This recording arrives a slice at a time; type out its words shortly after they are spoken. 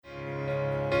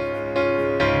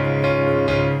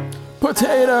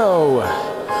Potato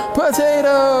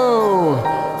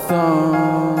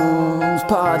Thumbs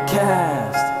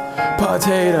Podcast.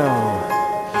 Potato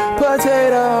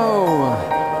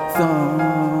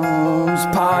Thumbs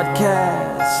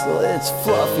Podcast. It's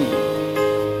Fluffy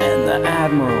and the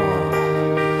Admiral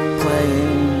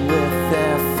playing with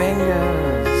their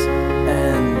fingers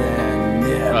and their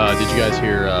nips. Did you guys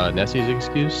hear Nessie's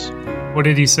excuse? What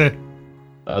did he say?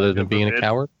 Other than being a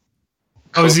coward?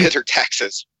 Go get her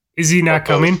taxes. Is he not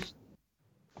coming?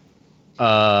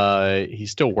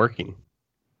 He's still working.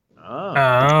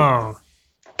 Oh.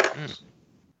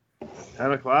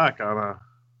 10 o'clock on a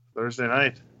Thursday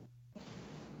night.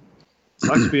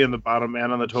 Sucks being the bottom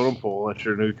man on the totem pole at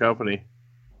your new company.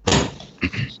 I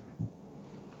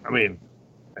mean,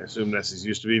 I assume Nessie's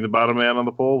used to being the bottom man on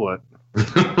the pole, but...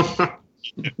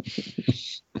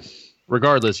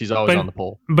 Regardless, he's always on the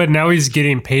pole. But now he's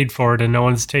getting paid for it and no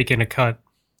one's taking a cut.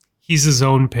 He's his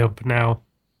own pimp now.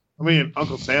 I mean,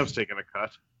 Uncle Sam's taking a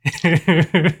cut.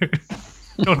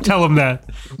 Don't tell him that.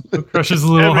 It crushes a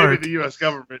little and maybe heart. the U.S.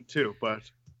 government, too, but...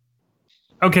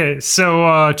 Okay,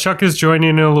 so Chuck is joining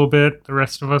in a little bit. The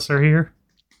rest of us are here.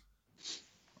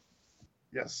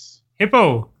 Yes.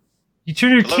 Hippo, you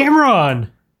turned your camera on.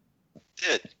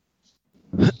 Did.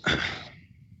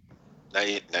 Now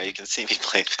you can see me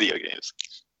playing video games.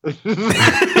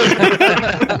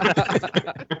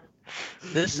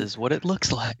 This is what it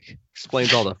looks like.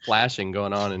 Explains all the flashing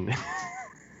going on. And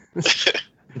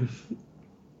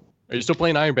Are you still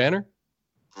playing Iron Banner?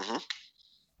 Mm-hmm.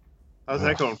 How's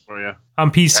that going for you?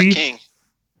 On PC? Rat King.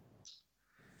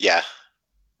 Yeah.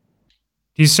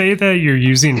 Do you say that you're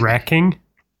using Rat King?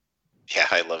 Yeah,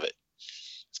 I love it.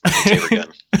 It's my favorite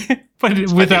gun. But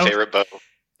It's without my new favorite bow.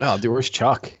 Oh, dude, where's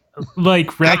Chuck?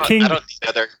 like Rat King? I don't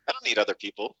need other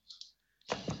people.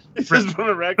 He's just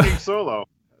running Rat King solo.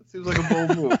 That seems like a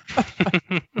bold move.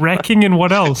 Rat King and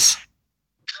what else?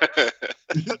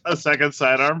 A second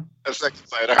sidearm. A second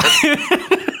sidearm.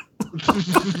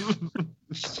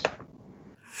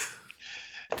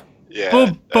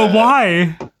 Yeah. But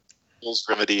why? Bulls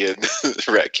Remedy and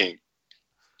Rat King.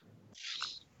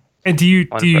 And do you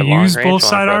use both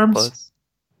sidearms? Close.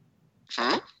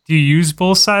 Hmm? Do you use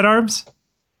both sidearms?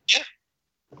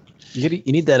 You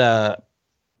need that.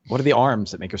 What are the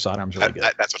arms that make your sidearms really good?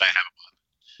 That's what I have.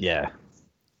 Yeah.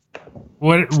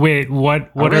 What? Wait, what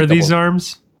read are these double.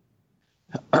 arms?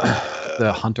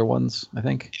 The hunter ones, I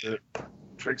think.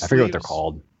 Trick I forget what they're sleeves?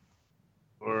 called.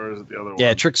 Or is it the other one?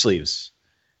 Yeah, trick sleeves.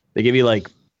 They give you I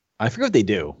forget what they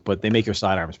do, but they make your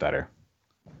sidearms better.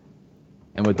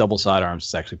 And with double sidearms,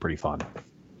 it's actually pretty fun.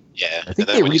 Yeah. I think and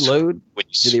then they when reload. when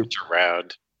you switch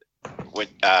around, when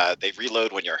they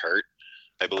reload when you're hurt,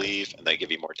 I believe, and they give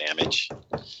you more damage.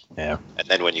 Yeah. And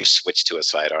then when you switch to a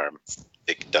sidearm,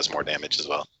 it does more damage as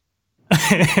well. I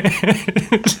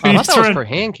thought that was for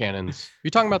hand cannons.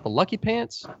 You're talking about the Lucky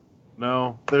Pants?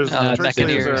 No, there's Neck trick and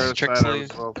sleeves ears, or trick sidearms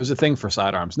sleeves. as well. There's a thing for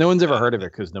sidearms. No one's ever heard of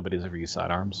it because nobody's ever used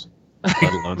sidearms,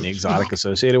 let alone the exotic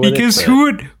associated with because it. who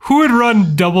would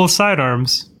run double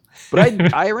sidearms?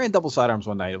 But I ran double sidearms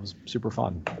one night. It was super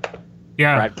fun.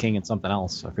 Yeah, Rat King and something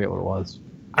else. I forget what it was.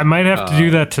 I might have to do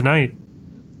that tonight.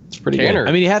 It's pretty Tanner good.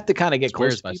 I mean, you have to kind of get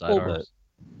close swears to by people, but sidearms.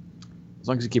 as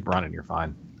long as you keep running, you're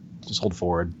fine. Just hold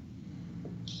forward.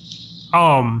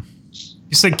 You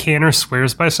said Canner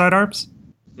swears by sidearms?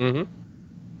 Mm-hmm.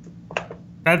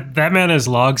 That man has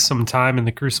logged some time in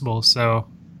the Crucible, so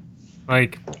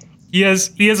he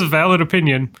has a valid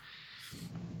opinion.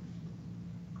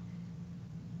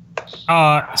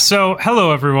 So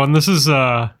hello everyone. This is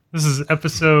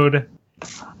episode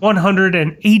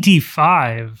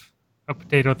 185 of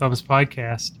Potato Thumbs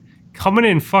Podcast. Coming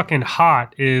in fucking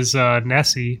hot is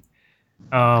Nessie.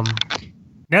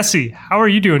 Nessie, how are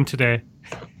you doing today?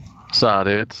 So,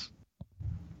 dudes.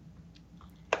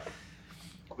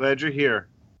 Glad you're here.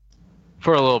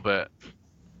 For a little bit.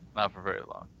 Not for very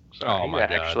long. Oh my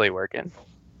god. Actually working.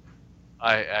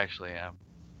 I actually am.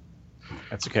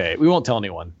 That's okay. We won't tell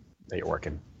anyone that you're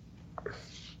working.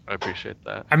 I appreciate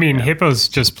that. I mean, Hippo's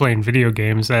just playing video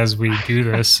games as we do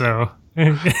this, so. I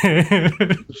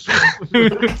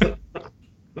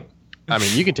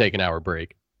mean, you can take an hour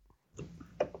break.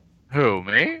 Who,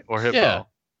 me? Or Hippo? Yeah.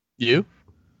 You?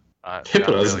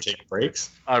 Hippo doesn't take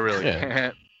breaks. I really Yeah.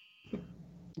 can't.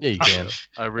 Yeah, you can.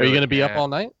 I Are really you going to be up can't. all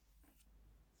night?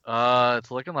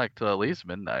 It's looking like till at least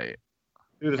midnight.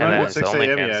 Dude, it's And not then even 6 the a.m.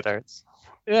 OnlyFans yet. starts.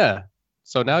 Yeah.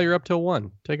 So now you're up till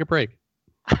 1. Take a break.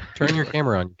 Turn your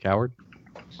camera on, you coward.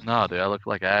 No, dude, I look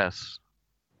like ass.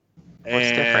 What's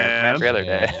different from every other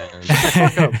day?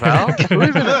 Fuck up, pal. Who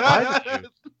even invited you?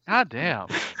 God damn.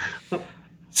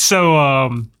 So,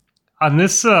 on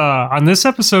this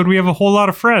episode, we have a whole lot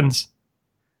of friends.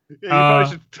 Yeah,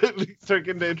 you probably should start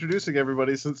getting to introducing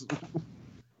everybody since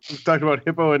we've talked about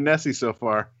Hippo and Nessie so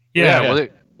far. Yeah.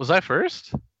 Was I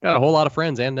first? Got a whole lot of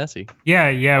friends and Nessie.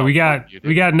 Yeah. We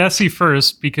got Nessie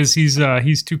first because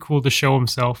he's too cool to show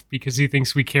himself because he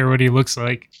thinks we care what he looks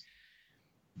like.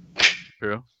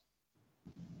 True.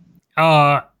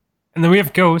 And then we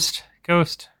have Ghost.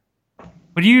 Ghost,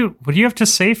 what do you have to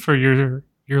say for your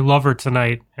lover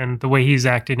tonight and the way he's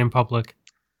acting in public?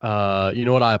 You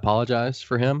know what? I apologize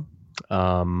for him.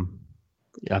 I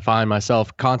find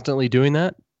myself constantly doing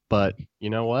that, but you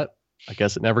know what? I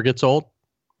guess it never gets old.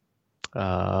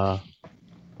 I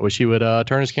wish he would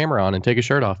turn his camera on and take his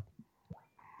shirt off.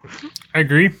 I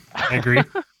agree.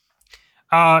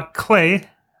 Clay,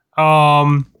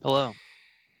 Hello.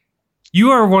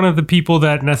 you are one of the people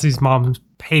that Nessie's mom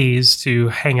pays to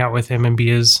hang out with him and be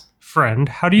his friend.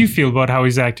 How do you feel about how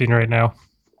he's acting right now?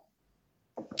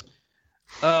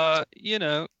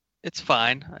 It's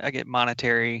fine. I get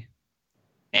monetary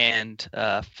and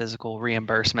physical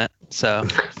reimbursement, so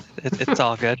it's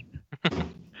all good.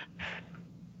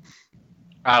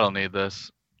 I don't need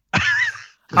this.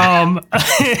 Bye,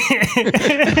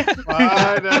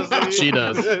 Nessie. She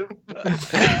does.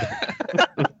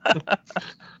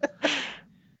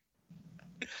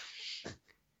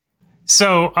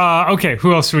 So, okay,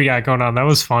 who else do we got going on? That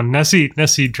was fun.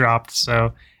 Nessie dropped,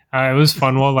 so it was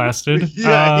fun while it lasted.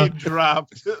 Yeah, he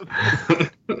dropped.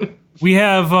 We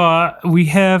have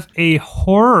a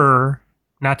horror,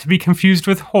 not to be confused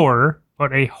with horror,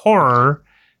 but a horror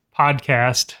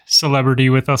podcast celebrity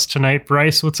with us tonight.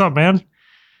 Bryce, what's up, man?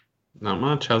 Not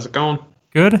much. How's it going?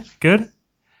 Good.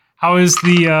 How is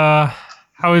the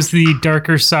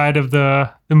darker side of the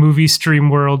movie stream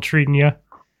world treating you?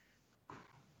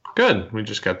 Good. We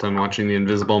just got done watching The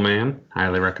Invisible Man.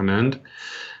 Highly recommend.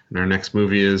 And our next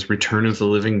movie is Return of the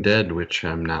Living Dead, which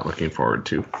I'm not looking forward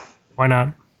to. Why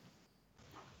not?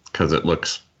 Because it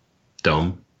looks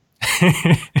dumb.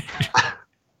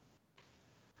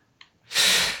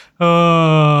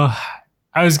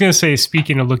 I was going to say,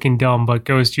 speaking of looking dumb, but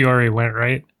Ghost, you already went,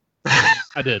 right?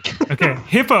 I did. Okay.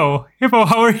 Hippo,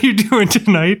 how are you doing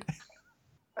tonight?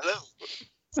 Hello.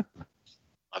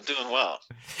 I'm doing well.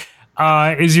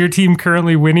 Is your team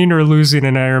currently winning or losing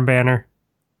in Iron Banner?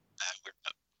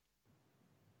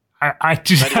 I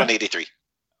just 91-83.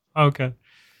 Okay.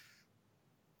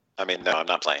 I mean, no, I'm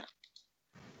not playing.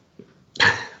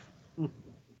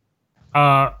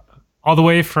 All the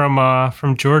way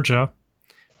from Georgia,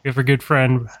 we have our good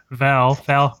friend Val.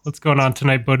 Val, what's going on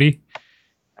tonight, buddy?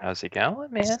 How's it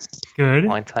going, man? Good.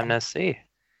 Long time no see.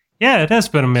 Yeah, it has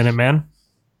been a minute, man.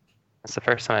 That's the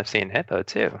first time I've seen Hippo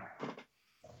too.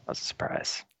 That was a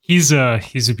surprise. He's a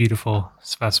beautiful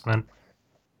specimen.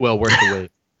 Well worth the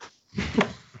wait.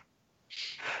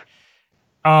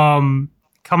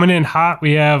 Coming in hot,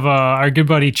 we have our good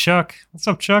buddy Chuck. What's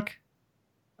up, Chuck?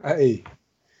 Hey.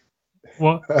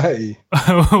 Well, Hey.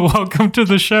 welcome to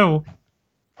the show.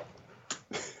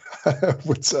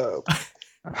 What's up?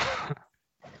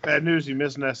 Bad news, you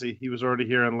missed Nessie. He was already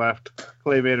here and left.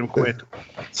 Clay made him quit.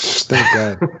 Thank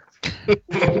God.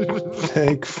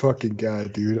 Thank fucking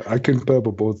God, dude. I couldn't put up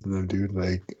with both of them, dude.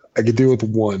 Like, I could deal with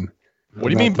one. What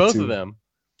do you mean both of them?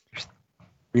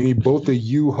 We need both of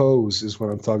you hoes is what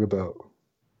I'm talking about.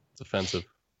 It's offensive.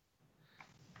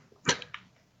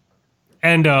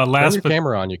 And Turn last your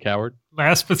camera on, you coward.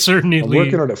 but certainly I'm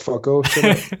working on it, fucko.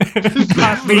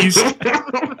 not least.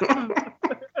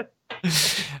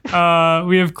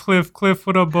 We have Cliff. Cliff,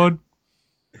 what up, bud?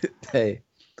 Hey,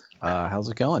 how's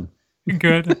it going?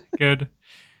 Good.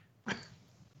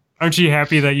 Aren't you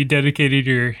happy that you dedicated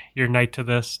your night to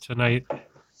this tonight?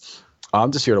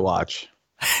 I'm just here to watch.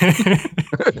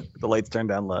 The lights turned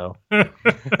down low.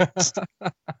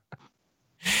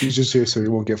 He's just here so he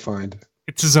won't get fined.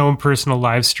 It's his own personal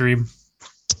live stream.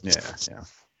 Yeah.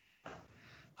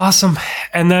 Awesome.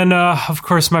 And then, of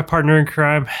course, my partner in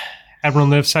crime, Admiral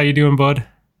Nifs. How you doing, bud?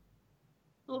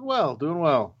 Doing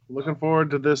well. Looking forward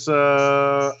to this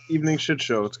evening shit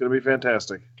show. It's going to be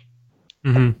fantastic.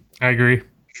 Mm-hmm. I agree.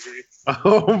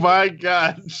 Oh my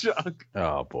God, Chuck.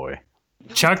 Oh boy.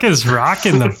 Chuck is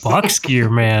rocking the Bucks gear,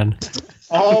 man.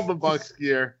 All the Bucks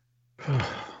gear.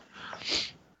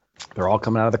 They're all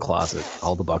coming out of the closet.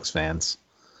 All the Bucks fans.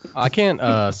 I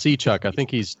can't see Chuck. I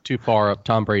think he's too far up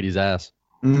Tom Brady's ass.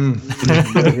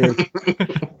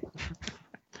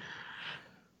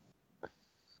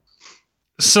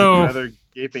 So Another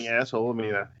gaping asshole. I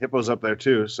mean, Hippo's up there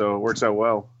too, so it works out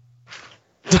well.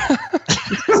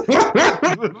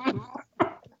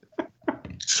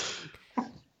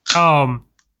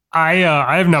 I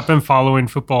have not been following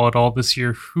football at all this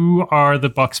year. Who are the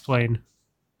Bucks playing?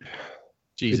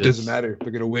 Jesus. It doesn't matter.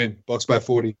 They're gonna win. Bucks by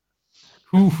 40.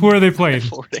 Who are they playing?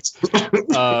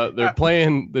 They're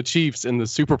playing the Chiefs in the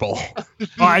Super Bowl. Oh,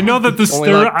 I know that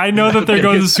they're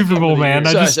going to the Super Bowl, man.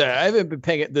 Sorry, I haven't been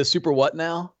paying the Super what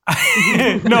now?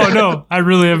 No, I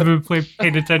really haven't been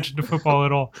paying attention to football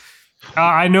at all.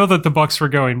 I know that the Bucks were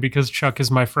going because Chuck is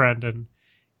my friend, and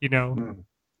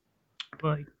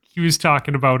like he was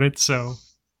talking about it, so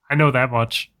I know that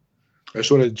much. I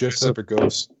just want to just up it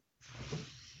goes.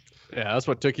 Yeah, that's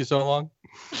what took you so long.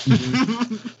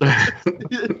 I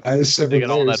have several They got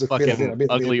all that layers of fucking fitting.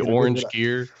 ugly orange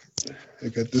gear. I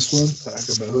got this one. I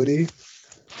got my hoodie.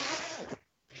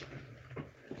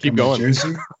 Keep got my going.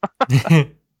 Jersey.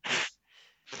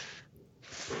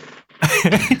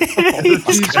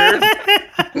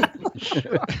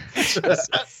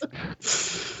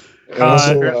 And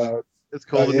also, It's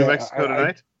cold in yeah, New Mexico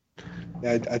tonight.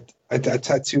 I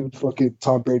tattooed fucking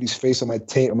Tom Brady's face on my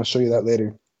tape. I'm gonna show you that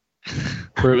later.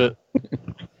 Prove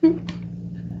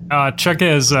it. Chuck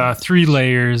has 3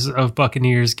 layers of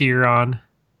Buccaneers gear on.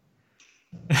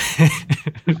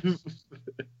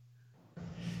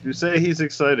 To say he's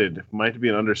excited might be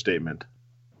an understatement.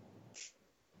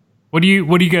 What do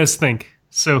you guys think?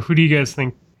 So who do you guys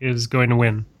think is going to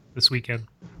win this weekend?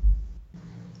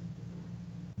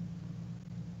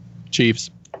 Chiefs.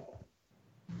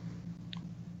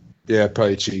 Yeah,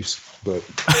 probably Chiefs, but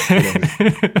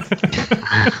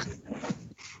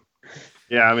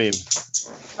Yeah, I mean,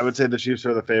 I would say the Chiefs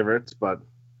are the favorites, but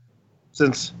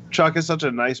since Chuck is such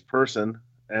a nice person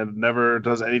and never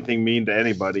does anything mean to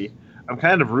anybody, I'm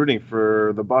kind of rooting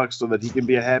for the Bucs so that he can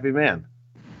be a happy man.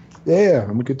 yeah,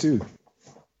 I'm good too.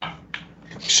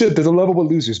 Shit, they're the lovable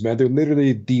losers, man. They're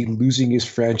literally the losingest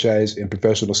franchise in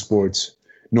professional sports,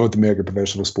 North American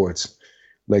professional sports.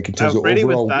 Like in terms Now, of Brady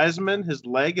overall, with Theismann, his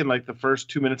leg in like the first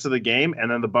 2 minutes of the game,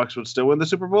 and then the Bucs would still win the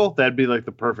Super Bowl. That'd be like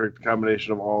the perfect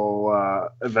combination of all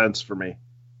events for me.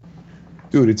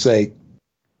 dude, it's like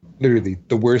literally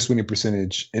the worst winning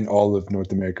percentage in all of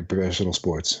North American professional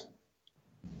sports.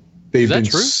 They've that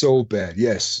been true? so bad.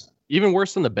 Yes. Even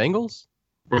worse than the Bengals?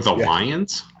 Or the Yeah.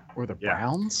 Lions? Or the Yeah.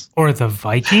 Browns? Or the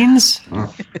Vikings?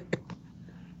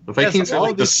 The Vikings so are all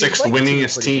like the these teams- sixth Vikings are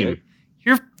winningest pretty team. good.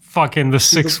 You're fucking the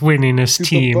 6th winningest Dude,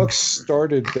 team. The Bucks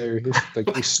started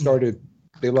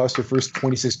they lost their first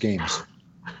 26 games.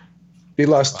 They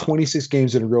lost 26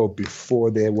 games in a row before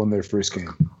they had won their first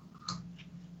game.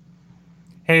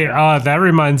 Hey, that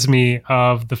reminds me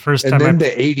of the first And time then the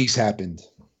 80s happened.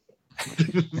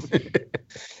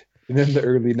 And then the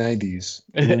early 90s.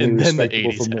 And they then were the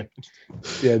respectable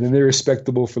 80s. Yeah, then they were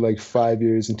respectable for like 5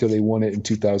 years until they won it in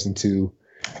 2002.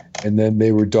 And then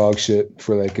they were dog shit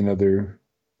for like another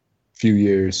few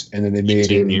years. And then they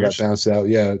made it 18 and got years. bounced out.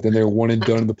 Yeah, then they were one and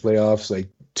done in the playoffs like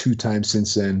 2 times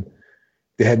since then.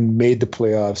 They hadn't made the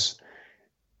playoffs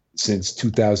since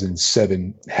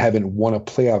 2007. Haven't won a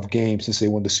playoff game since they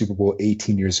won the Super Bowl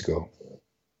 18 years ago.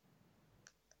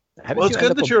 Haven't Well, it's you end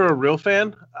good up that you're a real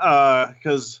fan,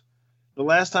 because the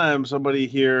last time somebody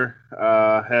here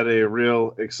had a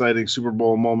real exciting Super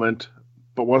Bowl moment,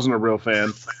 but wasn't a real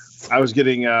fan, I was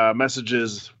getting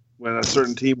messages when a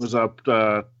certain team was up,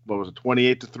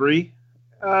 28-3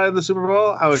 in the Super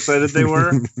Bowl, how excited they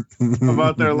were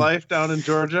about their life down in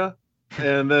Georgia.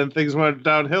 And then things went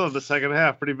downhill in the second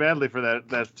half pretty badly for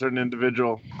that certain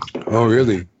individual. Oh,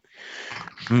 really?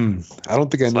 I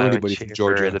don't think I That's know why I would anybody cheer from for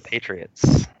Georgia. the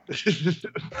Patriots.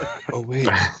 Oh, wait.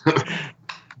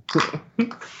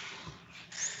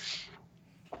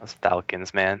 Those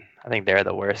Falcons, man. I think they're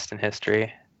the worst in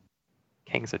history.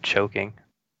 Kings of choking.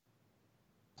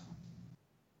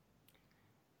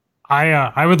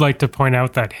 I would like to point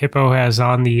out that Hippo has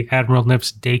on the Admiral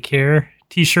Nips Daycare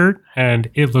t-shirt, and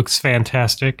it looks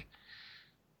fantastic.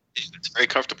 It's very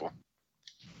comfortable.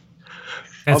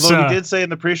 That's, Although he did say in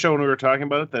the pre-show when we were talking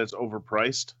about it that it's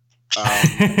overpriced.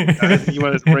 I think you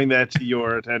wanted to bring that to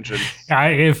your attention.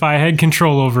 if I had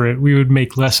control over it, we would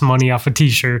make less money off of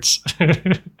t-shirts. I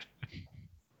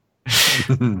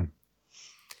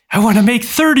want to make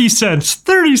 30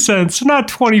 cents, not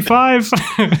 25.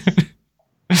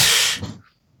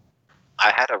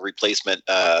 I had a replacement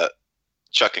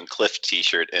Chuck and Cliff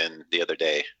T-shirt in the other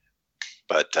day,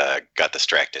 but got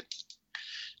distracted.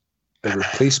 A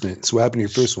replacement. So what happened to your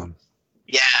first one?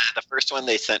 Yeah, the first one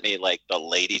they sent me like the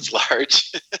ladies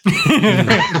large.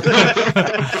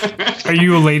 Are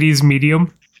you a ladies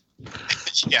medium?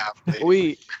 Yeah,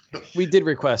 We did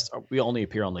request. We only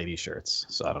appear on ladies' shirts,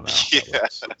 so I don't know. how that Yeah.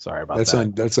 works. Sorry about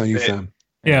that. That's on you, fam.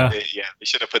 Yeah. They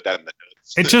should have put that in the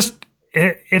notes.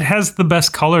 it has the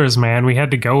best colors, man. We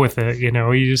had to go with it. You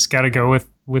know, you just got to go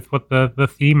with what the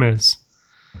theme is.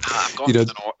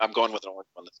 I'm going with an orange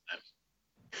one this time.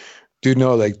 Dude,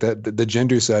 no, like that the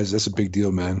gender size, that's a big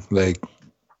deal, man. Like,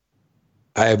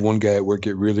 I have one guy at work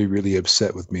get really, really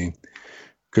upset with me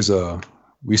because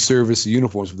we service the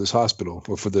uniforms for this hospital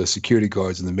or for the security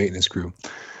guards and the maintenance crew.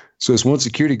 So this one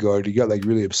security guard, he got like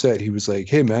really upset. He was like,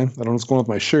 "Hey man, I don't know what's going on with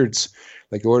my shirts.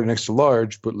 Like I ordered an extra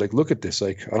large, but like look at this.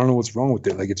 Like I don't know what's wrong with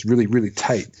it. Like it's really, really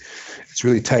tight. It's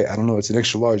really tight. I don't know. It's an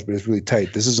extra large, but it's really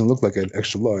tight. This doesn't look like an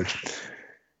extra large."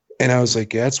 And I was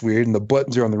like, "Yeah, that's weird. And the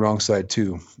buttons are on the wrong side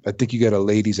too. I think you got a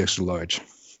ladies extra large."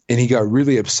 And he got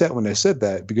really upset when I said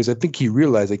that because I think he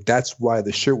realized like that's why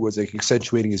the shirt was like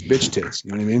accentuating his bitch tits.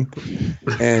 You know what I mean?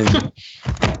 And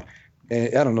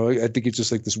I don't know. I think it's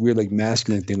just like this weird like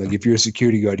masculine thing. Like if you're a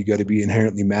security guard, you got to be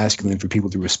inherently masculine for people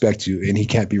to respect you, and he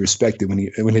can't be respected when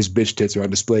his bitch tits are on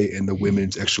display in the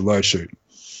women's extra large shirt.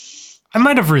 I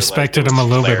might have respected him a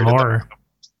little bit more.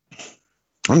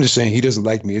 I'm just saying he doesn't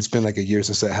like me. It's been like a year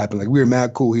since that happened. Like we were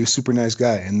mad cool. He was a super nice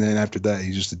guy, and then after that,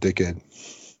 he's just a dickhead.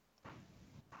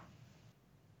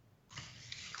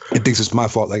 He thinks it's my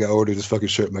fault. Like I ordered this fucking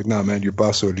shirt. I'm like, nah, man, your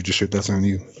boss ordered your shirt. That's on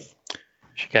you.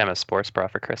 Should get him a sports bra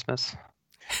for Christmas.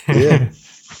 Yeah.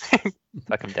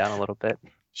 Tuck him down a little bit.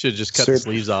 Should just cut the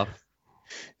sleeves off.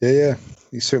 Yeah.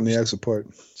 He certainly acts a part.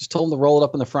 Just told him to roll it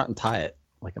up in the front and tie it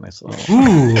like a nice little.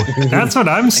 Ooh, that's what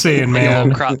I'm saying,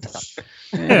 man.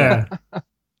 Yeah.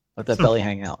 Let that belly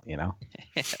hang out, you know.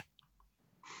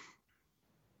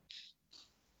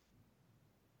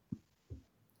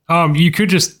 You could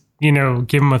just, you know,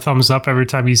 give him a thumbs up every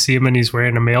time you see him and he's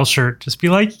wearing a male shirt. Just be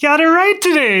like, "You got it right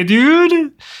today,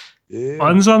 dude. Yeah.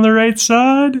 Buttons on the right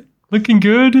side. Looking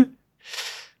good."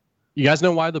 You guys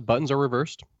know why the buttons are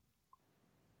reversed?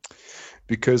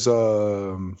 Because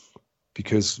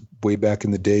way back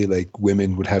in the day, like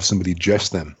women would have somebody dress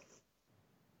them.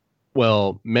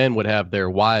 Well, men would have their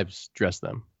wives dress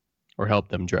them or help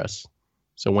them dress.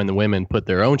 So when the women put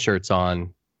their own shirts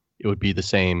on, it would be the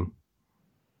same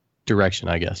direction,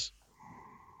 I guess.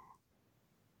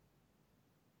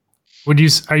 Are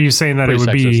you saying that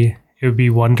Pretty it would be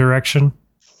one direction?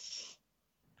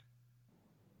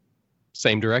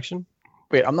 Same direction?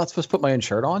 Wait, I'm not supposed to put my own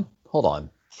shirt on? Hold on.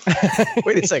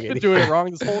 Wait a second. You've been doing it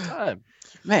wrong this whole time.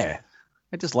 Man,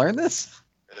 I just learned this.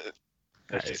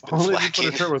 Only if you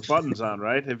put a shirt with buttons on,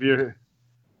 right? If you're,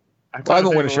 I don't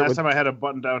wear a the shirt last with- time I had a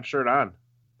button-down shirt on,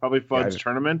 probably Fud's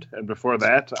tournament, and before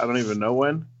that, I don't even know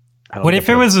when. What if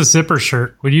it was a zipper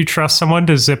shirt? Would you trust someone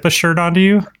to zip a shirt onto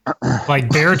you? Like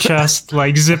bare chest,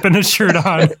 like zipping a shirt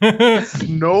on.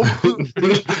 Nope.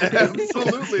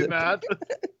 Absolutely not.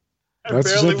 I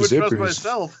That's barely would just trust zippers.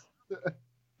 myself.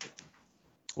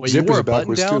 Wait, you Zippers wore are a button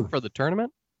backwards, down too. for the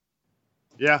tournament?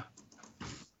 Yeah.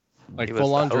 Like He was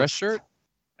full on the dress host. shirt?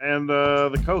 And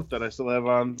the coat that I still have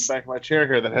on the back of my chair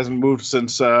here that hasn't moved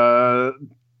since the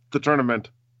tournament.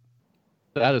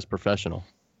 That is professional.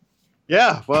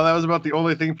 Yeah, well, that was about the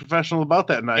only thing professional about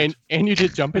that night. And you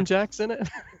did jumping jacks in it?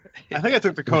 I think I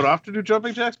took the coat off to do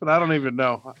jumping jacks, but I don't even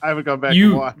know. I haven't gone back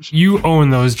and watched. You own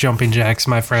those jumping jacks,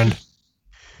 my friend.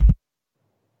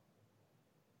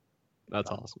 That's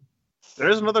awesome. There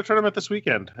is another tournament this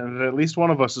weekend, and at least one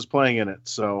of us is playing in it.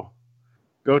 So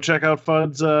go check out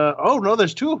Fud's. Oh, no,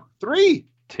 there's three.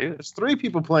 There's three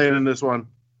people playing in this one.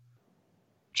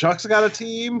 Chuck's got a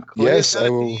team. Clay's Yes, got I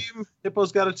a will. team.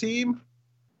 Hippo's got a team.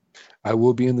 I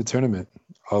will be in the tournament.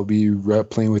 I'll be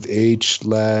playing with H,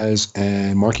 Laz,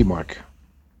 and Marky Mark.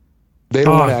 They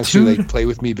don't want to actually like play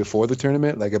with me before the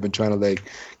tournament. Like I've been trying to like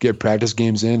get practice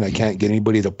games in. I can't get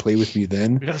anybody to play with me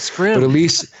then. You gotta scrim.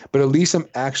 But at least I'm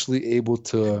actually able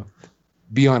to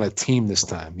be on a team this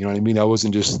time. You know what I mean? I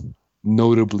wasn't just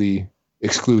notably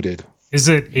excluded. Is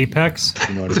it Apex?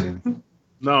 You know what I mean?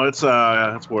 No, it's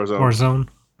Warzone. Warzone.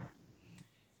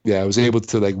 Yeah, I was able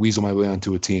to like weasel my way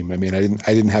onto a team. I mean, I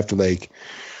didn't have to like,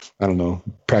 I don't know,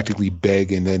 practically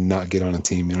beg and then not get on a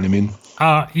team. You know what I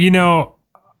mean? You know,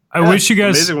 I wish you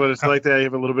guys. Amazing what it's like to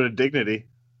have a little bit of dignity.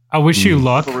 I wish you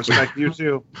luck. People respect you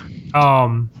too.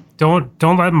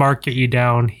 Don't let Mark get you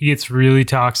down. He gets really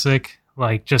toxic,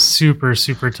 like just super,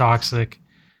 super toxic.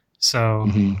 So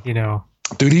you know,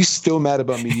 dude, he's still mad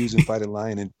about me using Fighting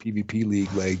Lion in PvP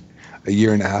League like a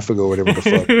year and a half ago, whatever the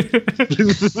fuck.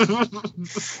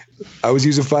 I was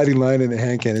using Fighting Lion in the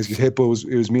hand cannons because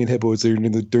it was me and Hippo was during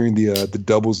the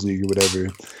doubles league or whatever.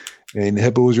 And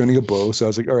Hippo was running a bow, so I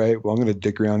was like, all right, well, I'm gonna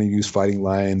dick around and use Fighting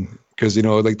Lion because you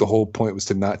know, like the whole point was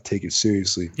to not take it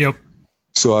seriously. Yep.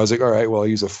 So I was like, all right, well, I'll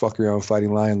use a fuck around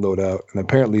fighting lion loadout, and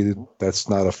apparently that's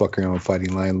not a fuck around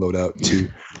fighting lion loadout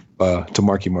to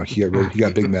Marky Mark. He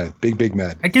got big mad, big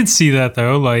mad. I can see that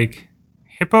though. Like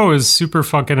Hippo is super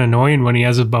fucking annoying when he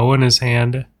has a bow in his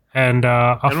hand, and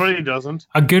when he doesn't,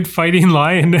 a good fighting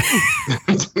lion,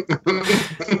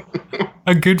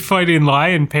 a good fighting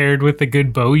lion paired with a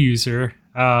good bow user,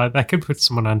 that could put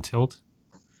someone on tilt.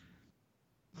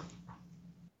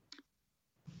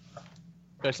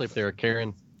 Especially if they're a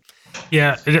Karen.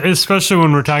 Yeah, especially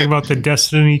when we're talking about the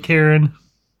Destiny Karen.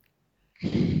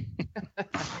 Real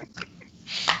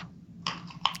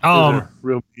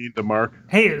mean to Mark.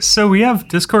 Hey, so we have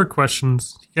Discord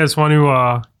questions. You guys want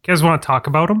to talk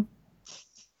about them?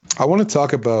 I want to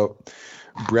talk about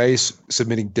Bryce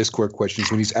submitting Discord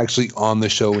questions when he's actually on the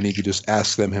show and he could just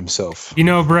ask them himself. You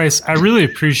know, Bryce, I really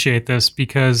appreciate this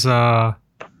because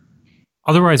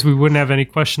otherwise we wouldn't have any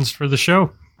questions for the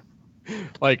show.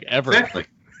 Like ever. Exactly.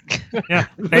 Yeah.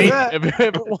 If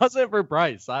it wasn't for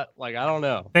Bryce, I don't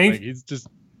know. Like, he's just.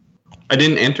 I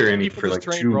didn't enter any People for just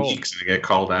like train 2 roles. weeks and I get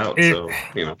called out. So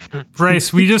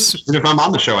Bryce, we just. And if I'm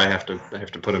on the show, I have to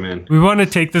put them in. We want to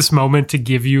take this moment to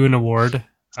give you an award.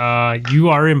 You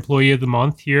are Employee of the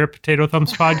Month here at Potato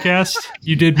Thumbs Podcast.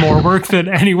 You did more work than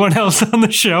anyone else on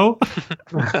the show.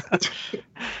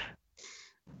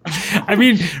 I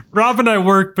mean, Rob and I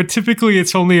work, but typically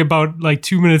it's only about like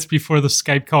 2 minutes before the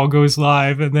Skype call goes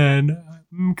live and then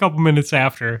a couple minutes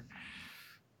after.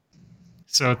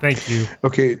 So thank you.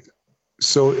 Okay.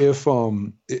 So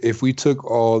if we took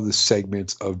all the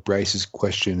segments of Bryce's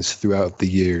questions throughout the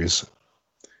years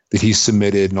that he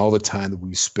submitted and all the time that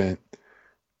we spent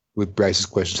with Bryce's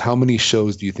questions, how many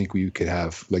shows do you think we could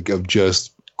have, like, of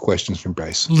just questions from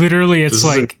Bryce? Literally, it's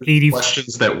like 80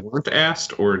 questions that weren't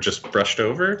asked or just brushed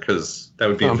over, because that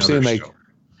would be I'm saying, like, show.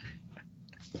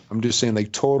 I'm just saying,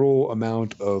 like, total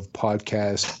amount of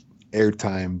podcast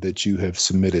airtime that you have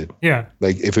submitted. Yeah.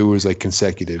 Like, if it was like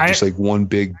consecutive, just like one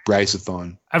big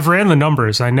Bryce-a-thon. I've ran the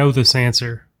numbers. I know this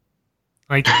answer.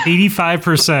 Like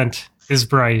 85% is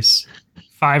Bryce.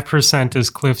 5% is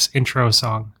Cliff's intro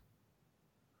song.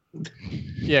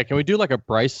 Yeah, can we do like a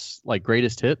Bryce like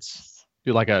greatest hits?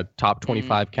 Do like a top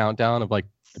 25 countdown of like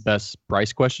the best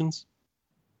Bryce questions?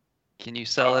 Can you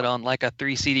sell it on like a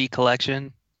 3 CD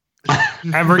collection?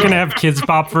 And we're gonna have Kids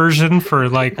Bop version for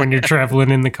like when you're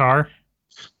traveling in the car.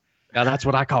 Now that's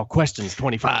what I call questions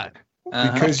 25.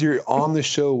 Because you're on the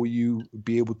show, will you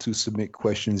be able to submit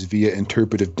questions via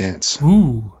interpretive dance?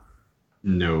 Ooh.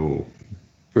 No.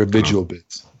 For visual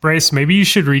bits. Bryce, maybe you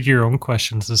should read your own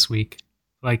questions this week,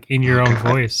 like in your own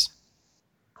voice.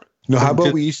 No, how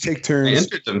about we each take turns I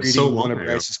entered them reading so one long of ago.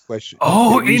 Bryce's questions?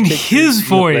 Oh, We each in take his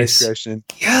turns reading a Bryce voice. question,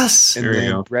 Yes. and There you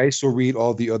then go. Bryce will read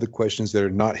all the other questions that are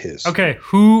not his. Okay,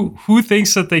 who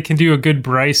thinks that they can do a good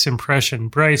Bryce impression?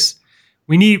 Bryce,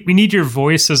 we need your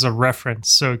voice as a reference.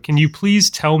 So can you please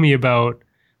tell me about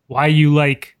why you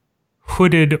like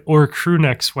hooded or crew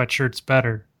neck sweatshirts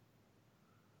better?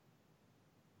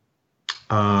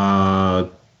 I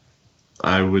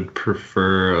would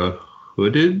prefer a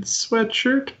hooded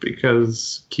sweatshirt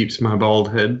because keeps my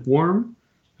bald head warm.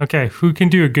 Okay, who can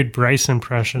do a good Bryce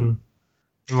impression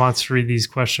and wants to read these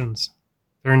questions?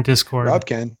 They're in Discord. Rob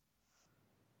can.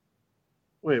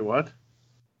 Wait, what?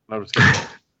 I was kidding.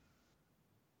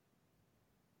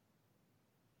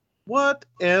 What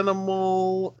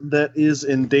animal that is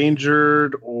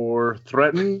endangered or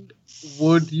threatened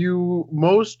would you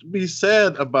most be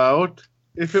sad about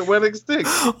if it went extinct?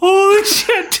 Holy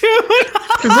shit, dude!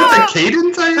 Is that the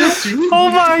cadence I asked you? Oh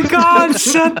my god,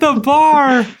 set the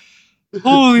bar!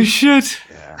 Holy shit.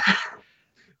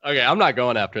 Okay, I'm not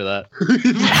going after that.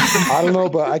 I don't know,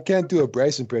 but I can't do a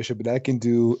Bryce impression, but I can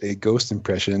do a Ghost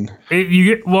impression. Hold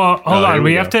on. here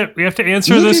We we have to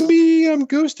answer Look this. at me, I'm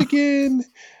Ghost again.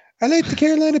 I like the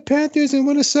Carolina Panthers and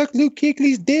want to suck Luke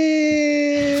Kuechly's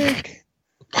dick.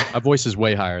 My voice is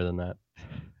way higher than that.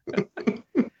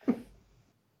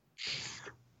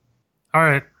 All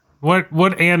right.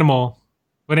 What animal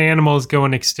is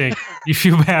going extinct? You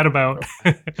feel bad about?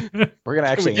 We're gonna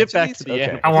actually get answer back these? to the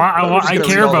Okay. animal. I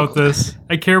care about this.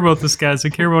 I care about this, guys. I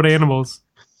care about animals.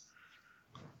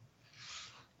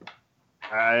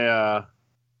 I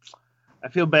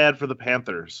feel bad for the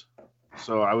Panthers,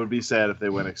 so I would be sad if they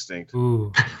went extinct.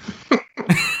 Ooh.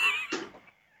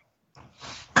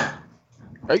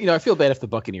 I feel bad if the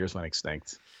Buccaneers went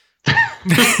extinct.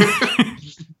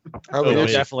 I would, They're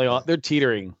also, definitely they're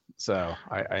teetering. So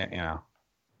I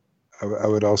I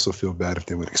would also feel bad if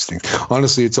they went extinct.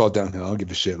 Honestly, it's all downhill. I don't give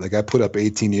a shit. Like, I put up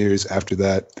 18 years after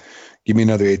that. Give me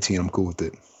another 18. I'm cool with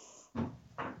it.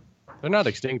 They're not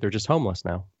extinct. They're just homeless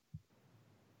now.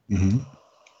 Mm-hmm.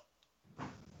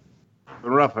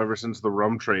 Been rough ever since the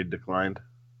rum trade declined.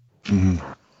 Mhm.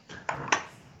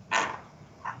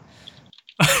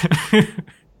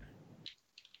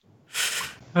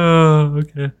 Oh,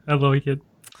 okay. I like it.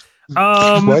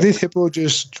 Why did Hippo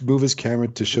just move his camera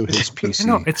to show his PC? I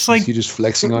know, it's like- Is he just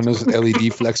flexing on his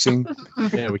LED flexing?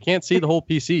 Yeah, we can't see the whole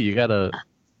PC. You gotta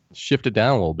shift it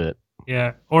down a little bit.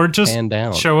 Yeah, or just Pan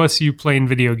down. show us you playing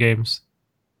video games.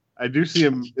 I do see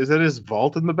him. Is that his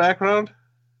vault in the background?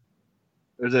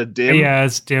 There's a dim. Yeah,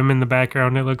 it's dim in the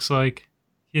background. It looks like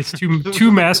he has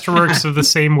two masterworks of the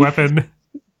same weapon.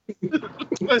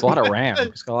 It's a lot of RAM.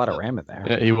 It's got a lot of RAM in there.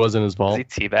 Yeah, he was in his Is vault. he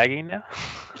teabagging now?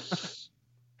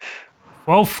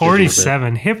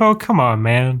 1247. Hippo, come on,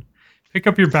 man. Pick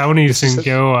up your bounties and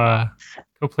go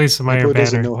play some Iron Hippo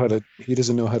doesn't Banner. know how to. He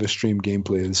doesn't know how to stream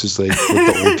gameplay. This is like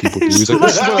what the old people do. He's like,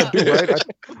 this is what I do, right?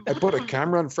 I put a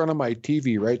camera in front of my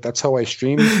TV, right? That's how I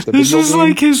stream. The This video is game.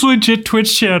 like his legit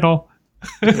Twitch channel.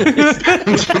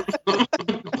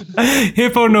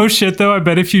 Hippo, no shit though. I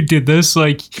bet if you did this,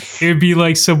 like it would be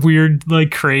like some weird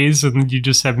like craze, and you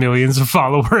just have millions of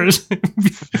followers.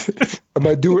 Am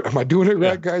I doing it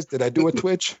right, guys? Did I do a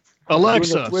Twitch?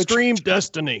 Alexa, Twitch. stream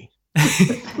Destiny.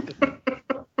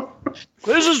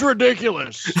 This is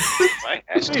ridiculous. Right?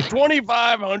 Pay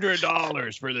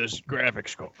 $2,500 for this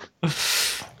graphics card.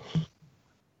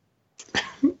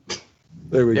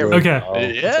 There we go. Okay.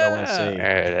 That's what I want to say.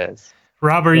 There it is.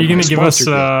 Rob, are you going to give us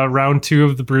Sponsored round 2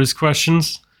 of the Bruce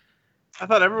questions? I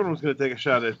thought everyone was going to take a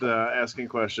shot at asking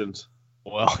questions.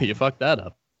 Well, you fucked that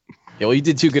up. Yeah, well, you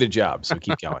did too good a job, so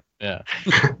keep going. Yeah.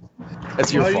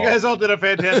 That's your Well, fault. you guys all did a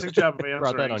fantastic job of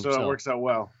Brought that answering, on so it yourself. works out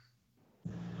well.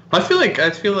 I feel like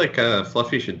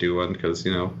Fluffy should do one because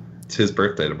it's his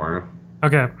birthday tomorrow.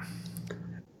 Okay.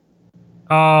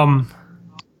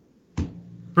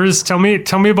 Bruce, tell me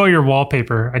about your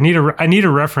wallpaper. I need a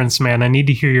reference, man. I need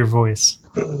to hear your voice.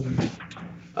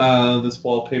 This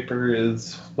wallpaper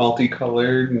is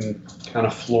multicolored and kind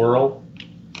of floral.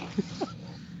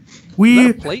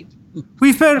 We've Plate?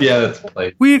 been that's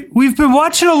like we've been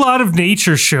watching a lot of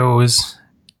nature shows.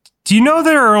 Do you know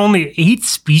there are only 8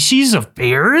 species of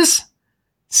bears?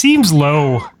 Seems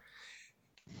low.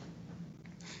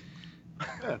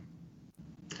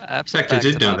 Absolutely. I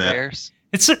did know that. Bears.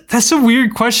 That's a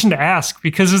weird question to ask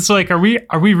because it's like, are we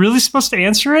really supposed to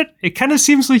answer it? It kind of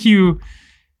seems like you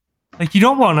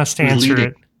don't want us to It was answer leading.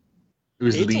 it. it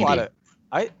was Eight's a leading. lot of.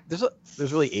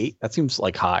 There's really 8. That seems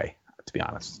like high, to be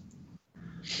honest.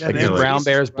 Yeah, Like Yeah, there's like- brown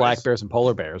bears, black bears, and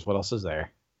polar bears. What else is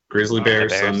there? Grizzly Panda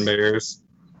bears, bears. sun bears,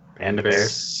 panda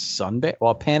bears. Sun bear.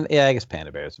 Well, yeah, I guess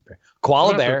panda bears. Are bear. Koala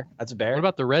What about bear. That's a bear. What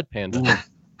about the red panda?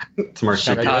 It's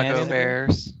marsupial. Chicago Chicago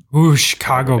Bears. Ooh,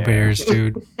 Chicago Bear. Bears,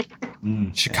 dude.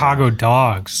 Chicago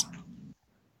dogs.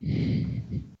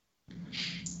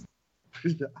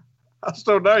 How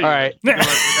stoned are you? All right. About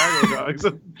Chicago dogs.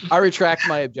 I retract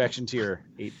my objection to your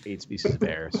eight species of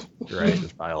bears. You're right.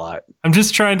 There's probably a lot. I'm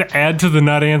just trying to add to the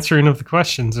not answering of the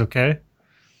questions, okay?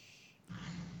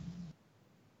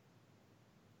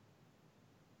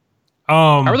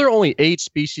 How are there only 8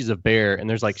 species of bear and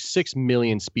there's like 6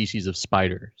 million species of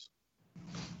spiders?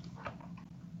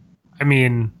 I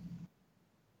mean,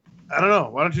 I don't know.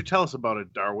 Why don't you tell us about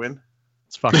it, Darwin?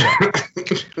 It's fucked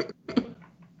up.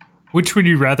 which would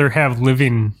you rather have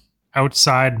living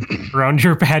outside around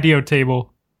your patio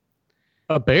table?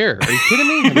 A bear? Are you kidding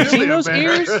me? Have you seen Really, a those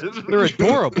bear? ears? They're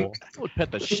adorable. I would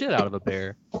pet the shit out of a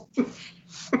bear. I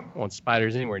don't want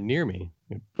spiders anywhere near me.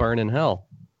 You'd burn in hell.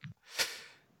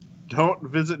 Don't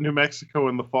visit New Mexico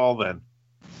in the fall then,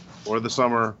 or the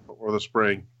summer, or the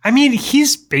spring. I mean,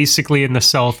 he's basically in the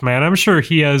South, man. I'm sure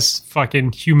he has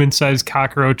fucking human-sized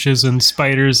cockroaches and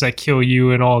spiders that kill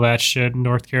you and all that shit in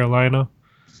North Carolina.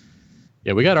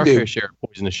 Yeah, we got our Dude. fair share of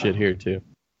poisonous shit here too.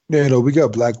 Yeah, no, we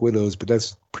got Black Widows, but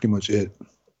that's pretty much it.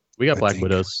 We got I Black think.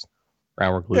 Widows,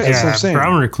 brown recluse. Yeah, that's what I'm saying.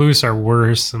 brown recluse are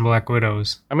worse than black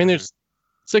widows. I mean, there's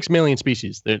 6 million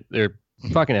species. They're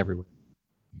fucking everywhere.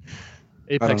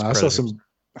 I don't Apex know. predators.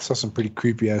 I saw some pretty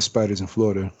creepy ass spiders in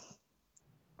Florida.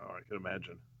 Oh, I can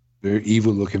imagine. They're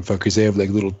evil looking fuckers. They have like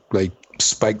little like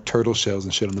spiked turtle shells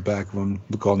and shit on the back of them.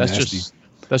 Look all That's nasty.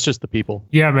 that's just the people.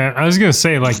 Yeah, man. I was gonna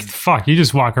say, like, fuck, you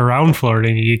just walk around Florida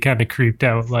and you get kind of creeped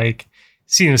out. Like,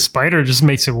 seeing a spider just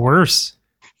makes it worse.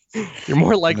 You're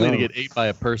more likely to No. get ate by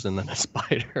a person than a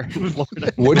spider in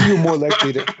Florida. What are you more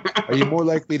likely to? Are you more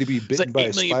likely to be There's bitten like by 8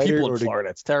 a million spider people or in to, Florida.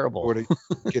 It's terrible. or to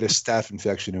get a staph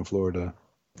infection in Florida?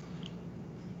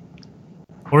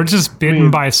 Or just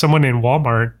bitten by someone in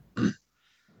Walmart.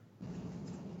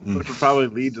 Which would probably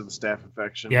lead to the staph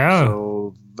infection. Yeah.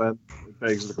 So that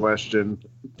begs the question: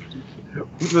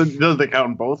 does it count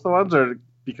in both the ones, or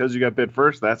because you got bit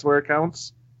first, that's where it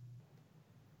counts?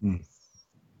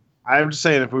 I'm just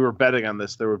saying, if we were betting on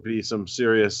this, there would be some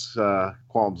serious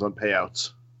qualms on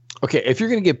payouts. Okay, if you're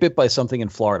going to get bit by something in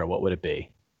Florida, what would it be?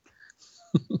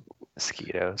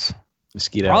 Mosquitoes.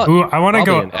 Mosquito. Probably- Ooh, I want to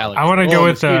Probably go. an I want to alligator. go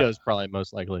Well, with mosquitoes probably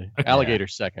most likely. Alligator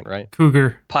second, right?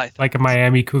 cougar, Python. like a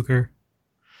Miami cougar.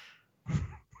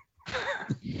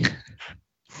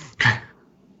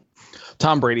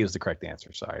 Tom Brady was the correct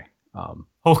answer. Sorry.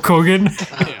 Hulk Hogan.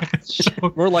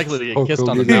 More likely to get Hulk kissed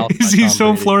on the Hogan. mouth. by Is he Tom still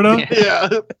in Brady. Florida? Yeah,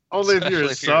 only if you're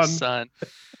Especially his son.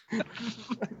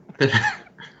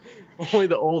 Only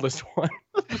the oldest one.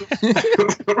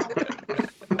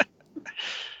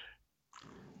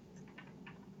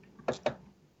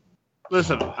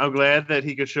 Listen, I'm glad that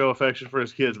he could show affection for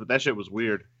his kids, but that shit was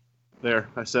weird. There,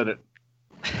 I said it.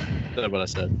 That's what I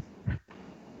said.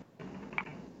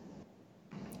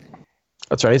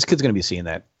 That's right. His kid's going to be seeing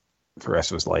that for the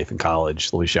rest of his life in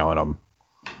college. They'll be showing him,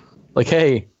 like,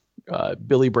 hey,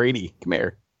 Billy Brady, come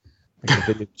here. I got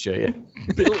a video to show you.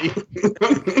 Billy.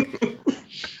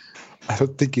 I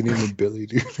don't think you named him Billy,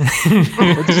 dude.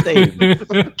 What's his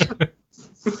name?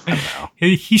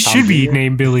 He should be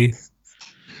named Billy.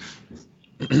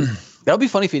 That would be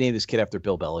funny if he named his kid after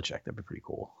Bill Belichick. That'd be pretty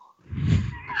cool.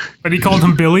 But he called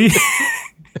him Billy.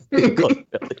 This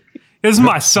is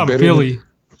my son, Better Billy.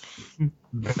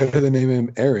 Better than name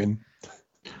him Aaron.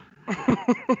 That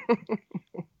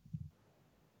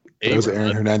was an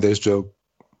Aaron Hernandez joke.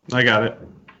 I got it.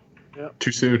 Yep.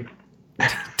 Too soon.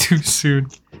 Too soon.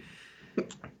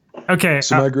 Okay.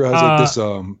 So my girl has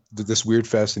like this weird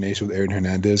fascination with Aaron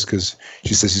Hernandez because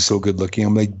she says he's so good looking.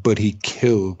 I'm like, but he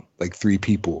killed like 3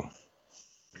 people.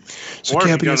 So Or if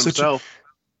he but he got has such a, himself.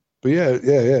 but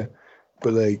yeah.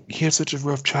 But like he had such a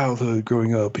rough childhood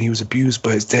growing up, and he was abused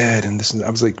by his dad, and this. And I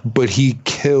was like, but he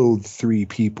killed 3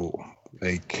 people.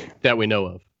 Like That we know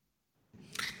of.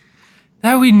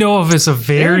 That we know of is a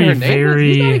very, Aaron Hernandez,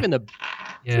 he's not very. even the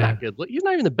not good. He's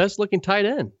not even the best looking tight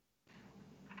end.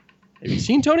 Have you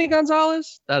seen Tony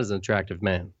Gonzalez? That is an attractive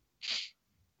man.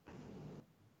 I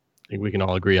think we can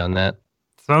all agree on that.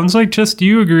 Sounds like just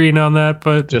you agreeing on that,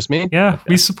 but Just me? yeah,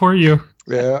 we support you.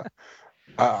 yeah.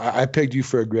 I pegged you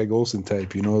for a Greg Olson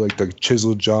type, you know, like the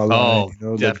chiseled jawline, Oh, you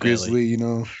know, the definitely. grizzly, you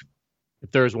know.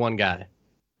 If there's one guy,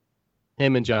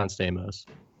 him and John Stamos.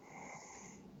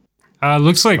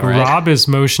 Looks like All right. Rob is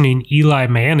motioning Eli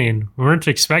Manning. We weren't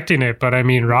expecting it, but I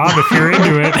mean, Rob, if you're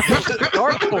into it.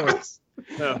 Dark horse.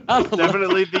 No, I love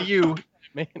definitely the you.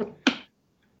 Man.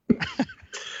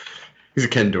 He's a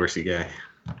Ken Dorsey guy.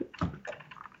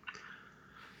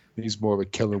 He's more of a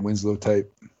Kellen Winslow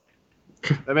type.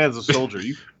 That man's a soldier.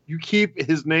 You keep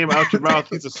his name out your mouth.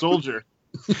 He's a soldier.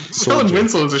 Kellen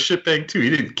Winslow is a shitbag too. He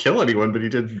didn't kill anyone, but he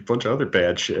did a bunch of other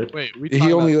bad shit. Wait, we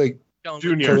He only like Kellen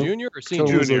Junior. Winslow Junior or Kellen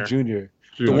senior? Winslow Jr.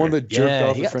 The one that jerked Yeah,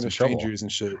 off he in got front of some trouble. strangers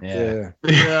and shit. Yeah.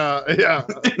 Yeah. Yeah.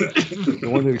 The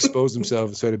one that exposed himself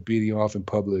and started beating off in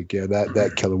public. Yeah,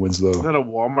 that Kellen Is Winslow. that a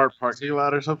Walmart parking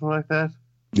lot or something like that?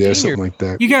 Yeah, Junior. something like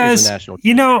that. You guys, national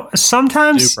you know,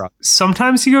 sometimes Zoo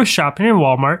sometimes you go shopping in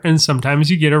Walmart and sometimes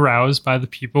you get aroused by the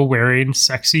people wearing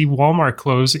sexy Walmart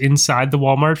clothes inside the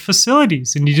Walmart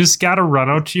facilities and you just got to run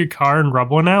out to your car and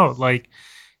rub one out. Like,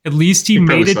 at least he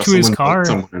probably made it saw to his someone- car.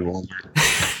 someone in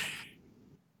Walmart.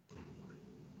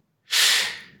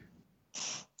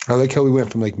 I like how we went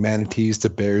from like manatees to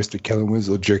bears to Kellen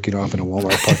Winslow jerking off in a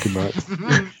Walmart parking lot.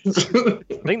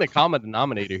 I think the common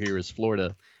denominator here is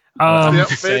Florida. Yep,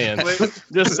 Just saying. basically.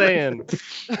 Just saying.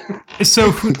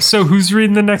 So who's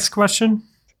reading the next question?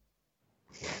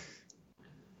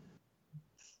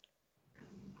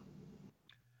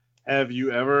 Have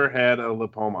you ever had a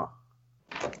lipoma?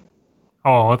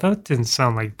 Oh, that didn't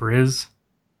sound like Briz.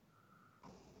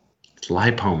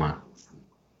 Lipoma.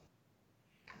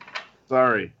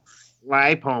 Sorry.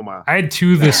 Lipoma. I had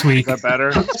 2 this week. Is that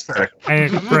better?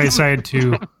 Bryce, I had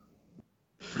 2.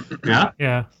 Yeah,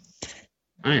 Yeah.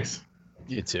 nice.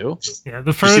 You too? Yeah. The Did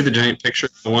you see first, the giant picture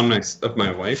of the one of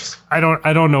my wife's? I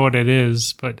don't know what it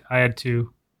is, but I had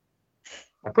 2.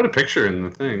 I put a picture in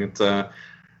the thing. It's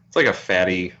like a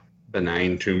fatty,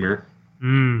 benign tumor.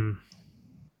 Mm.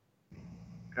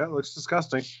 Yeah, it looks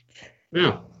disgusting.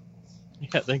 Yeah.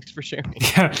 Yeah, thanks for sharing.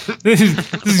 Yeah. This is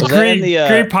Was that great, in the, great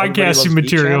Everybody Loves podcasting Meat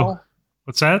material. channel?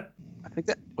 What's that? I think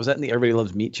that was that in the Everybody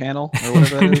Loves Meat channel or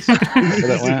whatever that is. Where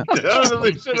that went?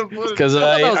 They should have put it. Because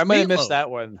thought that was I might have Meatloaf. missed that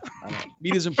one.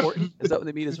 Meat is important. Is that what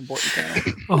the Meat is important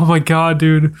channel? Oh my god,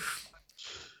 dude.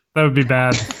 That would be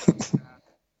bad.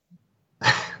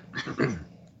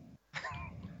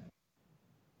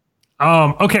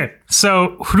 Okay,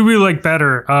 so who do we like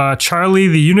better? Charlie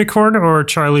the Unicorn or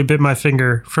Charlie Bit My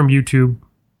Finger from YouTube?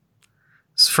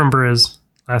 It's from Briz.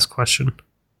 Last question.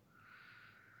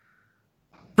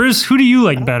 Bruce, who do you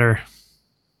like better?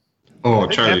 Oh, I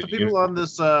think Charlie. half the people on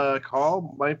this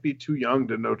call might be too young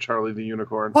to know Charlie the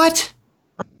Unicorn. What?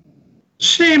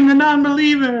 Shame the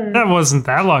non-believer. That wasn't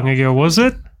that long ago, was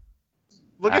it?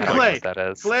 Look I at don't know Clay. what that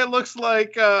is. Clay looks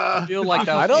like I feel like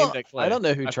that I was don't- aimed at Clay. I don't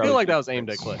know who I Charlie feel like that was aimed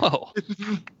at Clay. Whoa.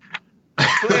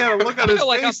 Clay had a look on his feel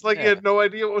like face I'm- like he had no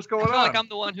idea what was I going feel on. like I'm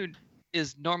the one who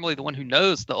is normally the one who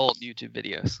knows the old YouTube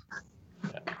videos.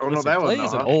 Oh no, Listen, that Clay was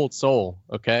is an old soul,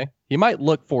 okay? He might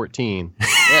look 14,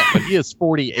 Yeah. but he is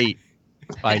 48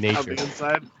 by on nature. the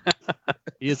inside.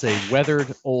 He is a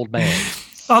weathered old man.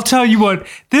 I'll tell you what,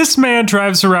 this man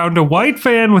drives around a white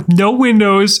van with no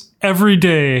windows every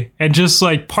day and just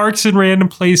like parks in random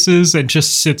places and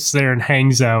just sits there and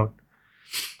hangs out.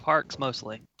 Parks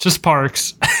mostly. Just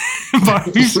parks.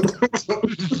 Parks.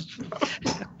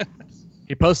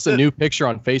 He posts a new picture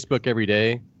on Facebook every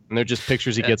day, and they're just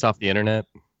pictures he gets off the internet.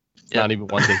 It's not even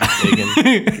one that he's taken.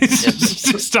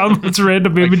 It's just downloads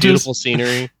random Like images. beautiful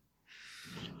scenery.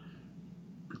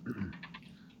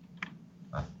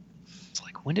 It's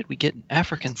like, when did we get an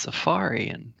African safari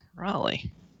in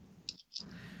Raleigh?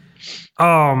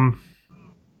 Um,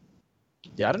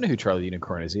 Yeah, I don't know who Charlie the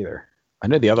Unicorn is either. I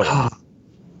know the other one,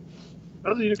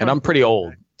 How's the Unicorn? and I'm pretty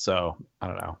old, so I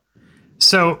don't know.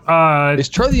 so Is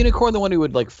Charlie the Unicorn the one who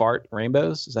would like fart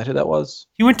rainbows? Is that who that was?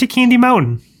 he went to Candy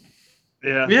Mountain.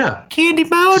 Yeah. Yeah. Candy To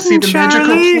Mountain, see the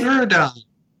Charlie. magical Pleurodon.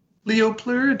 Leo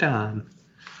Pleurodon.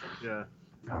 Yeah.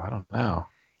 Oh, I don't know.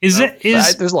 Is it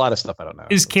is There's a lot of stuff I don't know.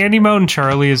 is Candy Mountain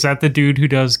Charlie? Is that the dude who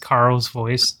does Carl's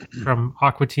voice from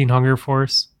Aqua Teen Hunger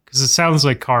Force? Because it sounds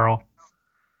like Carl.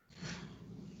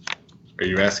 Are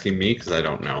you asking me? Because I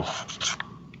don't know.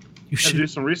 You And should. do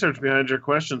some research behind your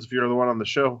questions if you're the one on the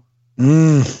show.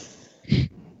 No,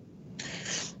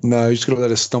 you're just gonna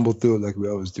let us stumble through it like we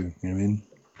always do. You know what I mean?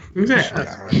 Exactly.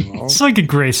 I don't know. It's like a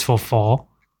graceful fall.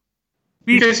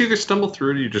 You guys either stumble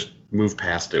through it or you just move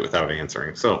past it without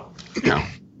answering. So, no.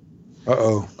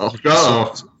 Uh-oh.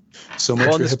 Oh, So much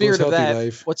Well, in for the Hippo's spirit of healthy that,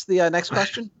 life. what's the next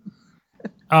question?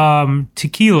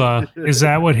 Tequila. Is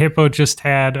that what Hippo just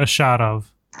had a shot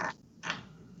of?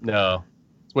 No.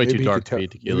 It's way Maybe too you dark could to be maybe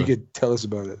tequila. you could tell us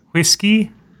about it.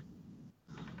 Whiskey?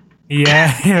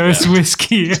 Yeah, it was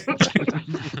whiskey.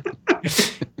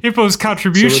 Hippo's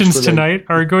contributions like- tonight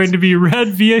are going to be read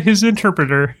via his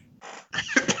interpreter.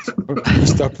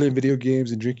 Stop playing video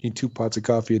games and drinking 2 pots of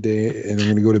coffee a day, and I'm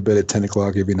going to go to bed at 10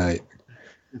 o'clock every night.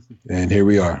 And here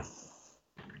we are.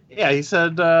 Yeah, he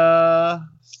said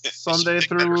Sunday Make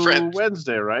better through friends.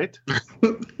 Wednesday, right?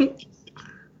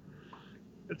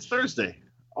 It's Thursday.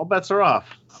 All bets are off.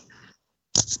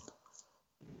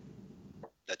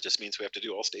 That just means we have to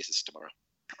do all stasis tomorrow.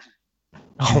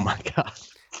 Oh my god.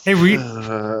 Hey, we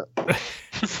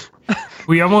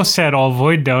almost had all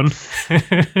void done.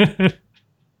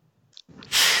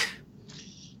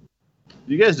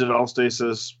 You guys did all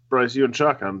stasis, Bryce, you and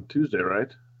Chuck on Tuesday, right?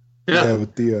 Yeah,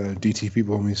 with the DT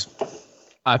people homies.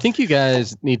 I think you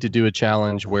guys need to do a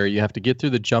challenge where you have to get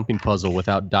through the jumping puzzle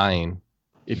without dying.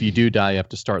 If you do die, you have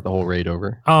to start the whole raid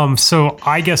over. So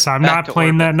I guess I'm Back not to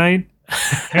playing that night.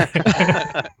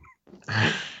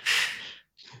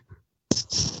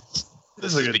 This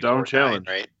is like a before dumb 9, challenge.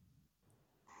 right?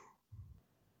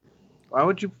 Why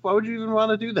would you even want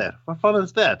to do that? What fun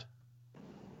is that?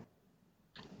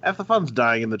 Half the fun's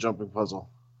dying in the jumping puzzle.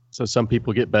 So some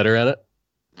people get better at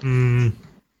it.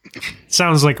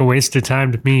 Sounds like a waste of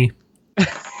time to me.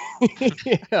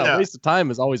 Yeah, waste of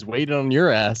time is always waiting on your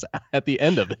ass at the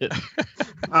end of it.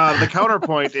 The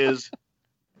counterpoint is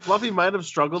Fluffy might have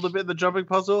struggled a bit in the jumping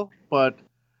puzzle, but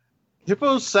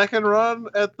Hippo's second run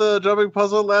at the jumping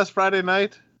puzzle last Friday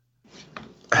night,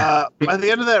 by the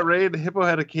end of that raid, Hippo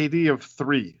had a KD of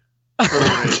 3.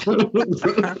 For the raid.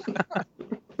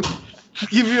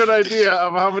 Give you an idea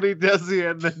of how many deaths he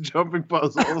had in that jumping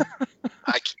puzzle.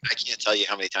 I can't tell you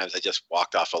how many times I just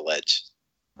walked off a ledge.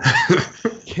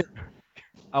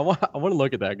 I want to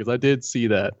look at that because I did see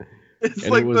that. It's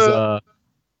And like it was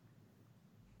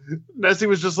Nessie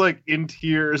was just like in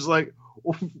tears, like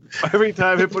every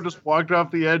time Hippo just walked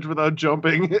off the edge without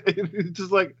jumping. It's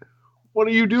just like, what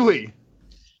are you doing?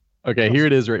 okay, here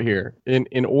it is right here.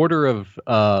 In order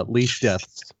of least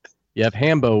deaths, you have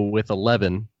Hambo with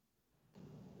 11,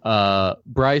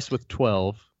 Bryce with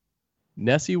 12,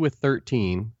 Nessie with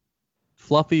 13,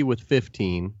 Fluffy with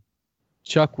 15,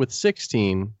 Chuck with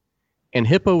 16, and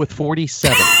Hippo with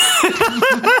 47.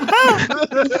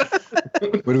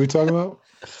 What are we talking about?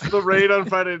 The raid on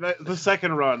Friday night, the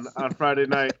second run on Friday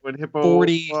night when Hippo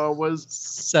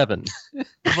 47.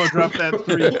 Hippo dropped that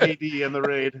 3 KD in the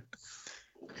raid.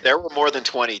 There were more than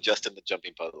 20 just in the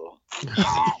jumping puzzle.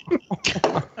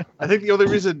 I think the only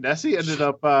reason Nessie ended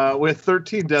up with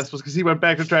 13 deaths was because he went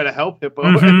back to try to help Hippo.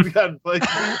 Mhm. And got, like,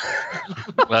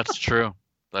 That's true.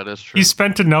 That is true. He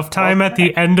spent enough time at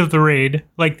the end of the raid,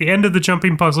 like the end of the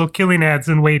jumping puzzle, killing ads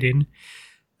and waiting.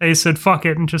 They said, fuck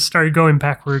it, and just started going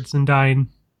backwards and dying.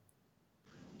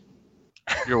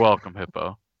 You're welcome,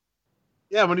 Hippo.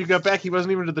 yeah, when he got back, he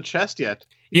wasn't even to the chest yet.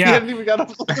 He Yeah. hadn't even got up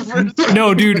to the first.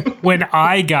 No, dude, when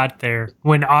I got there,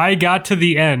 when I got to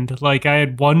the end, like I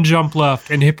had one jump left,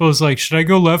 and Hippo's like, should I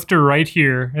go left or right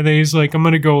here? And then he's like, I'm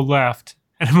going to go left.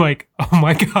 And I'm like, oh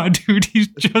my God, dude, he's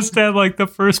just at like the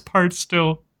first part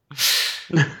still.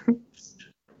 It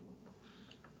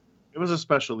was a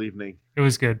special evening. It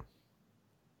was good.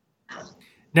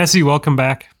 Nessie, welcome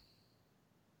back.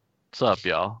 What's up,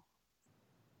 y'all?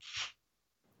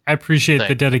 I appreciate the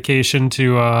Thanks. dedication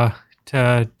to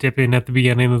dipping at the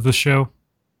beginning of the show.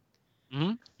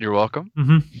 You're welcome.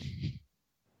 Mm-hmm.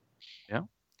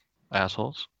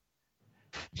 Assholes.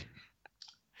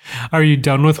 Are you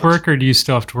done with work, or do you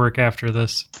still have to work after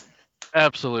this?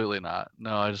 Absolutely not.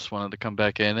 No, I just wanted to come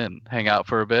back in and hang out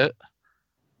for a bit.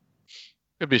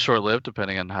 Could be short lived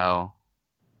depending on how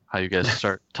you guys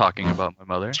start talking about my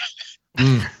mother.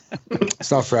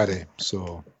 It's not Friday,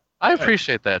 so I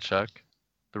appreciate that, Chuck.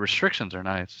 The restrictions are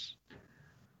nice.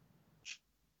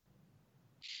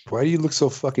 why do you look so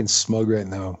fucking smug right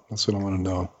now? That's what I want to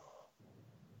know.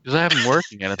 Because I haven't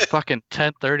working and it's fucking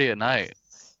 10:30 at night.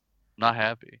 I'm not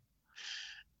happy.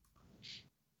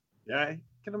 Yeah, I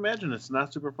can imagine it's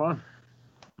not super fun.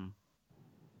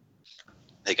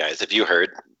 Hey guys, have you heard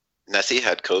Nessie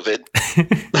had COVID?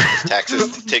 His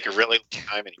taxes take a really long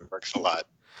time and he works a lot.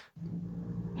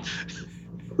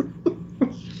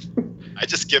 I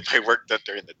just get my work done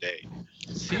during the day.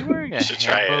 Is he wearing a Should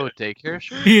try Hambo it. daycare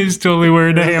shirt? He is totally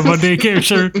wearing a Hambo daycare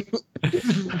shirt.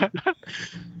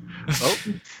 Oh,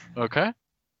 okay.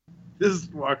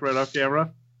 Just walk right off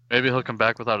camera. Maybe he'll come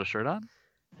back without a shirt on?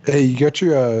 Hey, you got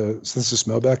your sense of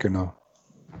smell back or no?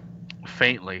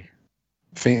 Faintly.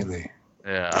 Faintly.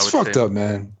 Yeah, That's I would fucked say up,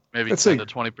 man. maybe That's 10 like-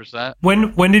 to 20%.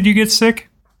 When did you get sick?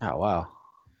 Oh wow.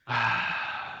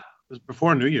 It was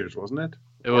before New Year's, wasn't it?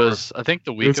 It was, I think,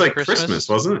 the week It's of like Christmas,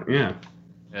 wasn't it? Yeah.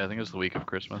 Yeah, I think it was the week of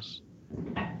Christmas.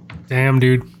 Damn,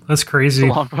 dude, that's It's crazy.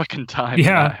 a long fucking time to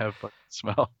Yeah. not have fucking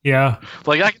smell. Yeah,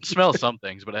 Like, I can smell some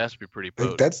things, but it has to be pretty Like,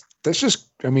 potent. that's just.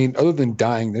 I mean, other than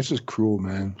dying, that's just cruel,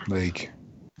 man. Like,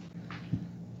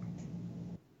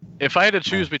 If I had to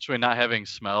choose between not having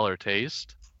smell or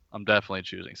taste, I'm definitely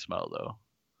choosing smell, though.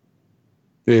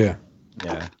 yeah.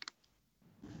 Yeah.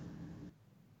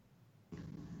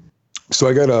 So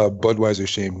I got a Budweiser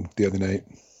shame the other night.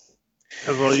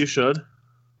 As well, you should.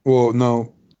 Well,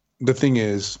 no, the thing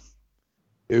is,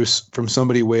 it was from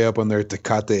somebody way up on their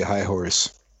Tecate high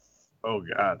horse. Oh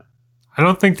God. I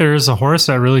don't think there is a horse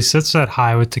that really sits that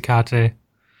high with Tecate.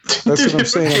 That's what I'm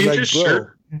saying. I'm like, bro.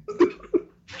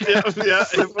 Yeah,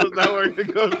 it was not where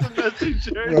it goes to Nessie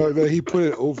shirt. No, he put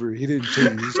it over. He didn't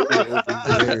change. He just put it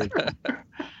over his hair.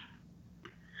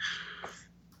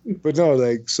 But no,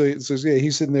 like, so yeah,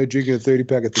 he's sitting there drinking a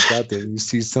 30-pack of Tecate. And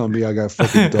he's telling me I got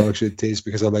fucking dog shit taste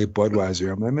because I like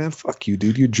Budweiser. I'm like, man, fuck you,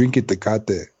 dude. You drink it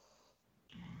Tecate.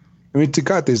 I mean,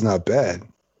 Tecate is not bad,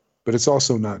 but it's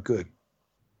also not good.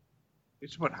 We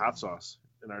should put hot sauce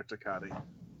in our Tecate.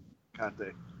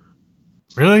 Tecate.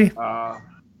 Really?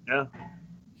 Yeah.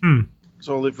 Hmm. It's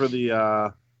only for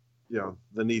the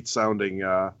the neat sounding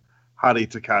hottie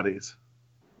Tecates.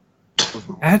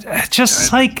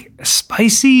 Just like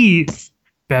spicy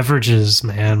beverages,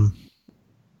 man.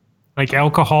 Like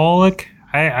alcoholic.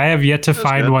 I have yet to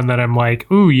find good. one that I'm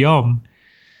like, ooh, yum.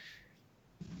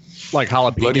 Like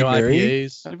jalapeno Bloody Mary?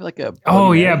 IPAs. Maybe like a Oh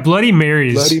Bloody yeah, Mary. Bloody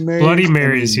Marys. Bloody Marys? Bloody I mean,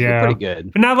 Marys, they're yeah. Pretty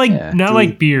good. But not like Yeah. not Dude.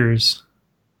 like beers.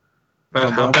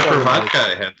 But Well, the pepper don't- vodka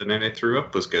I had the night I threw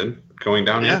up was good. Going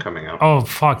down Yeah. and coming out. Oh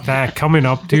fuck that. Coming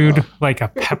up, dude. Like a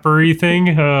peppery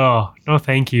thing. Oh, no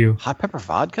thank you. Hot pepper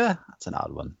vodka? That's an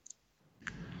odd one.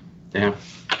 Yeah.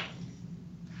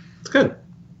 It's good.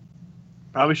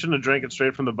 Probably shouldn't have drank it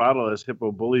straight from the bottle as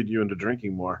Hippo bullied you into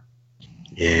drinking more.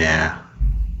 Yeah.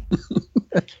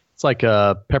 It's like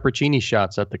peppercini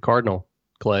shots at the Cardinal,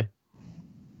 Clay.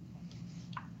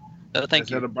 Oh, thank Is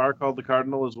you. that a bar called the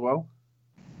Cardinal as well?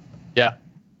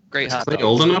 Great Is hot Clay dog.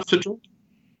 old enough to drink?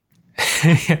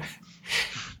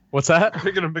 What's that? I'm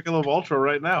thinking of Michelob Ultra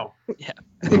right now.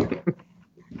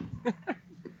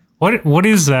 What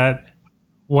is that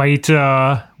white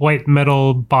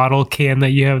metal bottle can that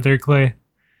you have there, Clay?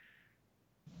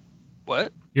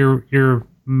 What? Your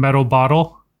metal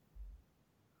bottle?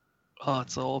 Oh,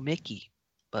 it's old Mickey,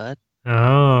 bud.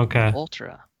 Oh, okay.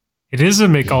 Ultra. It is a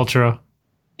Mick Ultra.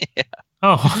 Yeah.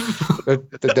 Oh,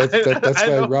 That's I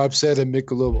why know. Rob said a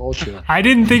Michelob Ultra. I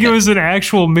didn't think it was an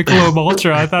actual Michelob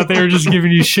Ultra. I thought they were just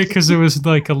giving you shit because it was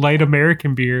like a light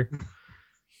American beer.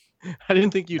 I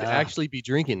didn't think you'd actually be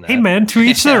drinking that. Hey man, to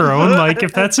each their own. Like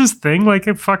if that's his thing, like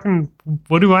it fucking.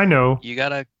 What do I know? You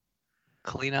gotta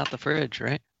clean out the fridge,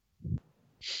 right?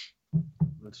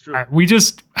 That's true.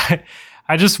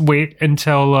 I just wait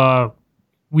until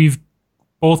we've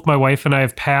both my wife and I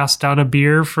have passed down a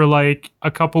beer for like a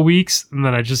couple weeks, and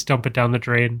then I just dump it down the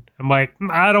drain. I'm like,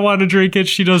 I don't want to drink it.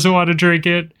 She doesn't want to drink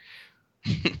it.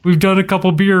 We've done a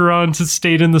couple beer runs. It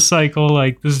stayed in the cycle.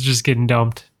 Like this is just getting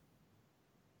dumped.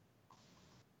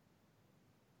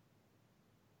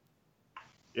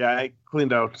 Yeah, I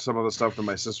cleaned out some of the stuff that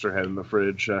my sister had in the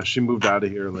fridge. She moved out of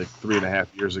here like 3.5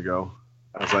 years ago.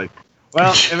 I was like,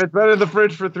 well, if it's been in the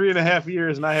fridge for 3.5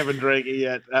 years and I haven't drank it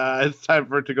yet, it's time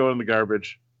for it to go in the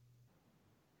garbage.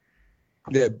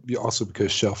 Yeah, also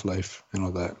because shelf life and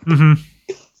all that. Mm-hmm.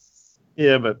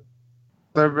 Yeah, but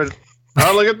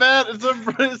oh, look at that!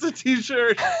 It's a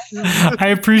t-shirt. I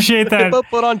appreciate that.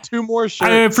 Put on 2 more shirts.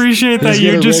 I appreciate that He's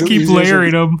you got a just red- keep he's got a-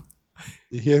 layering them.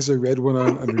 He has a red one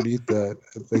on underneath that.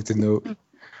 I'd like to note.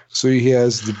 So he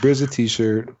has the Brizza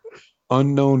t-shirt,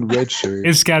 unknown red shirt.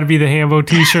 It's got to be the Hambo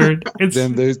T-shirt. It's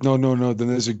Then there's no. Then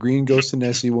there's a green Ghost and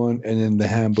Nessie one, and then the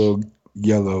Hamburg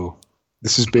yellow.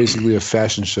 This is basically a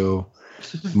fashion show,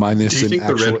 minus Do you an think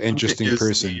the red actual one interesting is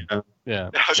person.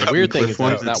 Yeah. How's The that weird thing is Cliff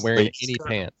that he's one? not wearing It's any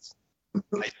pants.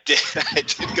 I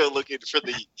did go looking for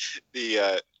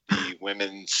the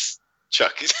women's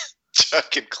Chuck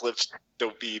and Cliff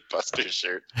Don't Be Buster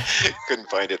shirt. Couldn't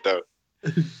find it though.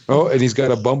 Oh, and he's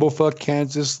got a Bumblefuck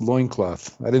Kansas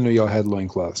loincloth. I didn't know y'all had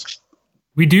loincloths.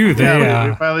 we do. They,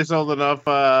 We finally sold enough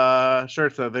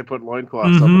shirts that they put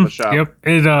loincloths up in mhm, the shop. Yep,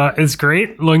 it's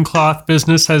great. Loincloth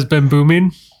business has been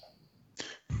booming.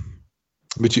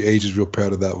 But your age is real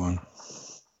proud of that one.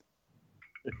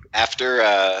 After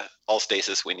All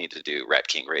Stasis, we need to do Rat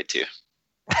King Raid 2.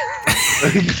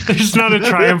 There's not a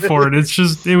triumph for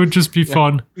it. It would just be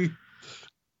fun.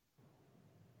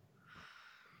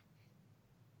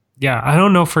 Yeah, I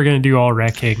don't know if we're gonna do all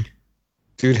Rat King.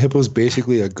 Dude, Hippo's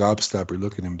basically a gobstopper.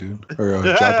 Look at him, dude. Or a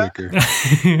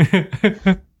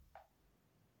jawbreaker.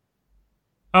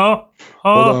 Oh,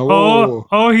 Hold on,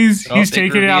 whoa. he's Oh, big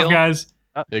taking it out, reveal. guys.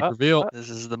 Big reveal. This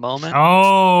is the moment.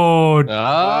 Oh,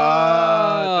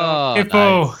 Ah,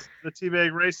 Hippo, nice. The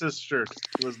teabag racist shirt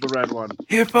was the red one.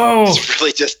 Hippo, It's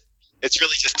really just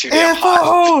too damn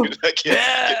hot. Dude. I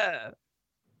can't-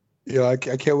 Yeah, I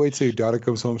can't wait till your daughter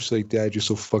comes home. She's like, Dad, you're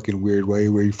so fucking weird. Why are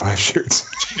you wearing 5 shirts?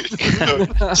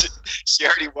 she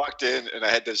already walked in and I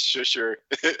had to shush her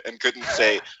and couldn't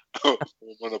say, oh,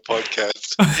 I'm on a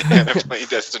podcast and I'm playing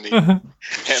Destiny and I'm in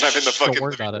the fucking Don't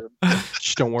worry about living it. room.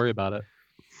 Just don't worry about it.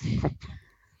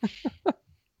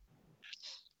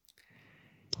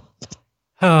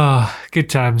 Oh, good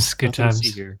times, good Nothing to see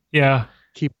times. here. Yeah.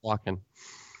 Keep walking.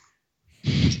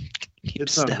 Keep It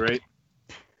sounds stepping. great.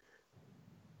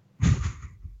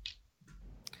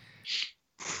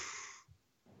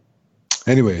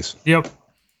 Anyways, Yep.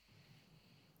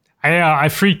 I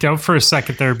freaked out for a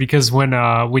second there because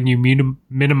when you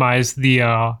minimize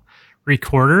the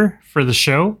recorder for the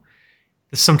show,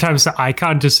 sometimes the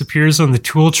icon disappears on the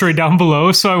tool tray down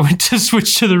below. So I went to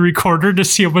switch to the recorder to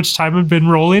see how much time had been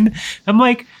rolling. I'm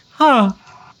like, I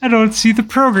don't see the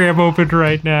program open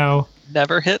right now.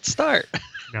 Never hit start.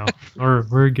 No,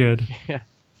 we're good.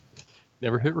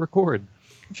 Never hit record.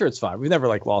 I'm sure it's fine. We've never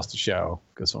lost a show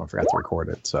because someone forgot to record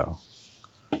it. So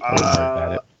don't worry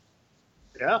about it.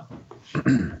 Yeah.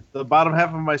 The bottom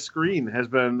half of my screen has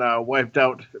been wiped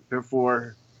out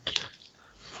before.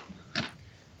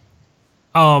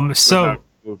 So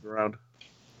Moved around.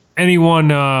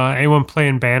 anyone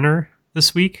playing Banner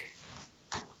this week?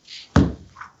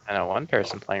 I know one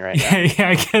person playing right now. Yeah,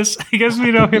 I guess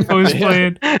we know Hippo's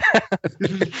playing.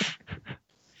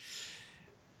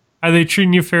 Are they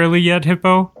treating you fairly yet,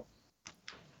 Hippo?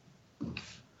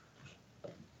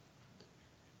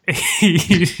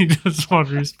 He doesn't want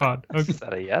to respond. Okay. Is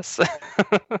that a yes?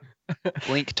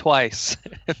 Blink twice.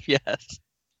 If yes.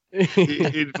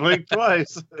 He blinked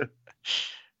twice.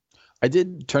 I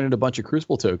did turn in a bunch of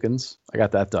Crucible tokens. I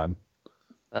got that done.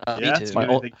 Yeah, Me too. did My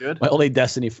anything good? My only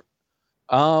Destiny.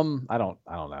 I don't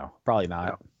know. Probably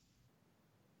not.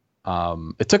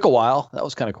 It took a while. That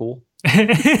was kind of cool.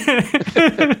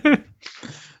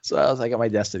 So I got my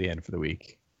Destiny in for the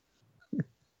week.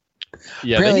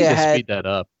 Yeah, Apparently they need I to had- speed that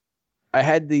up. I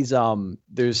had these.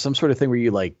 There's some sort of thing where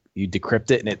you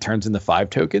decrypt it and it turns into 5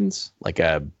 tokens, like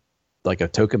a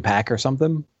token pack or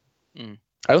something. Mm.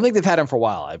 I don't think they've had them for a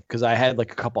while because I had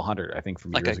like a couple hundred, I think,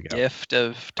 from Like years a ago. gift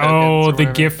of tokens Oh, or the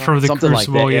whatever gift it's for called. the Something like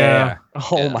Crucible, that. yeah.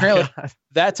 Oh Yeah. my Apparently, god.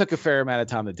 that took a fair amount of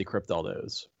time to decrypt all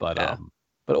those, but Yeah.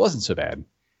 but it wasn't so bad.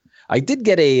 I did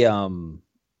get a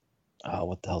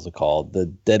what the hell's it called? The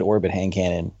Dead Orbit hand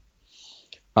cannon.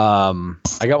 I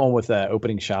got one with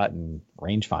opening shot and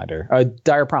rangefinder.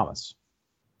 Dire Promise.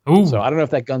 Ooh, So I don't know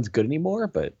if that gun's good anymore,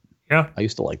 but yeah, I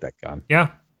used to like that gun. yeah,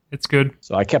 it's good.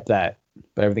 So I kept that,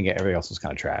 but everything else was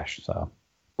kind of trash. So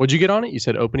What'd you get on it? You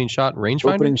said opening shot and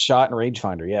rangefinder? opening shot and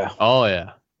rangefinder, yeah. Oh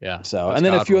yeah. Yeah. So That's and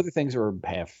then a God few one. other things were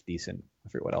half decent. I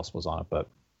forget what else was on it, but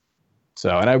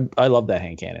so and I love that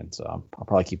hand cannon, so I'll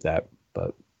probably keep that.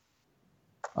 But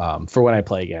for when I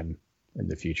play again in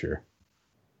the future.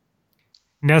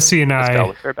 Nessie and Let's I.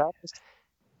 go for Baptist.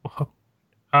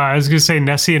 I was gonna say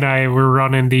Nessie and I were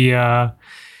running the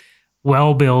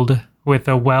well build with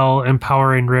a well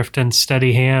empowering rift and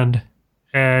steady hand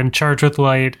and charge with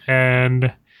light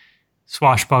and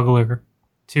swashbuckler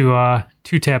to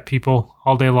 2-tap people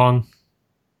all day long.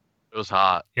 It was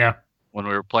hot. Yeah. When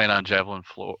we were playing on Javelin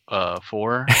 4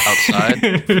 outside,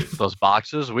 those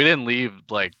boxes, we didn't leave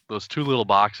like those two little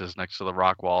boxes next to the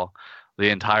rock wall the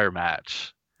entire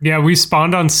match. Yeah, we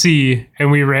spawned on C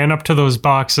and we ran up to those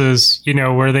boxes,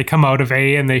 where they come out of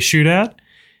A and they shoot at.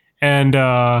 And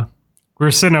we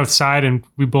were sitting outside and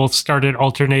we both started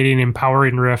alternating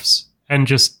empowering rifts and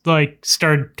just like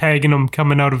started tagging them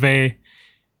coming out of A.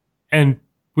 And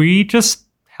we just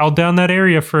held down that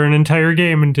area for an entire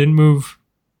game and didn't move.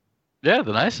 Yeah,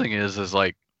 the nice thing is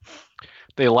like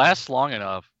they last long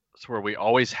enough to where we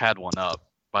always had one up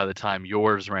by the time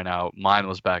yours ran out, mine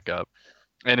was back up.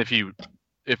 And if you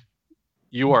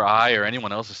or I or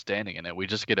anyone else is standing in it, we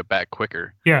just get it back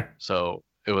quicker. Yeah. So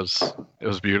it was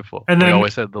beautiful. And we then-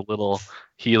 always had the little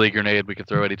Healy grenade we could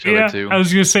throw at each Yeah, other too. I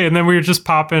was going to say, and then we were just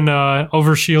popping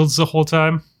over shields the whole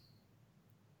time.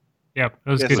 Yep, it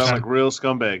was Yeah, a good sounds time. like real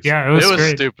scumbags. Yeah, it was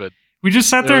great. stupid. We just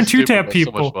sat It there and was stupid, 2-tap but so much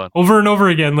people fun. over and over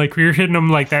again. Like we were hitting them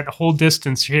like that whole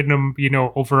distance, hitting them,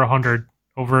 over 100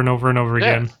 over and over and over Yeah.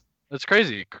 again. It's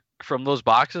crazy. From those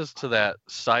boxes to that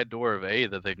side door of A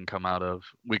that they can come out of,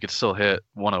 we could still hit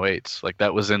 108s. Like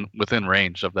that was within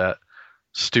range of that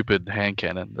stupid hand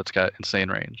cannon that's got insane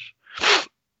range.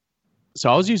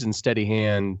 So I was using steady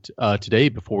hand today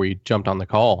before we jumped on the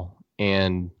call,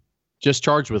 and just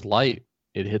charged with light,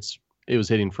 it was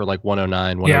hitting for like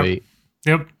 109, 108.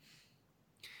 Yep.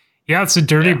 Yeah, it's a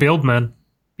dirty build, man.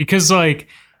 Because like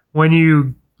when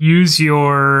you use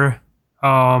your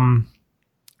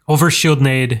overshield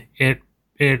nade,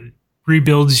 it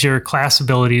rebuilds your class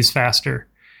abilities faster.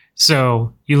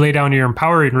 So you lay down your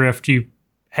empowering rift, you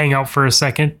hang out for a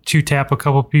second, 2-tap a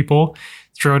couple people,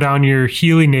 throw down your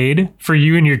Healy nade for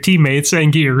you and your teammates,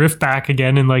 and get your rift back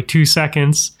again in like 2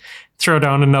 seconds. Throw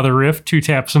down another rift,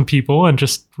 2-tap some people, and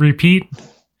just repeat.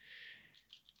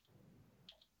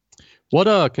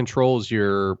 What controls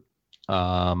your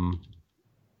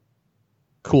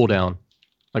cooldown?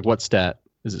 Like what stat?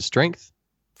 Is it strength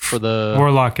for the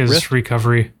Warlock is rift?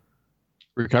 recovery.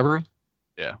 recovery?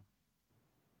 Yeah.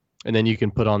 And then you can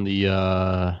put on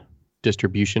the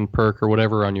distribution perk or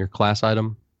whatever on your class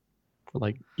item.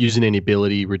 Like using any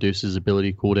ability reduces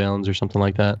ability cooldowns or something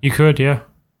like that. You could, yeah.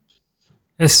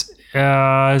 Is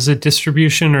it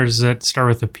distribution or does it start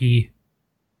with a P?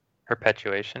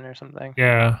 Perpetuation or something.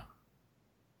 Yeah.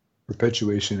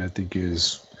 Perpetuation, I think,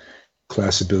 is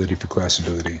class ability for class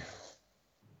ability.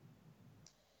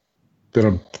 But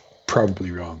I'm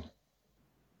probably wrong.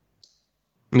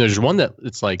 And there's one that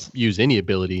it's like use any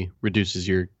ability reduces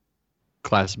your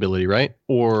class ability, right?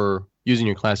 Or using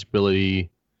your class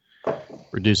ability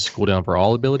reduces cooldown for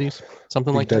all abilities,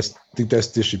 something like that. I think that's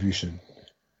distribution.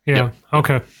 Yeah. Yep.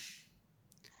 Okay.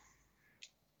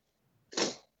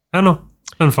 I don't know.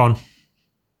 It's been fun.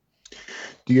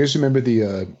 Do you guys remember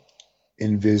the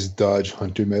Invis Dodge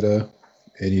Hunter meta?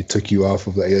 And it took you off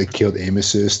of like killed aim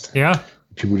assist. Yeah.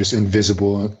 People were just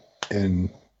invisible and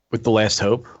With the Last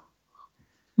Hope.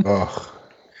 oh,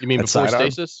 You mean That before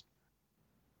sidearm? stasis?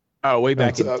 Oh, way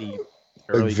back in That's, the like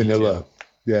early vanilla.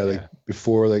 Yeah, like Yeah.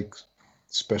 before like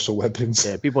special weapons.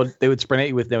 Yeah, people they would sprint at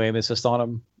you with no aim assist on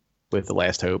them with the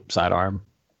Last Hope sidearm.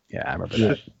 Yeah, I remember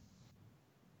that.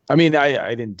 I mean, I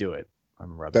didn't do it. I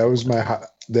remember That was my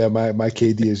my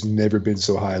KD has never been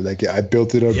so high. Like I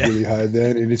built it up Yeah. really high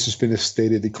then, and it's just been a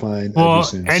state of decline Well, ever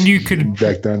since. and you could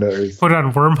back down to earth. put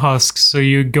on worm husks, so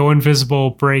you go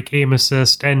invisible, break, aim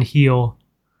assist, and heal,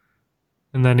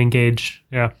 and then engage.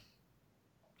 Yeah.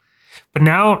 But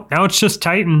now it's just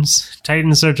Titans.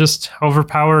 Titans are just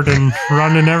overpowered and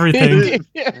running everything.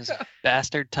 Those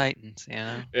bastard Titans,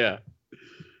 Yeah.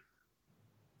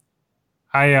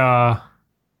 I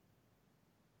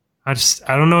I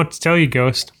don't know what to tell you,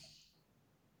 Ghost.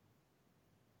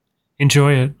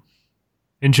 Enjoy it.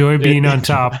 Enjoy being on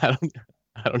top. I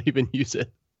don't even use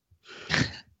it.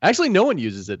 Actually, no one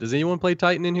uses it. Does anyone play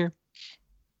Titan in here?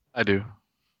 I do.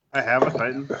 I have a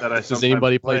Titan that I Does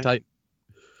anybody play Titan?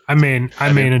 I main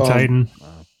a Titan.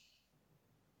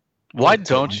 Why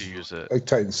don't you use it? I like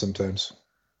Titan sometimes.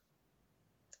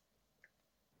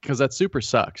 Because that super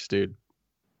sucks, dude.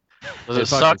 Does it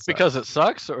suck because it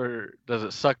sucks, or does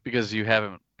it suck because you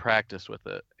haven't practiced with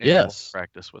it? And you Yes. won't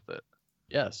practice with it.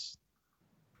 Yes.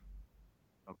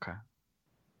 Okay.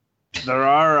 There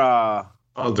are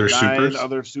Other 9 supers?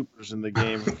 other supers in the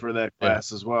game for that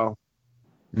class as well.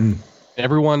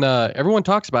 Everyone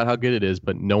talks about how good it is,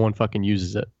 but no one fucking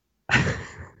uses it.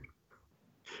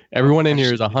 Everyone in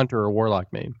here is a hunter or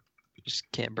warlock main. Just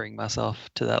can't bring myself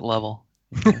to that level.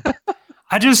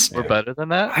 We're better than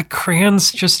that.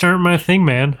 Crayons just aren't my thing,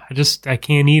 man. I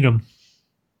can't eat them.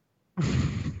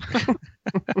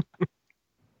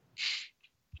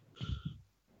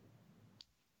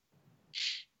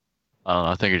 I don't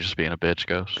know. I think you're just being a bitch,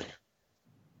 Ghost.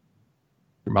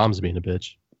 Your mom's being a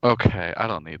bitch. Okay, I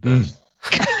don't need this.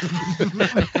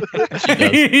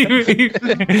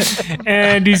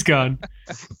 And he's gone.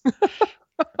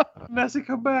 Nessie,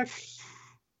 come back.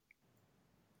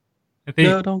 I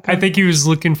think he was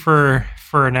looking for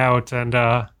an out, and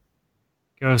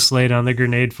Ghost laid on the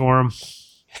grenade for him.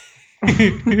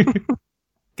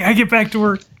 Gotta get back to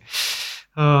work.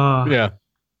 Yeah.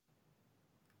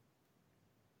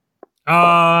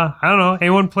 I don't know.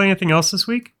 Anyone play anything else this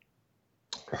week?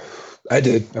 I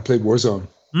did. I played Warzone.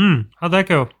 How'd that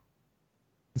go?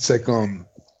 It's like trying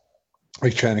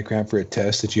to cram for a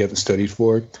test that you haven't studied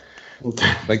for,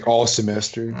 like all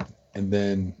semester, and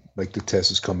then like the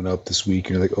test is coming up this week,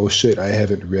 and you're like, oh shit, I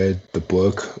haven't read the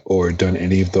book or done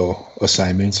any of the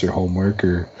assignments or homework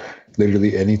or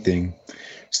literally anything.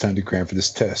 It's time to cram for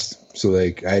this test. So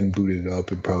like I hadn't booted it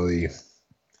up in probably,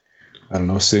 I don't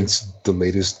know, since the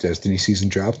latest Destiny season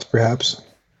dropped, perhaps.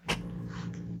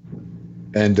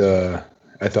 And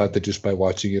I thought that just by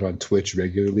watching it on Twitch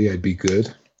regularly, I'd be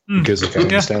good because like, I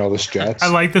understand all the strats. I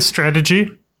like the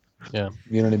strategy. Yeah.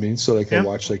 You know what I mean? So like I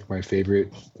watch like my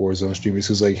favorite Warzone streamers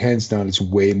because like hands down, it's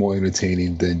way more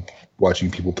entertaining than watching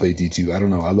people play D2. I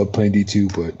don't know. I love playing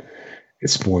D2, but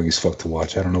it's boring as fuck to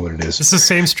watch. I don't know what it is. It's the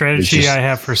same strategy I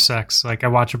have for sex. Like I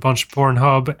watch a bunch of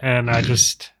Pornhub, and I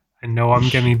know I'm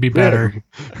going to be better.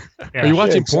 Are you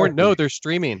watching porn? No, they're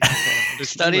streaming. They're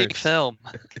studying film.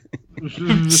 What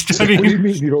do you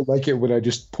mean you don't like it when I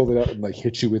just pull it out and like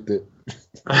hit you with it?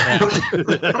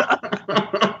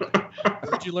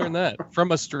 Did you learn that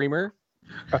from a streamer?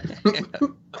 No,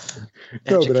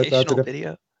 but I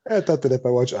thought that if I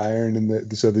watch Iron and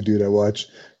this other dude I watch,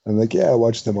 I'm like, yeah, I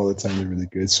watch them all the time. They're really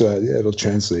good. So yeah, it'll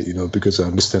translate, because I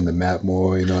understand the map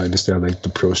more. I understand like the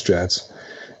pro strats,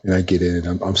 and I get in,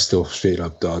 and I'm still straight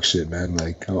up dog shit, man.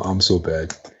 Like I'm so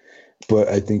bad. But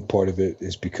I think part of it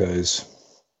is because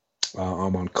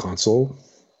I'm on console,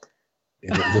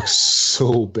 and it looks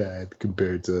so bad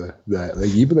compared to that.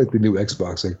 Like even like the new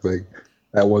Xbox, like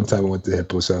at one time I went to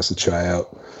Hippo's house to try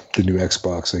out the new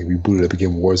Xbox. Like we booted up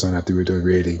again Warzone after we were doing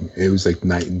rating. It was like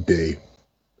night and day,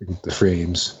 like the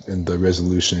frames and the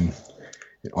resolution,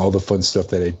 and all the fun stuff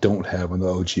that I don't have on the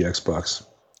OG Xbox.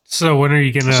 So when are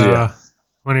you gonna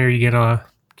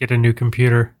get a new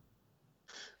computer?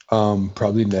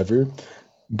 Probably never,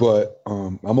 but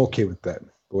I'm okay with that.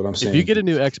 But what I'm saying, if you get a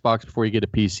new Xbox before you get a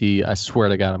PC, I swear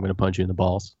to God, I'm going to punch you in the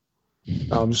balls.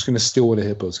 I'm just going to steal one of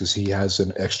Hippo's because he has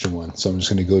an extra one. So I'm just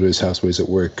going to go to his house while he's at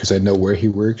work because I know where he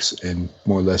works and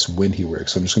more or less when he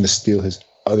works. So I'm just going to steal his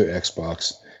other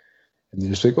Xbox and then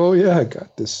just like, oh yeah, I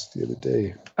got this the other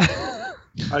day.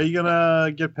 Are you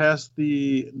gonna get past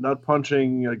the nut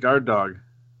punching guard dog?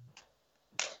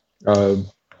 That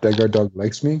guard dog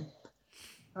likes me.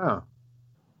 Oh,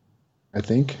 I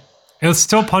think It'll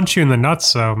still punch you in the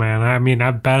nuts, though, man. I mean,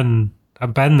 I've been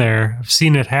there. I've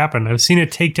seen it happen. I've seen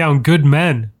it take down good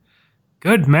men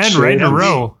right in a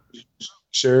row.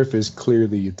 Sheriff is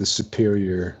clearly the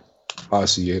superior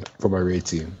Aussie from our raid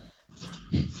team.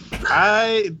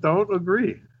 I don't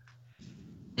agree.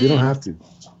 You don't have to.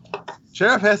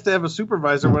 Sheriff has to have a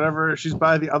supervisor whenever she's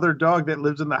by the other dog that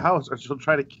lives in the house, or she'll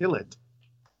try to kill it.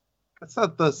 That's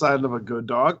not the sign of a good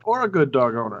dog or a good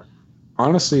dog owner.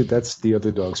 Honestly, that's the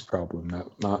other dog's problem,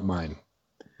 not mine.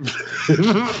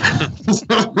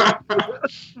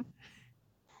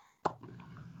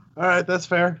 All right, that's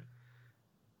fair.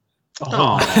 There's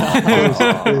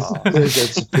that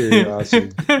superior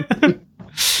Aussie.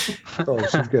 Oh,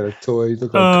 she's got a toy.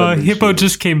 Look how Hippo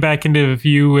just came back into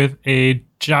view with a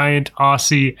giant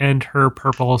Aussie and her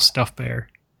purple stuffed bear.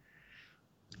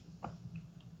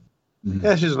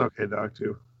 Yeah, she's an okay dog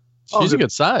too. She's a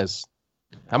good size.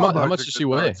 How All much? How dogs much are does good she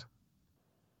weigh? dogs.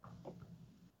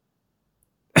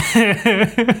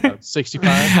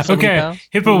 65. 70 Okay, pounds?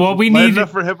 Hippo. What we Light need,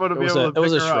 enough for Hippo to be able to It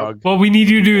was a pick her up. shrug. what we need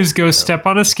you to do is go step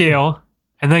on a scale,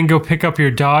 and then go pick up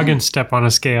your dog and step on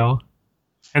a scale,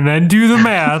 and then do the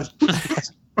math.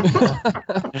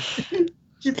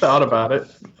 He thought about it.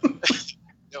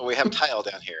 No, we have tile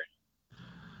down here.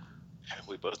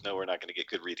 We both know we're not going to get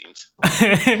good readings.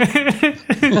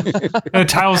 The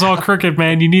tile's all crooked,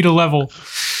 man. You need a level.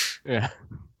 Yeah.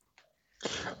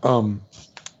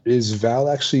 Is Val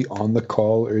actually on the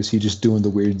call, or is he just doing the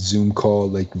weird Zoom call,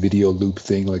 like video loop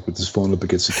thing, like with his phone up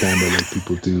against the camera, like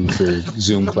people do for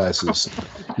Zoom classes?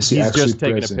 Is he He's actually just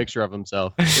taking present? a picture of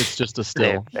himself. It's just a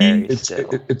still. Very It's still.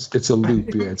 it's a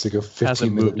loop, yeah. It's like a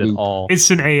Hasn't 15-minute moved at loop. all. It's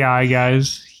an AI,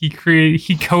 guys. He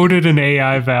coded an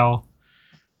AI Val.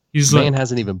 He's Man like,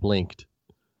 hasn't even blinked.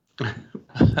 It's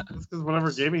because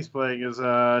whatever game he's playing is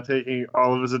taking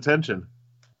all of his attention.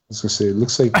 I was gonna say, it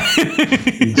looks like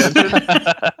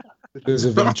there's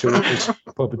a ventriloquist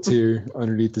puppeteer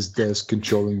underneath his desk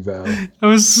controlling Val. that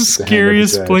was the the hand up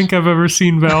his scariest ass. blink I've ever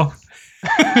seen, Val.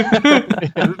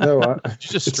 No,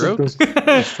 Just it's like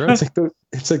stroke. those,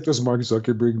 it's like those Mark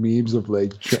Zuckerberg memes of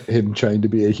like him trying to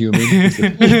be a human.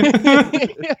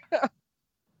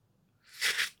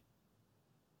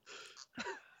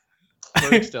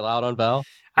 Berg's still out on Val.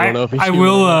 I don't know if he's I human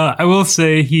will. or not. I will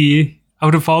say he,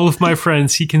 out of all of my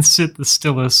friends, he can sit the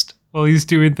stillest while he's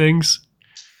doing things.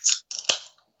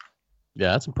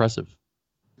 Yeah, that's impressive.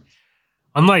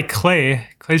 Unlike Clay,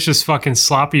 Clay's just fucking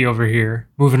sloppy over here,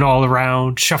 moving all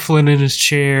around, shuffling in his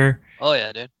chair. Oh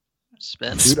yeah, dude.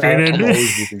 Spin. Dude, Spinning. I'm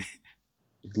always moving.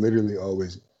 Literally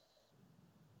always.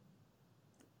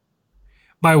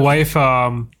 My wife,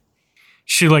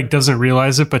 she like doesn't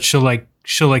realize it, but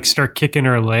she'll start kicking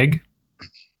her leg,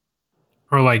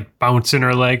 or like bouncing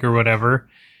her leg or whatever.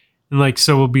 And like,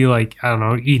 so we'll be like, I don't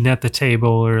know, eating at the table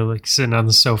or like sitting on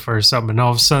the sofa or something. And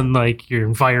all of a sudden, like your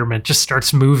environment just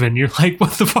starts moving. You're like,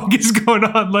 what the fuck is going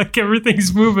on? Like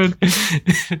everything's moving.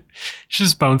 She's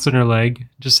just bouncing her leg,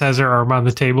 just has her arm on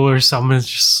the table or something. It's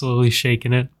just slowly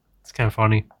shaking it. It's kind of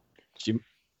funny. Do you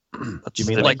Like,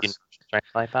 mean like? strength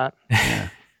like that?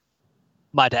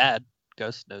 My dad,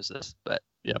 Ghost, knows this, but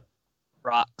Yep.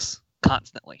 rocks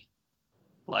constantly.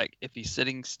 Like if he's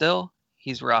sitting still,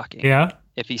 he's rocking. Yeah.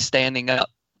 If he's standing up,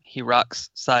 he rocks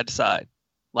side to side.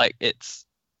 Like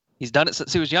he's done it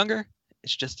since he was younger.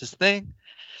 It's just his thing.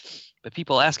 But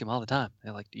people ask him all the time.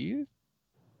 They're like, "Do you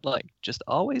like just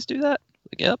always do that?"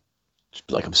 Like, yep. Just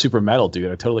be like, I'm super metal,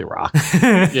 dude. I totally rock.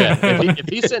 Yeah, if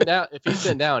he's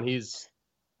sitting down, he's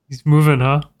moving,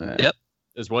 huh? Yep.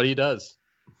 is what he does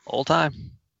Whole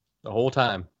time. the whole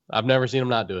time. I've never seen him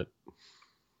not do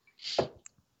it.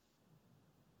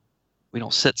 We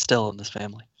don't sit still in this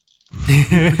family.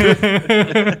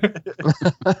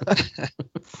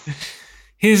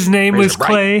 His name Raise was it right.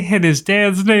 Clay, and his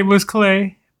dad's name was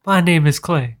Clay. My name is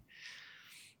Clay.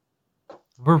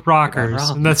 We're rockers,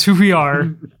 wrong. and that's who we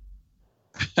are.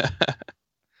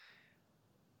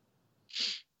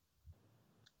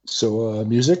 So,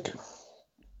 music.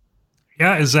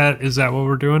 Yeah, is that what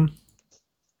we're doing?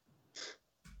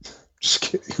 Just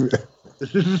kidding.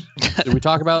 Did we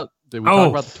talk about the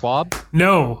TWAB?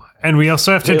 No, and we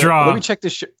also have to draw. Let me check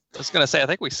this. I was gonna say I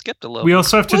think we skipped a little. We bit.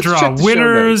 also have to Let's draw check the show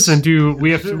winners notes.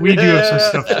 and we do have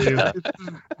some stuff to do.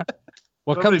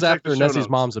 What Somebody comes check after the show Nessie's notes.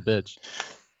 mom's a bitch?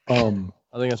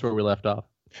 I think that's where we left off.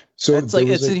 So It's there like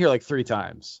was it's in here like 3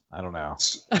 times. I don't know.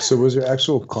 So was there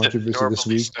actual controversy this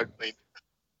Normally week? snuggling.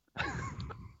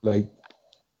 Like,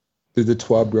 did the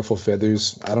TWAB ruffle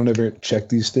feathers? I don't ever check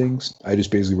these things. I just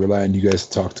basically rely on you guys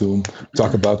to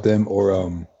talk about them, or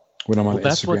when I'm on Well,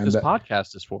 that's what Instagram. this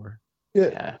podcast is for.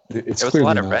 Yeah. It's There was a clearly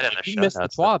lot of not. red in the If you show missed the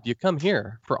notes. TWAB, you come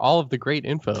here for all of the great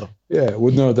info. Yeah,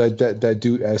 well, no, that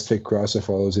dude Aztec Cross, I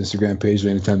follow his Instagram page. And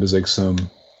anytime there's like some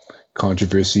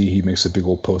controversy, he makes a big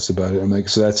old post about it. I'm like,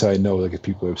 so that's how I know like if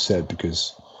people are upset,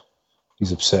 because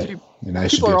he's upset, and I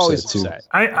should People be are always upset too. upset.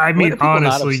 I When mean, are people not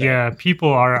honestly, upset? yeah, people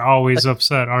are always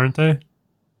upset, aren't they?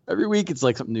 Every week it's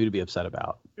like something new to be upset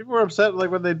about. People were upset like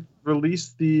when they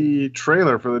released the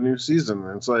trailer for the new season.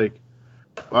 And it's like,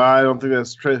 well, I don't think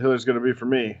that's trailer's going to be for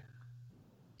me.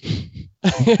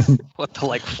 What the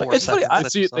like 4 It's funny, seconds? I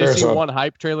that See, you they saw? see one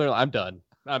hype trailer. I'm done.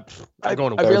 I'm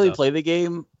going to I war barely with play the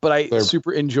game, but I They're-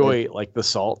 super enjoy like the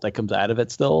salt that comes out of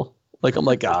it still. Like I'm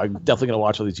like, I'm definitely gonna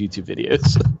watch all these YouTube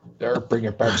videos. They're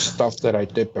bringing back stuff that I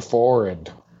did before, and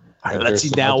Let's there's see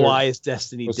now another- why is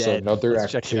Destiny it's dead. another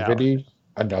Let's check it out.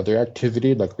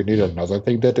 activity. Like we need another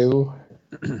thing to do.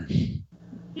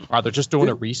 Are they just doing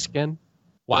a reskin?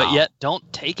 But yet,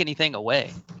 don't take anything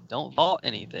away. Don't vault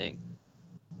anything.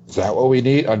 Is that what we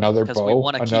need? Another Because we bow?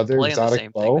 want to keep Another playing the exotic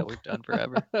same thing that bow? we've done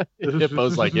forever.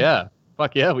 Hippo's like, yeah,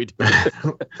 fuck yeah, we do.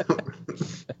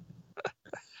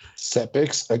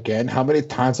 Sepix again. How many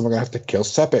times am I gonna have to kill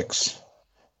Sepix?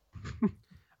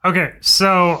 Okay,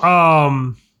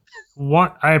 so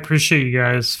what I appreciate you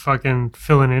guys fucking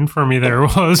filling in for me there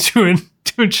while I was doing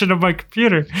shit on my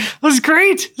computer. That was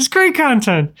great. It's great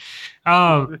content.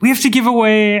 We have to give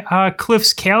away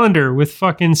Cliff's calendar with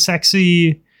fucking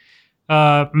sexy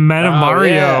Men of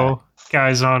Mario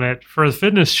guys on it for the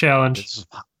fitness challenge. It's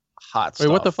hot stuff.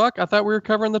 Wait, what the fuck? I thought we were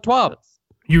covering the TWAB.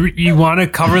 You want to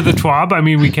cover the TWAB? I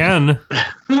mean, we can.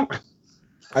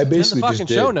 I In the basically fucking just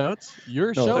did. show notes.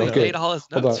 Your No, show He notes. okay. made all his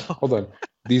Hold notes. on, hold on.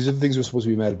 These are the things we're supposed to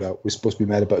be mad about. We're supposed to be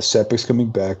mad about Sepix coming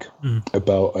back,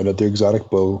 about another exotic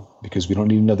bow, because we don't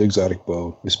need another exotic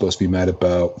bow. We're supposed to be mad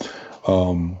about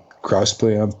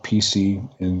crossplay on PC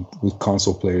and with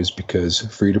console players, because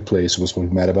free to play, so we're supposed to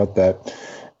be mad about that.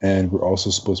 And we're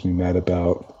also supposed to be mad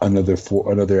about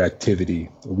another activity,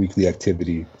 a weekly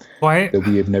activity Why? that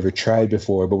we have never tried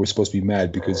before, but we're supposed to be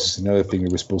mad because it's another thing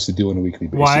that we're supposed to do on a weekly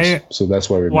basis. Why- So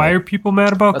that's why we're Why mad. are people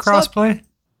mad about That's not- crossplay?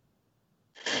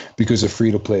 Because of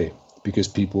free to play, because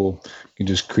people can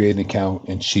just create an account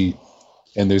and cheat,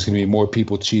 and there's going to be more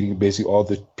people cheating. Basically, all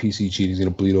the PC cheating is going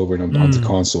to bleed over onto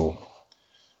console,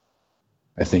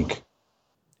 I think.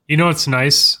 You know what's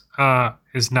nice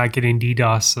is not getting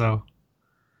DDoS though.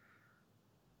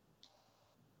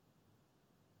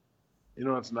 You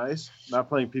know what's nice? Not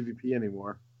playing PvP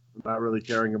anymore. I'm not really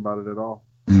caring about it at all.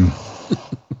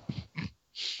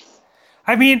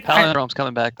 I mean, Palindrome's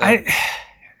coming back, though.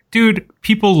 dude,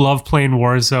 people love playing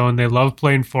Warzone. They love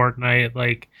playing Fortnite.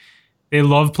 Like, they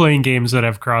love playing games that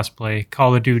have crossplay.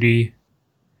 Call of Duty.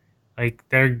 Like,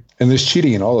 they're And there's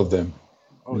cheating in all of them.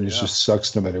 Oh, and it yeah. just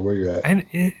sucks no matter where you're at. and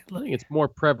it, I think it's more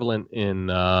prevalent in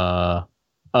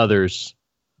others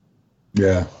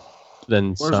Yeah,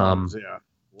 than some.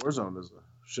 Warzone is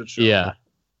a shit show. Yeah.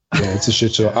 yeah, it's a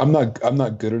shit show. I'm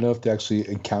not good enough to actually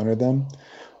encounter them,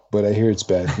 but I hear it's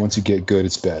bad. Once you get good,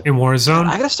 it's bad. in Warzone.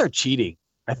 I gotta start cheating.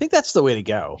 I think that's the way to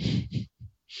go.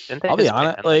 Didn't they I'll be just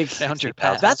honest. ban, Like,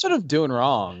 600,000? that's what I'm doing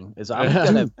wrong. Is I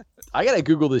gotta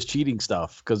Google this cheating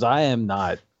stuff because I am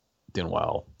not doing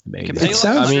well. You Maybe can It pay like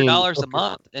sounds- $100 a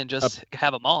month and just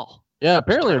have them all. Yeah,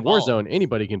 apparently in Turn 'em all. Warzone,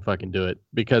 anybody can fucking do it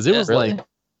because it Yeah. was Really? like,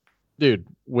 dude,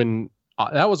 when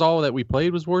that was all that we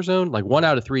played was Warzone, like 1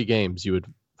 out of 3 games you would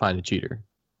find a cheater.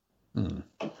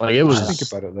 Like it was.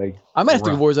 Think about it. Like, I might have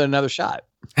to give rough. Warzone another shot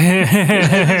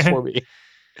for me.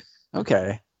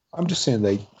 Okay. I'm just saying,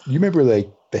 like, you remember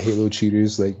like the Halo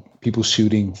cheaters, like people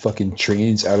shooting fucking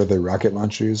trains out of their rocket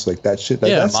launchers, like that shit. Like,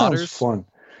 Yeah, that sounds modders. fun.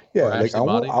 Yeah, Or like actually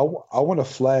I want to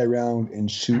fly around and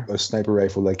shoot a sniper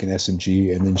rifle like an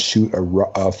SMG, and then shoot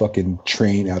a fucking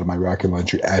train out of my rocket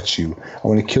launcher at you. I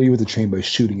want to kill you with the train by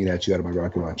shooting it at you out of my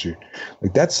rocket launcher.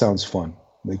 Like, that sounds fun.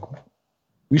 Like,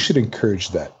 we should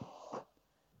encourage that.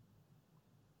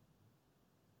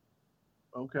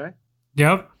 Okay.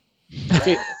 Yep.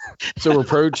 Okay. So we're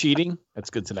pro cheating. That's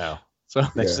good to know. So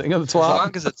Next Yeah. thing on the As long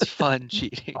twelve. as it's fun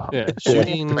cheating. yeah,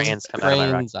 shooting Trains come out of my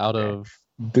trains out of.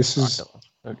 This is,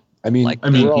 I mean, Like I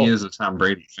mean, we're he all is a Tom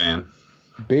Brady fan.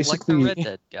 Like the basically. Red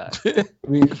Dead guy. I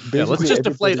mean, Yeah, let's basically just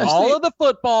deflate everybody- all of the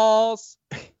footballs.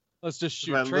 Let's just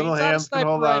shoot My trains little out of hands can sniper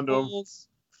hold on to 'em. rifles.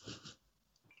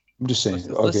 I'm just Let's saying. just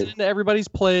Okay, listen to everybody's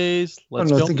plays. Let's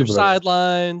no, film think your about it.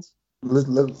 sidelines.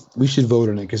 we should vote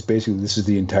on it because basically this is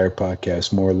the entire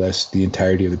podcast, more or less the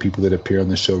entirety of the people that appear on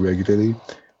the show regularly.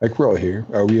 Like, we're all here.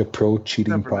 Are we a pro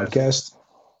cheating Except for podcast?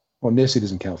 Well, Nessie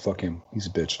doesn't count. Fuck him. He's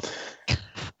a bitch.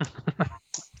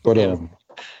 But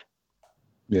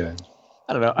yeah,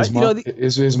 I don't know. his, You mom, know,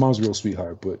 his mom's a real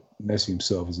sweetheart, but Nessie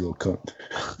himself is a little cunt.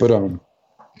 But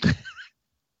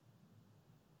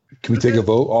can we take a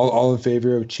vote? All in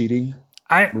favor of cheating?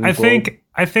 I Move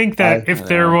think that if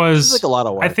there It's was like a lot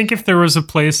of work. I think if there was a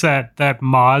place that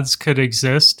mods could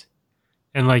exist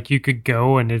and like you could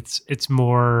go and it's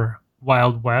more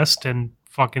Wild West and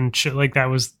fucking shit like that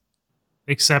was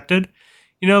accepted.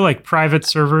 You know, like private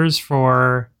servers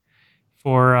for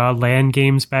LAN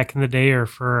games back in the day, or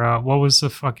for what was the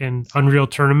fucking Unreal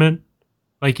Tournament?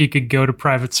 Like you could go to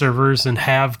private servers and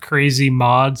have crazy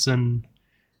mods and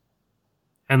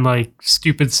like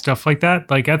stupid stuff like that.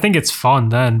 Like, I think it's fun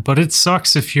then, but it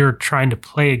sucks if you're trying to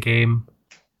play a game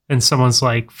and someone's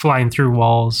like flying through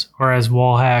walls or has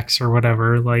wall hacks or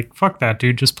whatever. Like, fuck that,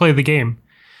 dude. Just play the game.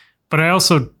 But I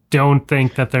also don't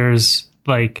think that there's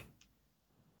like,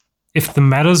 if the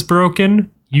meta's broken,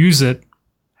 use it.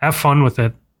 Have fun with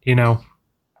it, you know?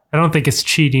 I don't think it's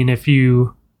cheating if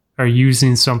you are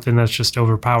using something that's just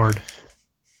overpowered.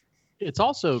 It's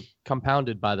also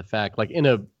compounded by the fact, like in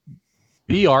a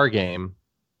BR game,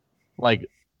 like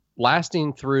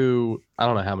lasting through, I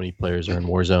don't know how many players are in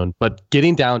Warzone, but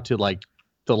getting down to like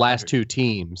the last two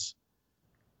teams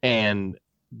and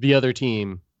the other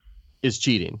team is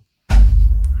cheating.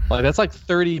 Like that's like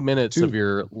 30 minutes of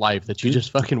your life that you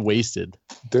just fucking wasted.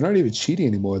 They're not even cheating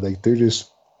anymore. Like they're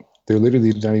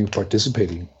literally not even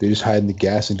participating. They just hide in the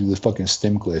gas and do the fucking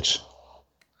stim glitch.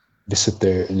 They sit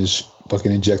there and just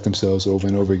fucking inject themselves over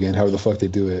and over again. However the fuck they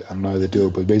do it, I don't know how they do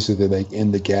it, but basically they're like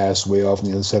in the gas way off on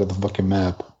the other side of the fucking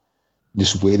map,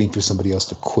 just waiting for somebody else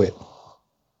to quit.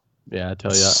 Yeah, I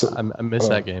tell you, I miss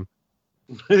that game.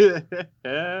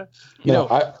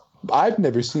 I've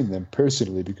never seen them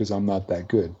personally because I'm not that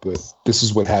good, but this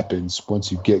is what happens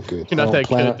once you get good. You're not that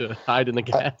good to hide in the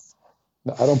gas.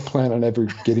 I don't plan on ever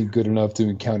getting good enough to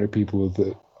encounter people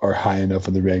that are high enough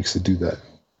in the ranks to do that.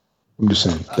 I'm just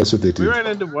saying, that's what they do. We ran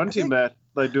into one team that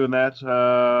like doing that,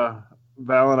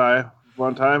 Val and I,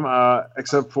 one time,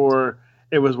 except for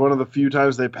it was one of the few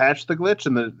times they patched the glitch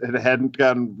and it hadn't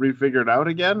gotten refigured out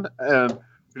again. And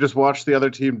we just watched the other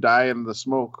team die in the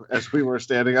smoke as we were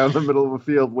standing out in the middle of a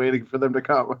field waiting for them to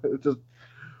come. It just,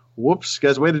 whoops,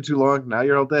 guys waited too long. Now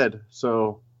you're all dead.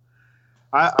 So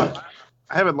I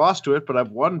haven't lost to it, but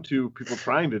I've won to people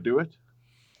trying to do it.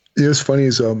 You know, what's funny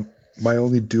is my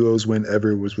only duos win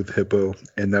ever was with Hippo,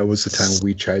 and that was the time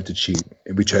we tried to cheat.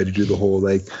 And we tried to do the whole,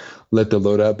 like, let the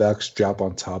loadout box drop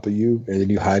on top of you, and then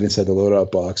you hide inside the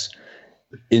loadout box.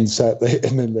 Inside,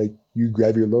 and then, like, you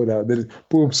grab your loadout, and then,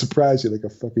 boom, surprise you, like a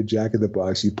fucking Jack in the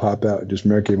Box. You pop out and just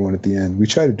murk everyone at the end. We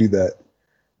tried to do that.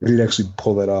 We didn't actually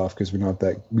pull that off because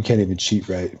we can't even cheat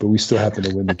right, but we still happen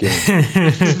to win the game.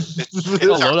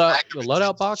 The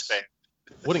loadout box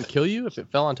wouldn't kill you if it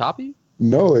fell on top of you?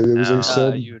 No, it was like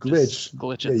some glitch.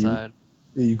 Glitch inside.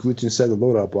 You glitch inside the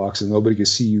loadout box and nobody can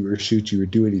see you or shoot you or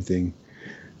do anything.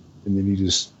 And then you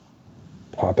just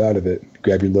pop out of it,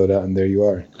 grab your loadout, and there you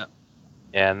are.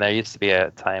 Yeah, and there used to be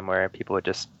a time where people would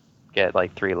just get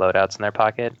like 3 loadouts in their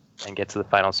pocket and get to the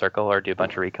final circle or do a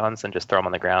bunch of recons and just throw them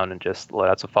on the ground and just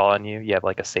loadouts will fall on you. You have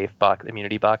like a safe box,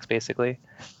 immunity box, basically.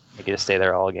 You can just stay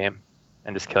there all game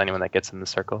and just kill anyone that gets in the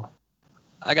circle.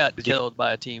 I got killed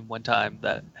by a team one time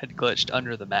that had glitched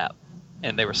under the map,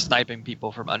 and they were sniping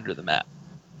people from under the map.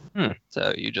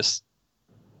 So you just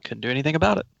couldn't do anything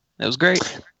about it. It was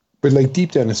great. But like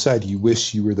deep down inside, you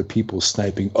wish you were the people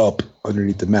sniping up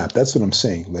underneath the map. That's what I'm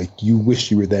saying. Like you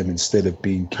wish you were them instead of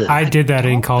being killed. I did that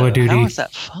in Call of Duty. How is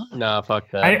that fun? Nah, fuck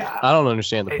that. I don't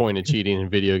understand the point of cheating in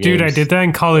video games. Dude, I did that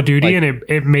in Call of Duty, and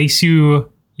it makes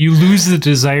you lose the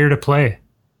desire to play.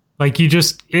 Like you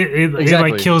just it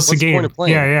like kills the game.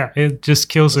 Yeah, it just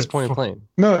kills it. Point of playing.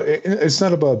 No, it's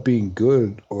not about being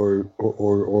good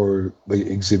or like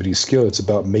exhibiting skill. It's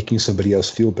about making somebody else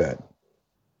feel bad.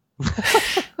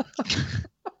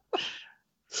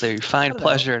 So you find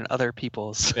pleasure in other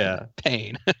people's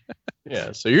pain.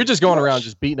 Yeah, so you're just going around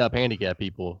just beating up handicapped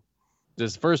people.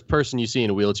 This first person you see in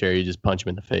a wheelchair, you just punch him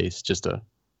in the face just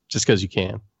because you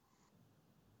can.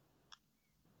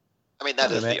 I mean,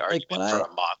 that is the argument for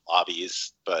mod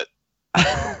lobbies, but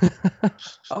I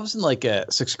was in like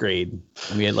 6th grade,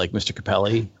 and we had like Mr.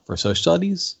 Capelli for social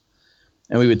studies,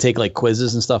 and we would take like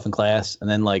quizzes and stuff in class, and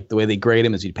then like the way they grade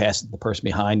them is you'd pass it to the person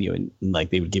behind you, and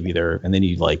like they would give you and then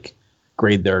you'd like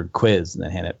grade their quiz and then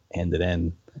hand it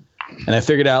in. And I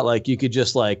figured out like you could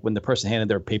just like when the person handed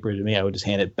their paper to me, I would just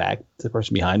hand it back to the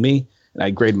person behind me, and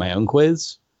I'd grade my own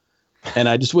quiz. And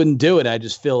I just wouldn't do it. I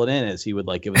just fill it in as he would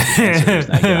like give us the answers,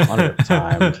 and I get 100 at the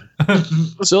time.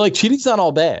 So like cheating's not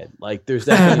all bad. Like there's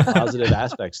definitely positive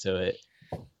aspects to it.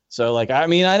 So like I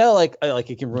mean I know like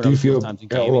it can ruin. Do you feel? Times in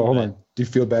gaming, hold on. Do you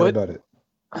feel bad about it?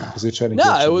 Because they're trying to.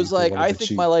 No, it was like I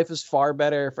think my life is far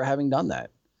better for having done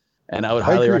that, and I would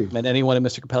highly recommend anyone in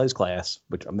Mr. Capelli's class.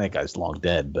 Which I mean, that guy's long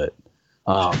dead, but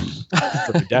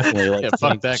definitely like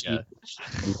fuck that guy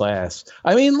in class.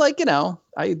 I mean, like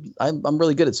I'm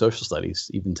really good at social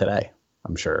studies even today.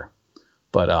 I'm sure,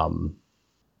 but as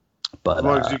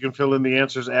long as you can fill in the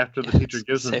answers after the teacher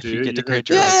gives them to you, get to grade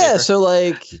yeah. So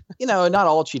like not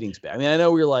all cheating's bad. I mean, I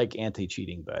know we're like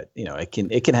anti-cheating, but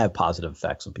it can have positive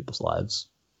effects on people's lives.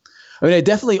 I mean, I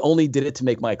definitely only did it to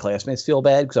make my classmates feel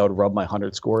bad because I would rub my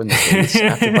 100 score in the face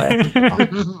after class.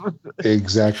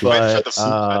 Exactly. But,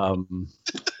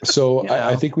 so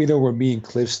I think we know where me and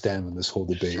Cliff stand on this whole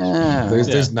debate.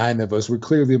 There's 9 of us. We're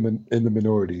clearly in the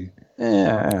minority.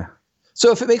 Yeah.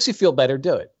 So if it makes you feel better,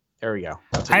 do it. There we go.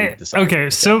 Okay,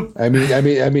 so I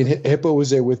mean, Hippo was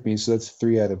there with me, so that's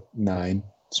 3 out of 9.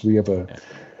 So we have a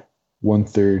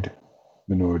 1/3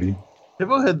 minority.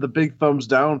 Hippo had the big thumbs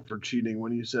down for cheating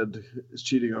when you said, is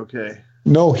cheating okay?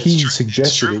 No, he It's true.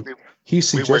 suggested it. He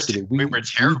suggested it. We were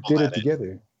terrible did at it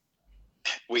together.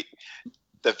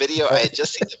 The video, I had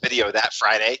just seen the video that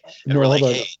Friday, and No, we're like,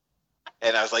 hold on. hey,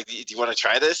 and I was like, do you want to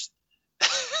try this?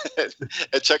 And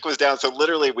Chuck was down. So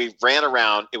literally we ran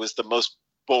around. It was the most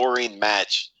boring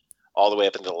match all the way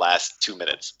up into the last 2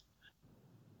 minutes.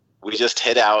 We just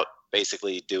hid out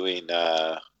basically doing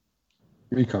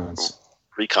Recons.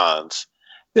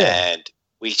 and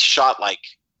we shot like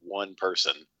one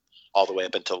person all the way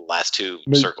up until the last two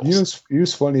But circles. you know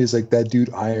what's funny is like that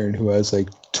dude Iron who has like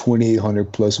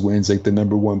 2,800 plus wins, like the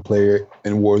number one player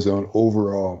in Warzone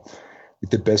overall,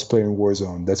 like the best player in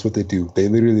Warzone. That's what they do. They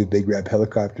grab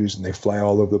helicopters and they fly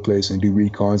all over the place and do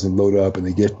recons and load up and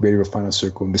they get ready for final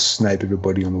circle and just snipe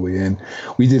everybody on the way in.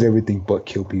 We did everything but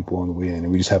kill people on the way in,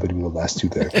 and we just happened to be the last two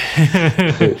there.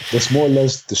 But that's more or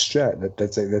less the strat.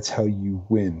 That's how you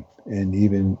win. And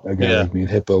even a guy like me and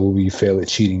Hippo, when we fail at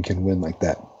cheating, can win like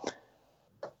that.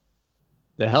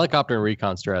 The helicopter and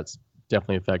recon strats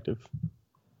definitely effective.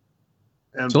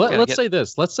 And So let's get- say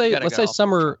this. Let's say gotta go.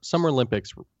 summer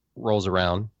Olympics rolls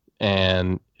around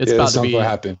and it's Yeah, about that's to not be gonna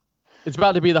happen. it's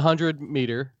about to be the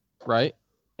 100-meter, right?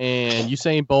 And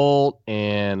Usain Bolt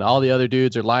and all the other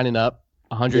dudes are lining up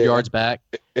 100 Yeah. yards back.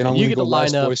 And I'm You gonna get go to line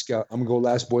last up- Boy Scout. I'm gonna go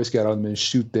last Boy Scout on them and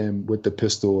shoot them with the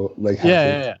pistol, like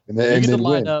Yeah. and You then get to win.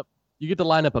 line up. You get to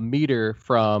line up a meter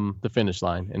from the finish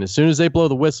line, and as soon as they blow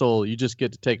the whistle, you just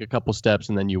get to take a couple steps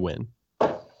and then you win.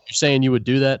 You're saying you would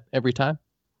do that every time?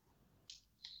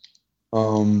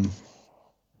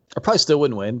 I probably still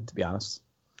wouldn't win, to be honest.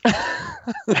 I'd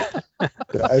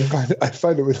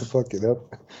find a way to fuck it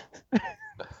up.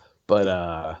 But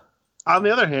on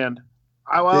the other hand,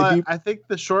 I think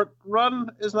the short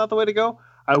run is not the way to go.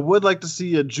 I would like to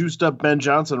see a juiced up Ben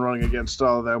Johnson running against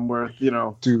all of them, where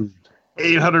Dude,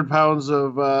 800 pounds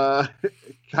of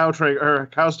cow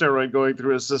steroid going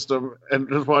through his system, and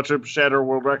just watch him shatter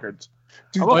world records.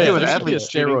 dude, I'm Oh okay yeah, with there should be a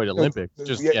athletes cheating. steroid Olympics.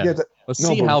 Just let's no,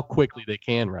 see but- how quickly they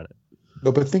can run it.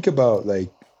 No, but think about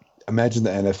imagine the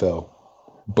NFL,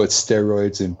 but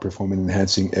steroids and performance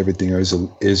enhancing everything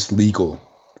is legal.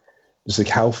 It's like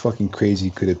how fucking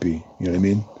crazy could it be? You know what I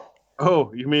mean?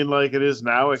 Oh, you mean like it is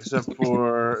now, except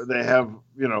for they have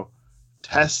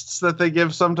tests that they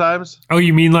give sometimes. Oh,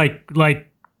 you mean like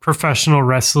professional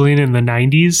wrestling in the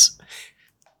 90s?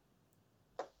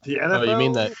 The NFL. Oh, you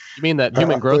mean that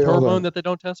human growth wait, hold hormone on. that they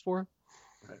don't test for?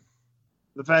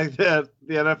 The fact that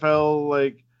the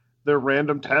NFL, their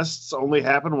random tests only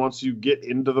happen once you get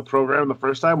into the program the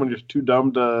first time when you're too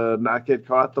dumb to not get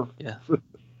caught.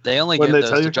 They only When give they those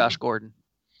tell to you- Josh Gordon.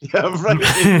 Yeah, right.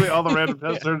 Basically, all the random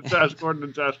tests are Josh Gordon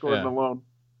and Josh Gordon Yeah. alone.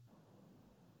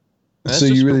 That's So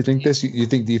just you for- really think this? Do you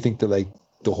think that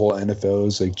the whole NFL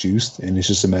is juiced, and it's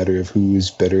just a matter of who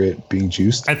is better at being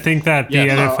juiced? I think that the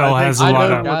Yes. NFL I has a think- I lot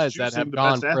know of. guys Juicing that have the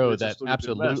gone best pro athletes is that still gonna be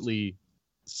the best. absolutely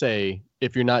say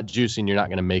if you're not juicing, you're not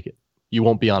going to make it. You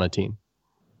won't be on a team.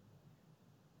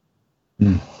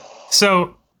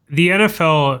 So the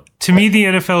NFL, to me, the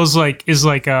NFL is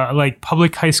like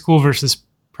public high school versus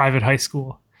private high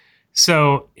school.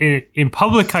 So in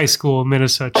public high school,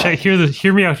 Minnesota,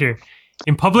 hear me out here.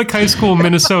 In public high school,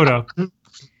 Minnesota,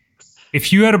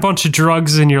 if you had a bunch of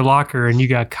drugs in your locker and you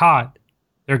got caught,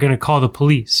 they're going to call the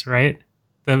police, right?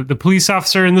 The police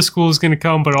officer in the school is going to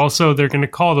come, but also they're going to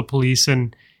call the police,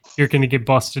 and you're going to get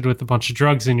busted with a bunch of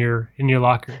drugs in your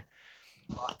locker.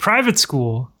 Private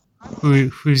school,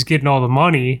 who's getting all the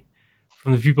money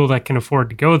from the people that can afford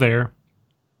to go there,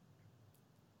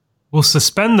 will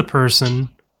suspend the person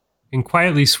and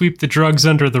quietly sweep the drugs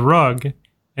under the rug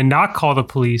and not call the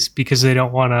police because they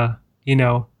don't want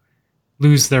to,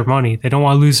 lose their money. They don't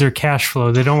want to lose their cash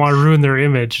flow. They don't want to ruin their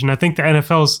image. And I think the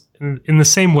NFL's in the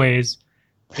same ways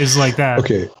is like that.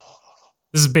 Okay,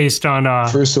 This is based on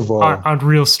first of all, on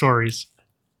real stories.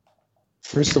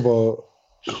 who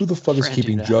the fuck is Friend,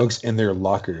 keeping do that. drugs in their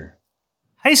locker?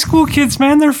 High school kids,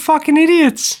 man, they're fucking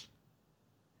idiots.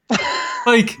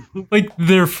 like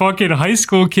they're fucking high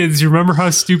school kids. You remember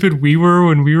how stupid we were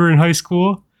when we were in high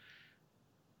school?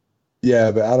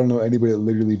 Yeah, but I don't know anybody that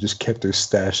literally just kept their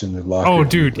stash in their locker. Oh,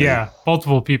 dude, yeah,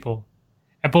 multiple people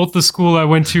at both the school I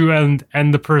went to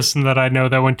and the person that I know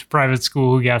that went to private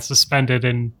school who got suspended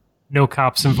and no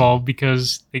cops involved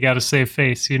because they got to save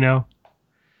face. I don't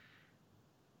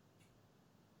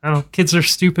know. Kids are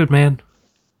stupid, man.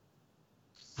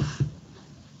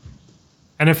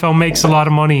 NFL makes a lot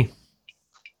of money.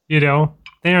 They're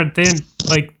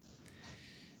like.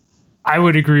 I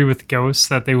would agree with Ghost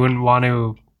that they wouldn't want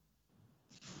to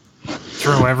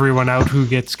throw everyone out who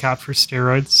gets caught for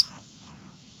steroids.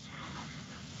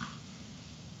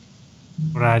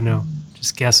 what I know.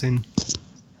 Just guessing.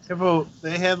 Hippo,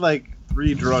 they had like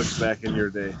 3 drugs back in your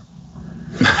day.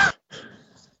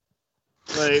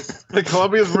 Like the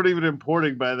Colombians weren't even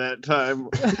importing by that time.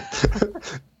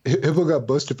 Hippo got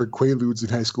busted for Quaaludes in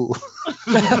high school.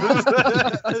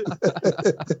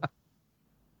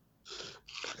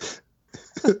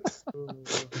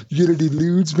 Unity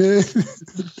Ludes, man.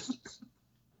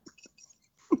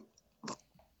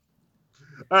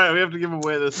 All right, we have to give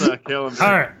away this calendar.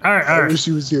 All right. I wish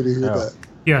he was here to hear that.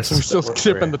 Yes. We're still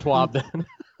skipping the TWAB then.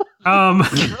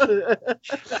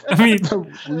 I mean,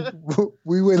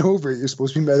 we went over it. You're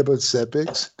supposed to be mad about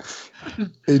Sepix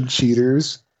and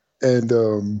cheaters and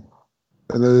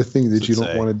another thing that you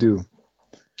don't want to do.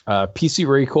 PC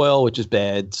recoil, which is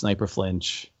bad. Sniper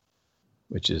flinch,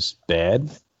 which is bad.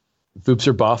 Foops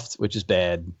are buffed, which is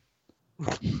bad.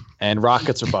 And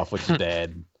rockets are buffed, which is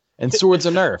bad. And swords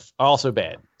are nerf, also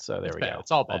bad. So there we go. It's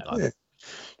all bad.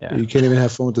 Yeah. You can't even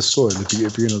have fun with the sword.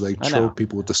 If you're gonna like I troll know.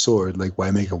 people with the sword, like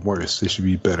why make them worse? They should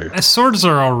be better. swords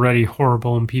are already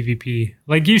horrible in PvP.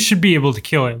 Like, you should be able to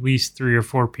kill at least 3 or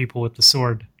 4 people with the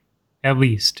sword. At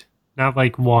least. Not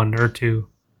like 1 or 2.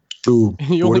 Ooh,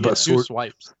 You what only about get 2 sword?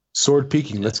 swipes. Sword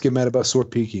peeking. Let's get mad about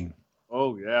sword peeking.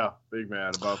 Oh yeah, big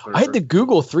mad about I had to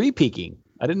Google 3 peeking.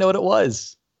 I didn't know what it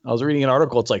was. I was reading an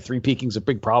article. It's like 3 peeking's a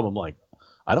big problem. Like,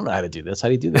 I don't know how to do this. How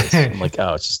do you do this? I'm like,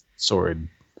 oh, it's just sword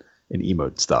and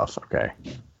emote stuff. Okay.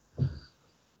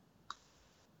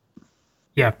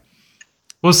 Yeah.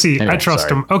 We'll see. Anyway, I trust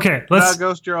sorry. him. Okay, let's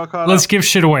Ghost, you're all caught let's up. give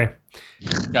shit away.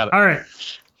 Got it. All right.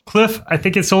 Cliff, I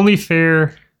think it's only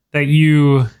fair that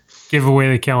you give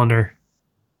away the calendar.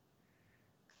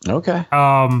 Okay.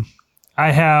 I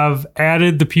have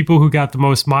added the people who got the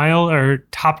most mile or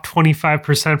top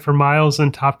 25% for miles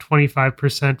and top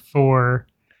 25% for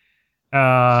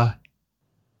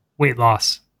weight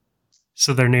loss.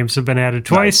 So their names have been added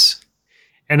twice. Nice.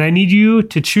 And I need you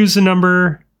to choose a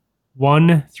number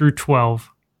 1 through 12.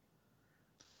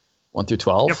 1 through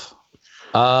 12? Yep.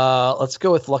 Let's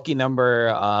go with lucky number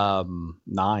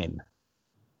 9.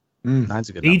 9's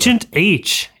a good number. Agent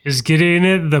H is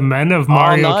getting the Men of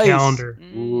Mario nice. calendar.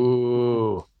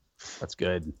 Ooh, that's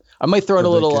good. I might throw in a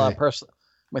Good little guy.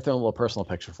 personal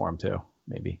picture for him too.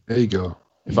 Maybe There you go.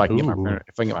 if I can get my Ooh. printer,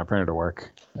 if I can get my printer to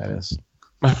work. That is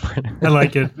I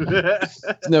like it. There's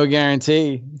no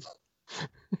guarantee.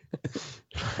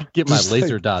 Get my Just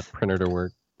laser like- dot printer to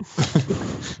work.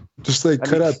 Just like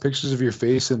cut out pictures of your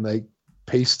face and like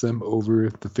paste them over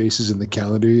the faces in the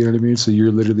calendar. You know what I mean? So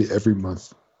you're literally every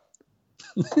month.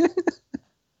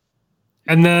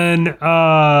 And then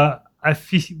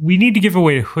we need to give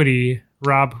away a hoodie.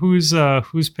 Rob, who's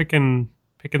picking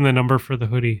the number for the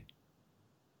hoodie?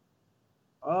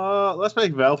 Let's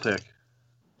make Valtic.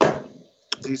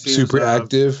 He seems, Super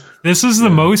active. This is the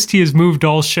most he has moved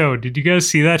all show. Did you guys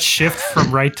see that shift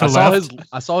from right to left?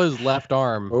 I saw his left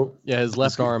arm. Oh, Yeah, his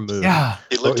left arm moved. Yeah.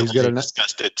 He looked he's a got little a-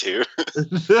 disgusted too.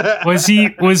 Was he He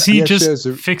actually just has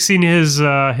a- fixing his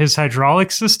hydraulic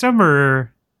system,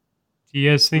 or do you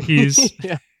guys think he's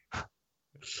Yeah.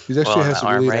 He actually Well, has the a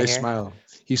arm really right nice here. smile.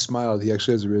 He smiled. He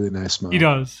actually has a really nice smile. he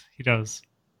does.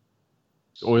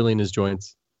 Oiling his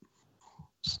joints.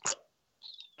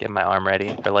 Get my arm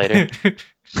ready for later.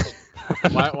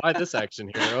 Why this action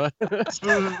hero?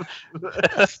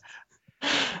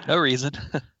 No reason.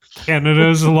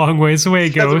 Canada's a long ways away,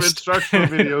 Got some Ghost. instructional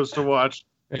videos to watch.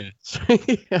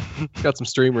 Got some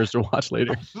streamers to watch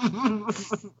later.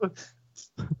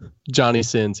 Johnny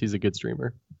Sins, he's a good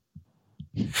streamer.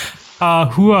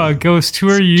 Ghost, who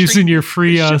are you using your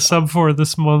free sub for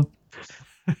this month?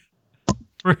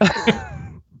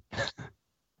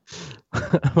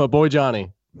 My boy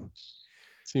Johnny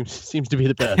seems to be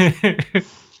the best.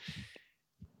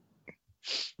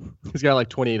 He's got like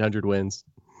 2,800 wins.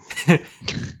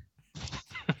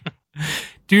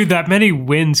 Dude, that many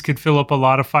wins could fill up a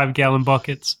lot of 5-gallon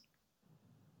buckets.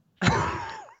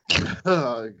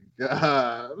 Oh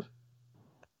God.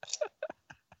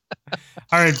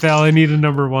 All right, Val, I need a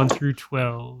number 1 through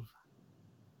 12.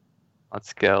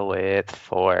 Let's go with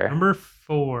 4. Number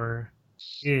 4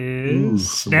 is Ooh,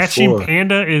 Snatching number 4.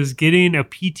 Panda is getting a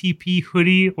PTP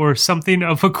hoodie or something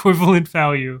of equivalent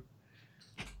value.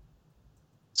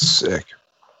 Sick.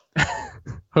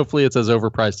 Hopefully it's as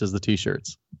overpriced as the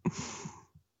t-shirts.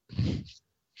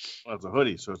 Well, it's a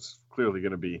hoodie, so it's clearly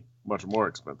going to be much more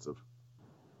expensive.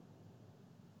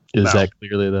 Is No. that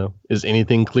clearly though? Is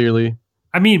anything clearly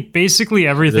I mean, basically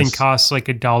everything This- costs like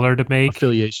 $1 to make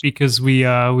affiliation? because we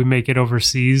make it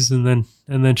overseas and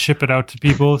then ship it out to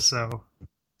people. So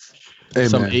Hey,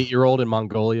 Some man. 8-year-old in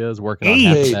Mongolia is working on Eight?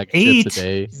 half a bag of chips a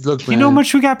Eight? day. Look, you know how man,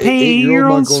 much we got paid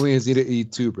 8-year-old €8? Mongolians need to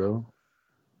eat too, bro.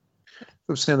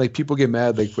 I'm saying, like, people get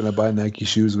mad, like, when I buy Nike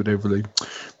shoes, whatever,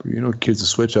 like, kids at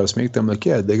Switch House make them. Like,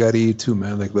 yeah, they got to eat too,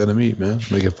 man. Like, let them eat, man.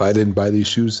 Like, if I didn't buy these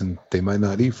shoes, then they might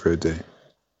not eat for a day.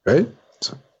 Right?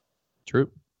 So. True.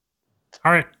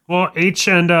 All right. Well, H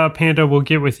and Panda will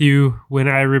get with you when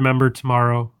I remember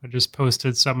tomorrow. I just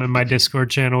posted something in my Discord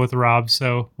channel with Rob,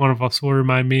 so one of us will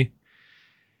remind me.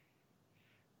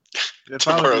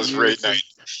 Tomorrow's great night.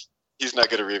 He's not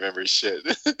going to remember shit.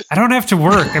 I don't have to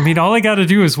work. I mean, all I got to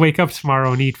do is wake up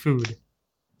tomorrow and eat food.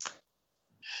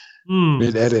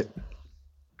 Mid-edit.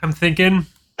 I'm thinking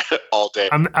all day.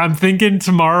 I'm thinking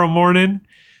tomorrow morning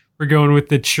we're going with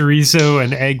the chorizo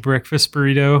and egg breakfast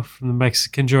burrito from the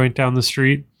Mexican joint down the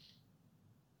street.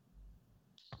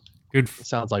 Good.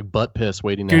 Sounds like butt piss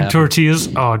waiting to Good happen. tortillas.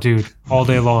 Oh, dude, all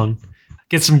day long.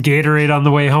 Get some Gatorade on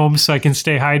the way home so I can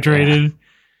stay hydrated.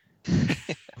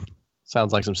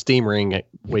 Sounds like some steam ring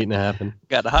waiting to happen.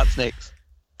 Got the hot snakes.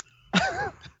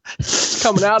 It's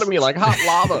coming out of me like hot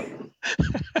lava.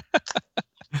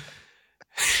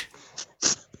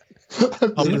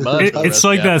 It's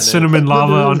like that cinnamon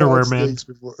lava underwear, man.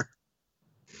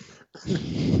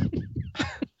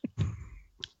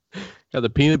 Got the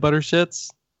peanut butter shits.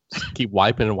 Just keep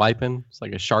wiping and wiping. It's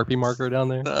like a Sharpie marker down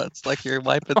there. It's like you're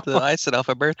wiping the icing off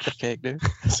a birthday cake, dude.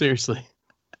 Seriously.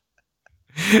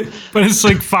 But it's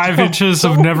like 5 inches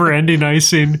of never-ending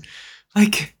icing.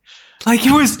 Like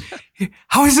it was.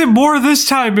 How is it more this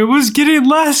time? It was getting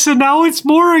less, and now it's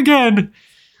more again.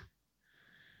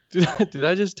 Did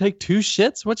I just take 2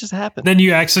 shits? What just happened? Then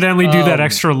you accidentally do that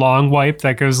extra long wipe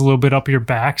that goes a little bit up your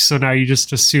back. So now you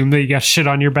just assume that you got shit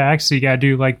on your back. So you got to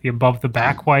do like the above the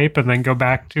back wipe and then go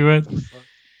back to it.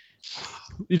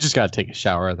 You just got to take a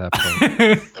shower at that point.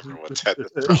 Everyone's had this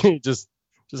problem. just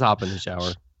hop in the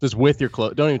shower. Just with your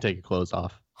clothes. Don't even take your clothes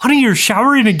off. Honey, you're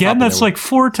showering again? Hop in That's there like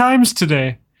 4 times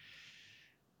today.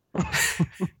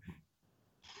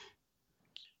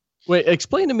 Wait,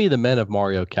 explain to me the Men of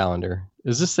Mario calendar.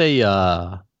 Is this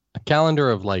a calendar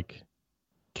of like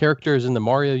characters in the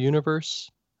Mario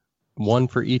universe? One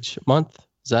for each month?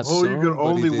 Is that Oh, you can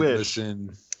only wish.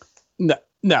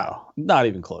 No, not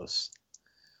even close.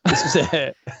 This is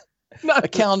a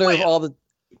calendar of all the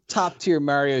top tier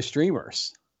Mario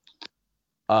streamers.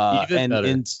 And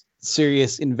in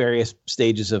various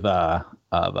stages of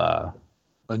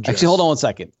actually, hold on one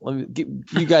second. Let me get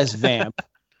you guys vamp,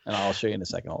 and I'll show you in a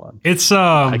second. Hold on. It's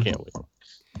I can't wait.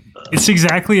 It's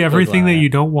exactly everything that you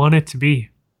don't want it to be.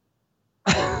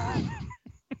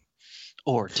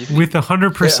 Or with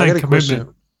 100%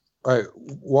 commitment. All right,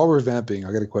 while we're vamping,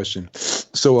 I got a question.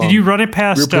 So did you run it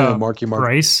past Marky Mark.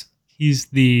 Bryce? He's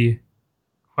the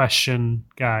question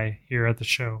guy here at the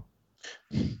show.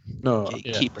 No,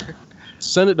 gatekeeper.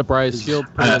 Send it to Bryce. He'll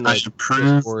put it in I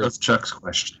approve of Chuck's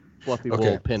question. Fluffy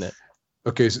will pin it.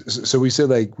 Okay, so we said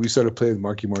like we started playing with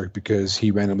Marky Mark because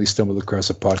he randomly stumbled across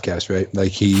a podcast, right?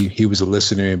 Like he was a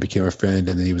listener and became a friend,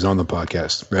 and then he was on the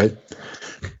podcast, right?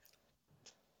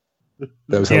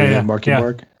 That was how we met Marky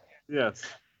Mark. Yes.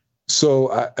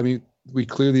 So I mean, we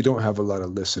clearly don't have a lot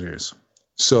of listeners.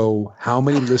 So how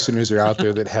many listeners are out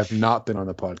there that have not been on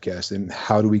the podcast, and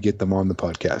how do we get them on the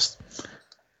podcast?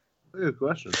 Good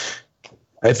question.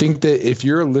 I think that if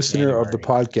you're a listener of the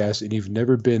podcast and you've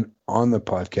never been on the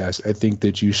podcast, I think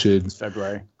that you should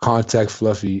contact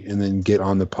Fluffy and then get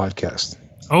on the podcast.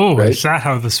 Oh, right? Is that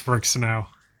how this works now?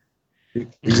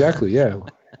 Exactly. Yeah.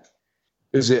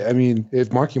 Is it? I mean,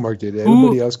 if Marky Mark did it,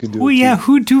 anybody else can do it. Oh, yeah.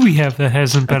 Who do we have that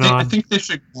hasn't been on? I think they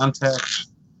should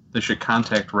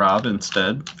contact Rob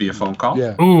instead via phone call.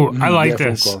 Yeah. Ooh, I like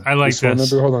this. I like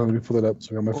this. Number, hold on, let me pull it up.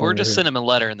 So I got my phone or just send him a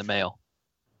letter in the mail.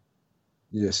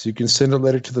 Yes, you can send a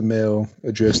letter to the mail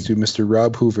addressed to Mr.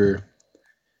 Rob Hoover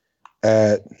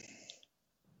at.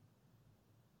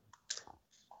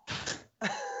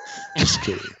 Just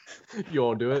kidding. You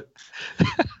won't do it?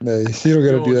 No, you don't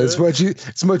got to do that.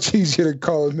 It's much easier to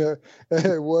call him at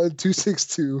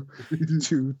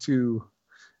 1-262-22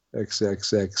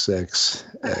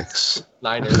 XXXXX.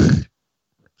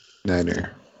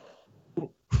 Niner.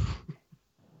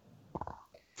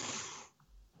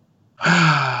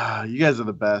 You guys are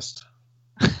the best.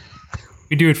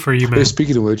 We do it for you, man. Hey,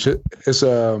 speaking of which, it's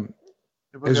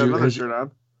If I got another shirt on.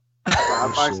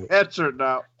 My head shirt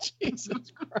now.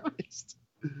 Jesus Christ.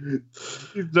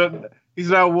 He's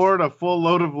now worn a full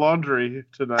load of laundry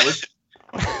tonight.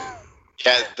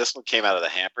 Yeah, this one came out of the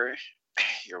hamper.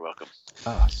 You're welcome.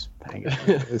 Oh, dang it.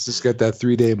 It's just got that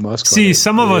 3-day musk. See,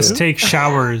 some of us take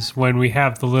showers when we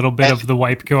have the little bit of the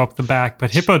wipe go up the back, but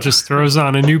Hippo just throws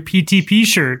on a new PTP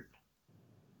shirt.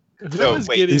 No,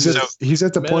 wait. He's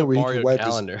at the point where he can wipe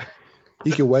calendar.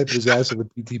 He can wipe his ass with a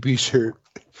PTP shirt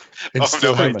and Oh,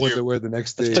 still no, have thank one you. to wear the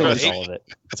next That's day. pretty much H- all of it.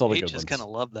 That's all the H good is ones. gonna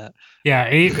love that. Yeah,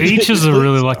 H is a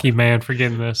really lucky man for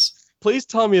getting this. Please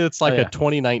tell me it's like Oh, yeah. a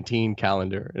 2019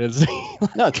 calendar. It's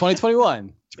No,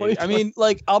 2021. I mean,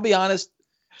 like, I'll be honest,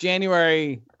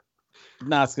 January,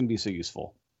 not it's going to be so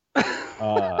useful.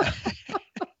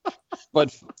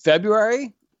 But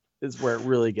February is where it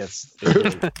really gets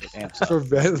amps up. For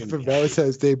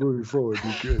Valentine's Day moving forward,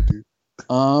 be good, dude.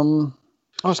 Oh,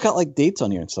 it's got like dates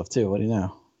on here and stuff too. What do you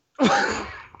know?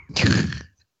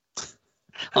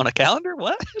 On a calendar?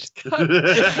 What?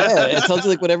 Yeah, it tells you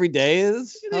like what every day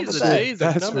is. How These about are that? days.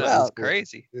 That's That's what- That's out.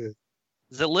 crazy. Yeah.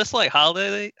 Does it list like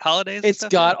holidays? And It's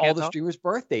stuff got that we all can't the talk? streamers'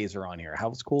 birthdays are on here.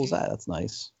 How cool is that? That's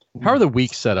nice. How are the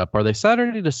weeks set up? Are they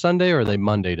Saturday to Sunday or are they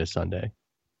Monday to Sunday?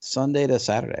 Sunday to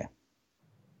Saturday.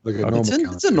 Like a Okay. normal It's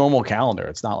calendar. a normal calendar.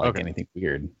 It's not like Okay. anything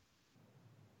weird.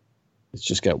 It's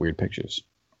just got weird pictures.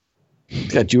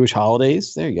 It's got Jewish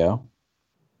holidays. There you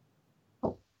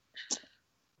go.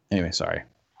 Anyway, sorry.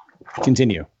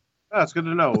 Continue. Oh, it's good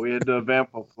to know. We had Vamp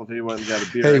if he went and got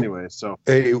a beer Hey. anyway. So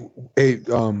Hey,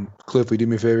 Cliff, will you do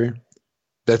me a favor?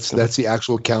 That's the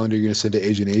actual calendar you're gonna send to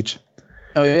Agent H.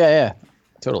 Oh yeah, Do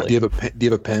totally. you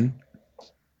have a pen?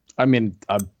 I mean,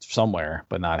 somewhere,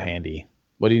 but not handy.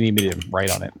 What do you need me to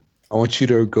write on it? I want you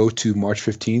to go to March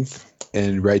 15th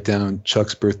and write down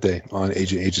Chuck's birthday on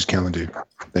Agent H's calendar.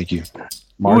 Thank you.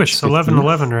 Ooh, it's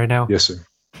 11/11 right now. Yes, sir.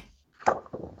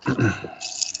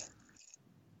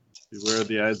 beware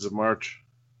the Ides of March.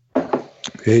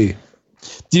 Hey,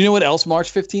 Do you know what else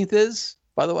March 15th is?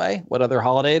 By the way, what other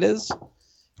holiday it is?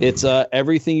 It's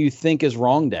everything you think is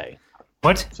wrong day.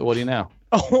 What? So what do you know?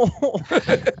 Oh,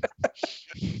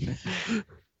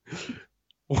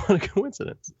 what a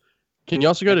coincidence! Can you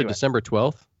also go to Anyway. December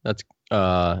 12th? That's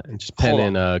and just pen Hold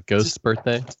in Ghost's Just-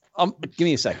 birthday. Give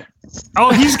me a second.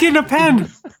 Oh, he's getting a pen.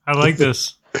 I like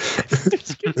this.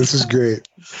 this is great.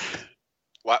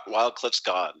 While Cliff's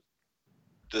gone,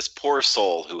 this poor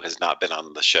soul who has not been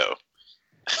on the show.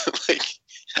 Like,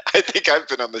 I think I've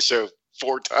been on the show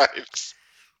 4 times.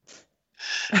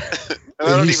 And I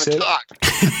don't he even said- talk.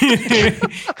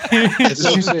 That's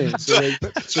what I'm saying. So, like,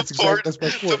 that's The poor, exactly that's my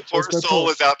the point. poor That's my soul point.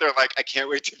 was out there like, I can't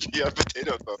wait to be on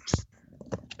Potato Thumbs.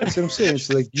 That's what I'm saying.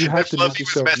 So like you I have to make Fluffy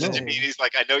was yourself messaging known. me and he's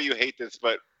like, I know you hate this,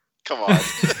 but come on.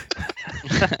 That's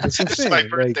what I'm It's saying. my Like,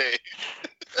 birthday.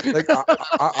 like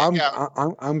Yeah.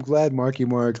 I'm glad Marky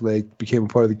Mark like became a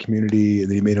part of the community and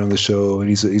then he made it on the show and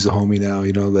he's a homie now.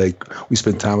 You know, like we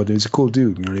spent time with him. He's a cool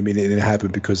dude. You know what I mean? And it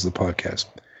happened because of the podcast.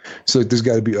 So like, there's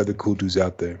got to be other cool dudes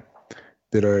out there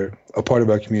that are a part of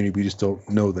our community. We just don't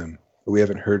know them. Or we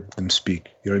haven't heard them speak.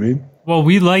 You know what I mean? Well,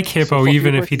 we like Hippo So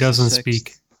even your if he birthday's the doesn't 6th.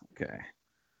 speak. Okay.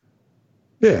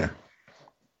 Yeah.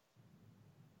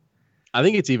 I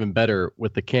think it's even better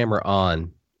with the camera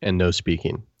on and no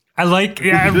speaking. I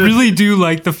really do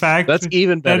like the fact That's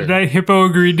even better. that Hippo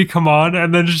agreed to come on,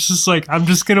 and then it's just like, I'm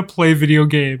just gonna play video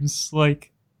games.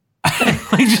 Like,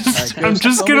 I'm just When was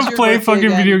gonna your play birthday fucking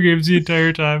again? video games the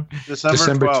entire time.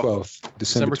 December 12th.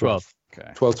 December 12th. Okay.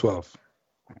 12/12.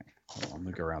 Hold on, I'm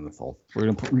gonna go around the fold.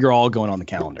 You're all going on the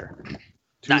calendar.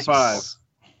 2-5.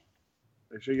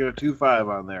 Make sure you get a 2-5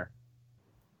 on there.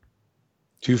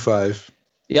 2/5.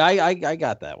 Yeah, I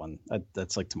got that one.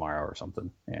 That's like tomorrow or something.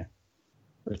 Yeah.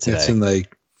 Or today. That's in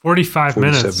like 45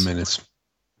 47 minutes. minutes.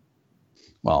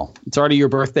 Well, it's already your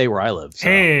birthday where I live. So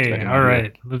Hey, it's all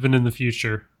right, living in the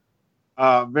future.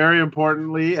 Very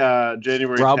importantly,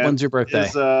 January Rob, 10th when's your birthday?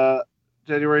 is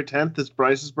January 10th is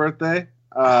Bryce's birthday.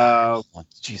 Oh,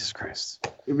 Jesus Christ.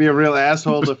 You'd be a real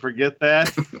asshole to forget that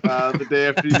the day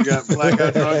after you got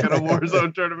blackout drunk at a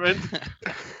Warzone tournament.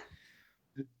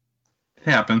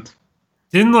 Happened.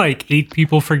 Didn't like 8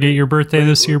 people forget your birthday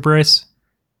this year, Bryce?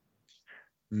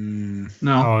 No,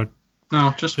 Oh,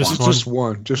 no, just Just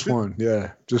one. Just one.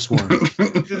 Yeah, just one.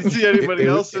 Didn't see anybody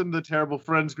else in the terrible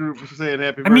friends group saying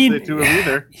happy I mean, birthday to him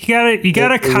either. you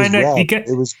gotta It was kind of Rob. you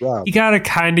It was Rob. gotta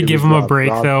kind of It give was him a Rob. break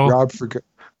though.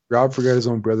 Rob forgot his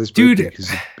own brother's Dude, birthday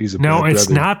because he's a No, bad it's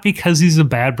brother. not because he's a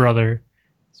bad brother.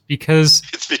 It's because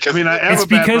It's because I mean, I am It's a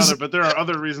bad because- brother, but there are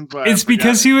other reasons why. it's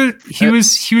because he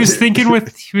was thinking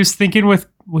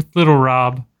with little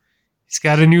Rob. He's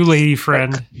got a new lady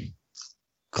friend.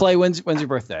 Clay, when's your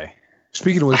birthday?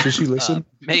 Speaking of which, did she listen?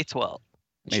 May 12th.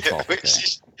 May 12th.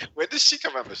 Okay. when does she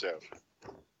come on the show?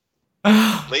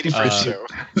 Lady Friend show.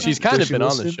 She's kind Does of she been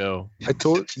on the listen? show. I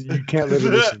told you can't let her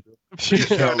listen. You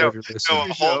can't No, let her listen. No,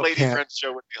 a whole Lady Can't. Friend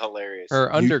show would be hilarious.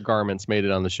 Her undergarments made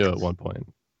it on the show at one point,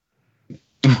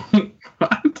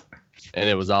 and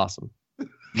it was awesome.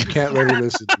 You can't let her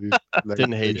listen, dude. Like,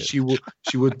 Didn't hate it. She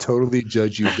would totally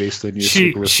judge you based on your She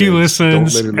circle of she friends. Don't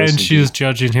listens let her listen, and she dude. is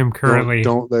judging him currently.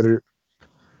 Don't let her.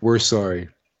 We're sorry.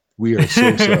 We are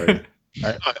so sorry.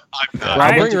 I'm not.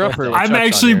 I'll bring her up here. I'm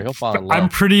actually I'm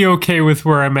pretty okay with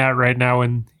where I'm at right now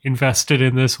and invested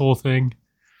in this whole thing.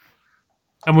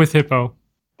 I'm with Hippo.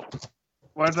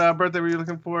 What birthday were you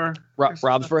looking for?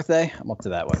 Rob's birthday? I'm up to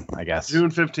that one, I guess.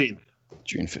 June 15th.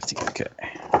 June 15th. Okay.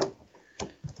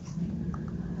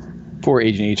 Poor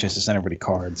Agent H has to send everybody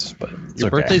cards, but it's Your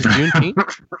okay. birthday's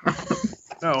Juneteenth?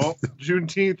 No,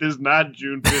 Juneteenth is not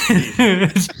June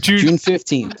 15th. It's June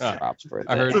 15th. Oh, Rob's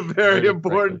birthday. I heard It's a very heard it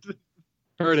important.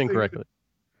 Heard incorrectly.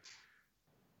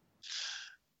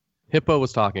 Hippo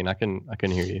was talking. I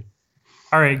couldn't hear you.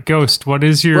 All right, Ghost. What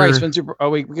is your? Bryce, when's your? Oh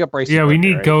wait, we got Bryce. Yeah, we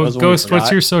need right? Ghost. That was the one we Ghost. What's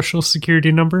forgot. your social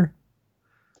security number?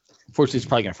 Unfortunately, he's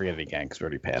probably gonna forget it again because we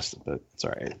already passed it, but it's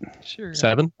all right. Sure.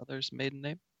 7? Mother's maiden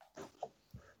name.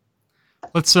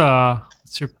 What's your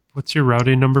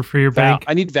routing number for your Val, bank?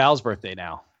 I need Val's birthday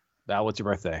now. Val, what's your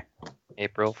birthday?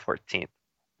 April 14th.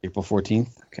 April 14th.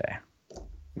 Okay.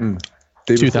 Day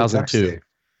before 2002. tax day.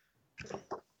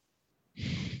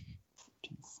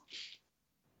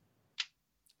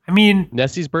 I mean,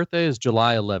 Nessie's birthday is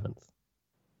July 11th.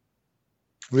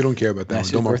 We don't care about that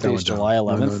Nessie's one. Don't mark birthday that is one July down.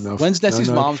 11th. When's Nessie's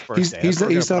mom's birthday? He's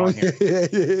That's not what on.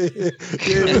 we're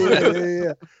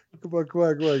Yeah. Come on.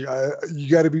 You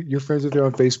got to be. You're friends with her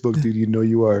on Facebook, dude. You know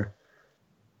you are.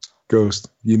 Ghost.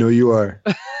 You know you are.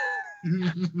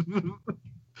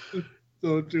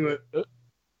 Don't do it.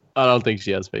 I don't think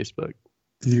she has Facebook.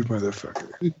 You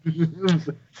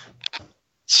motherfucker.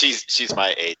 She's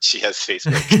my age. She has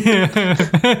Facebook.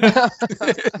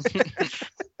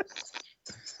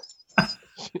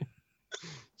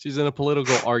 She's in a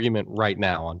political argument right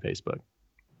now on Facebook.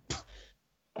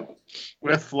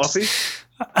 With Fluffy?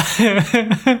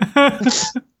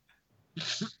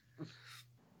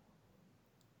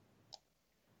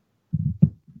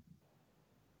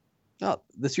 Oh,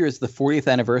 this year is the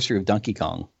 40th anniversary of Donkey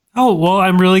Kong. Oh, well,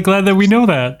 I'm really glad that we know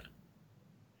that.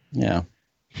 Yeah.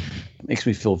 It makes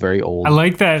me feel very old. I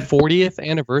like that. 40th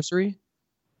anniversary?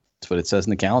 That's what it says in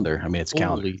the calendar. I mean, it's a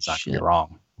calendar. Holy It's not shit. gonna be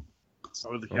wrong.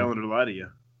 How would the calendar lie to you?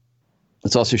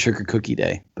 It's also Sugar Cookie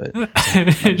Day, but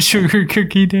Sugar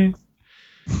Cookie Day.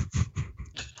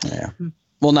 yeah.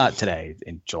 Well, not today,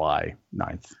 in July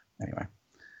 9th. Anyway.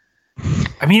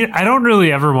 I mean, I don't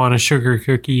really ever want a sugar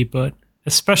cookie, but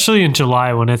especially in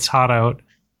July when it's hot out,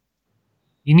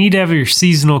 you need to have your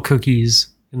seasonal cookies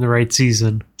in the right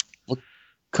season. What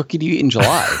cookie do you eat in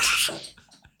July?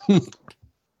 I don't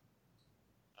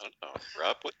know.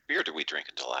 Rob, what beer do we drink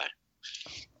in July?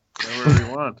 Whatever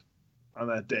you want on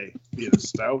that day. Be it a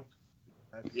stout,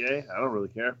 IPA, I don't really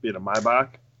care. Be it a Maibach.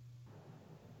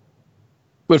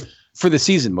 But for the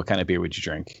season, what kind of beer would you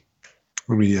drink?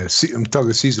 I mean, yeah. I'm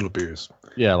talking seasonal beers.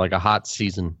 Yeah, like a hot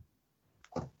season.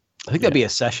 I think that'd be a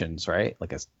Sessions, right?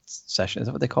 Like a session. Is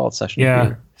that what they call it? Session Yeah,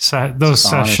 beer? those Saison or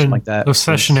something session like that. those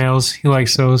session ales. He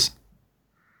likes those.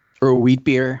 Or a wheat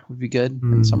beer would be good.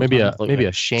 in summertime. Maybe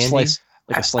a shandy. Slice,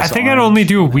 like a slice I of think I'd orange. only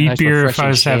do a wheat Nice beer if I refreshing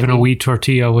was having a shandy. wheat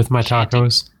tortilla with my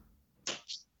tacos.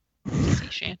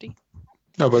 Shanty.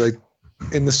 No, but like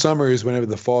in the summer is whenever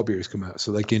the fall beers come out.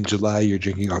 So like in July, you're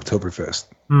drinking Oktoberfest.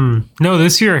 No,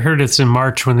 this year I heard it's in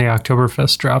March when the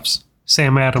Oktoberfest drops.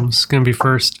 Sam Adams is going to be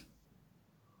first.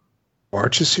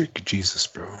 March is here? Jesus,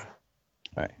 bro.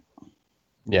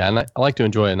 Yeah, and I like to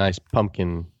enjoy a nice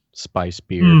pumpkin spice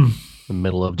beer Mm. in the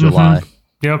middle of July.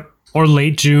 Yep. Or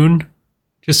late June,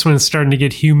 just when it's starting to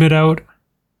get humid out.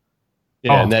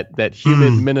 Yeah, Oh. and that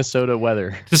humid Minnesota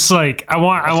weather. Just like I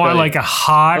want That's right. like a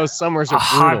hot, Those summers a are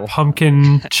hot brutal.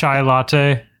 pumpkin chai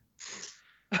latte.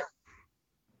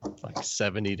 Like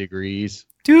 70 degrees.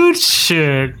 Dude,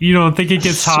 shit. You don't think it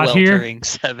gets hot here? Sweltering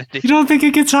 70. You don't think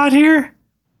it gets hot here?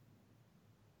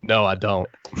 No, I don't.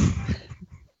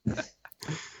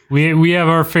 We have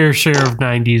our fair share of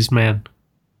 90s, man.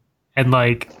 And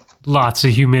like lots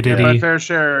of Yeah, humidity. by fair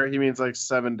share, he means like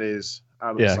 7 days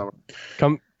out of the Yeah.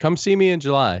 summer. Come see me in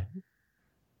July.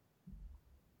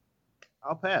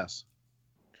 I'll pass.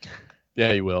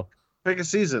 Yeah, you will. Pick a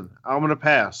season. I'm going to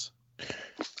pass.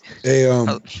 Hey,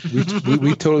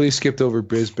 we totally skipped over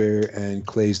Brisbane and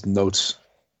Clay's notes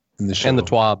in the show. And the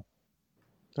TWAB.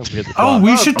 Don't forget the Oh, TWAB.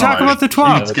 we should talk about the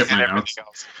TWAB. Skip my notes.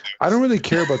 I don't really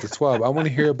care about the TWAB. I want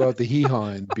to hear about the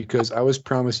hee-haw because I was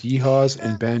promised yeehaws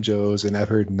and banjos, and I've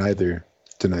heard neither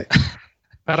tonight.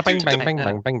 Bada bang, bang, bang,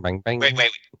 bang, bang, bang, bang.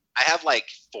 Wait. I have like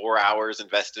 4 hours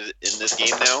invested in this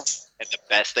game now, and the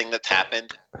best thing that's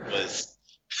happened was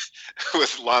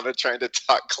Lana trying to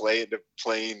talk Clay into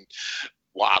playing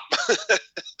WAP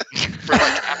for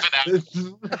like half an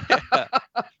hour.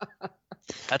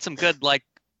 Had some good like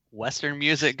Western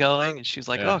music going, and she was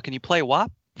like, Yeah. "Oh, can you play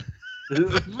WAP?"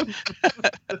 I'm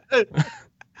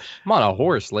on a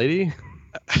horse, lady.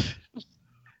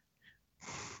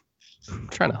 I'm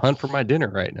trying to hunt for my dinner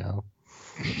right now.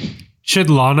 Should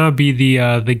Lana be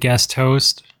the guest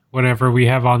host whenever we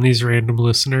have on these random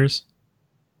listeners?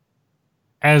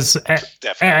 As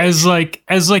like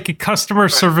a customer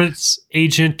service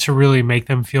agent to really make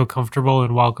them feel comfortable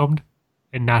and welcomed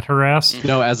and not harassed.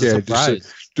 No, as a Yeah,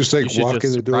 surprise. Just like You should walk just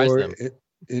in the surprise door them.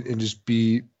 and just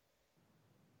be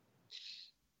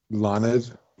Lana.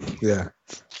 Yeah.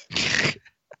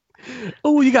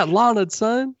 Oh, you got Lana,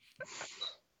 son.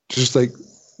 Just like,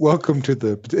 welcome to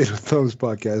the Potato Thumbs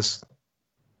podcast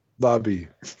lobby.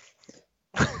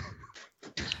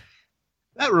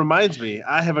 That reminds me,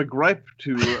 I have a gripe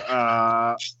to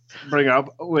bring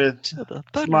up with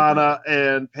Lana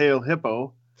and Pale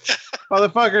Hippo.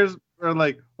 Motherfuckers are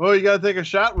like, "Oh, you gotta take a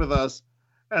shot with us,"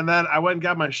 and then I went and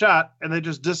got my shot, and they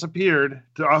just disappeared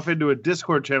off into a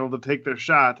Discord channel to take their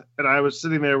shot, and I was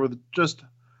sitting there with just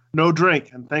no drink,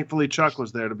 and thankfully Chuck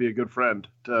was there to be a good friend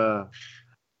to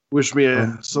wish me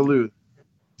a salute.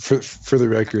 For the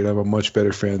record, I'm a much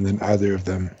better fan than either of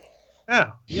them.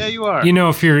 Yeah, you are. You know,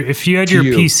 if you had To your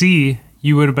you. PC,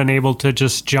 you would have been able to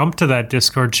just jump to that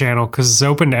Discord channel because it's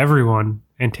open to everyone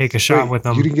and take a shot Wait, with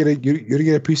them. You didn't get a you didn't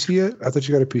get a PC yet? I thought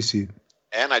you got a PC.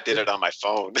 And I did it on my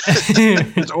phone.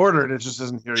 It's ordered, it just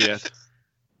isn't here yet.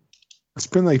 It's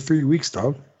been like 3 weeks,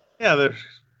 dog. Yeah, they're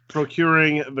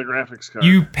procuring the graphics card.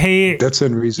 You pay. That's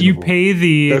unreasonable. You pay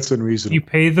the. That's unreasonable. You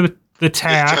pay the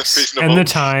tax reasonable. and the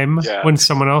time Yeah. when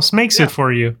someone else makes Yeah. it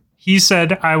for you. He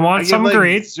said, "I want I give some like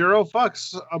great." 0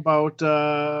 fucks about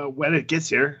when it gets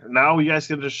here. Now you guys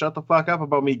can just shut the fuck up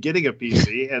about me getting a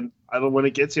PC, and I don't when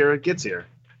it gets here, it gets here.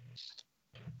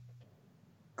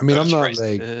 I mean, I'm not Bryce-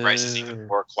 like Bryce is even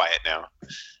more quiet now.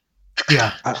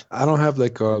 Yeah, I don't have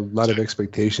like a lot of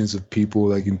expectations of people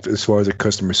like as far as the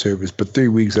customer service, but 3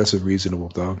 weeks that's unreasonable,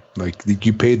 dog. Like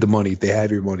you paid the money, they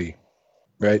have your money,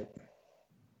 right?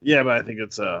 Yeah, but I think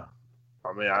it's I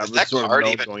mean, I Is would that sort of card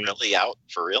know even going really out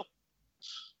for real?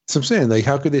 So I'm saying, like,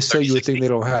 how could they sell you a thing 3060? they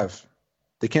don't have?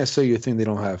 They can't sell you a thing they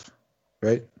don't have,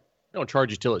 right? They don't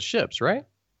charge you till it ships, right?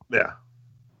 Yeah.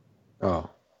 Oh,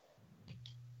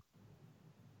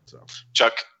 So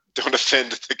Chuck, don't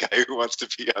offend the guy who wants to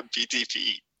be on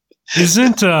PTP.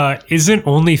 isn't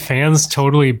OnlyFans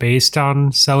totally based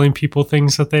on selling people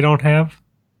things that they don't have?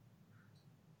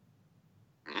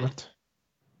 what?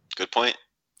 Good point.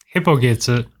 Hippo gets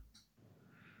it.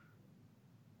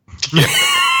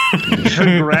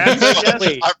 congrats. Yes.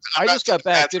 Wait, I'm I not just got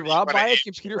back. that's Did me Rob when buy I a age.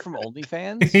 computer from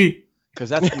OnlyFans? he Because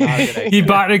that's not a good idea.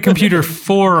 bought a computer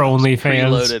for OnlyFans.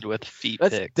 Preloaded with feet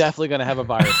That's pics. definitely going to have a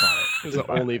virus on it. There's an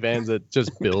OnlyFans that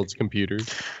just builds computers.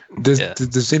 Yeah.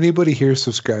 Does anybody here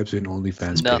subscribe to an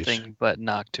OnlyFans page? Nothing but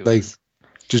knock to Like, us.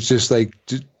 just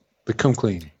come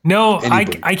clean. No,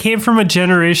 Anybody. I came from a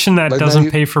generation that Like, doesn't now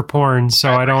you- pay for porn,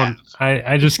 so I don't.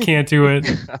 I just can't do it.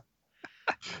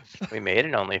 We made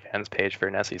an OnlyFans page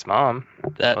for Nessie's mom.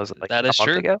 That Was it like that a is month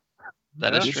true. ago?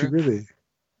 That is Did you true. really?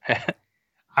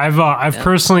 I've Yeah,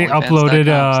 personally uploaded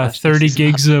OnlyFans.com/Nessie's 30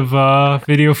 gigs of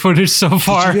video footage so Did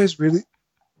far. you guys really?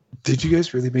 Did you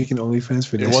guys really make an OnlyFans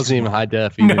for It this? wasn't even high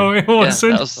def either. No, it Yeah,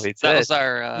 wasn't. We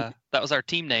that did. was our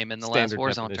team name in the Standard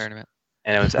last Warzone definition. tournament.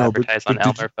 And it was No, but- advertised but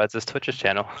on did Elmer Fudd's Twitch's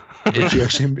channel. Did you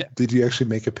actually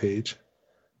make a page?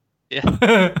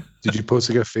 Yeah. Did you post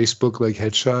like a Facebook like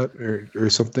headshot or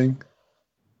something?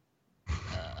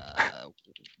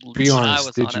 Be When honest, I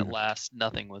was did on you? it last,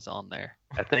 nothing was on there.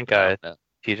 I think No.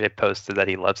 TJ posted that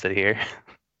he loves it here.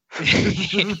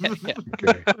 Yeah.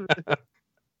 Okay.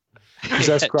 Because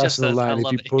that's It just crossing the says, "I line. If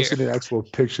love you it posted here." an actual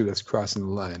picture, that's crossing the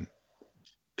line.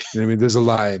 You know what I mean? There's a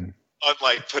line.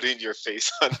 Unlike putting your face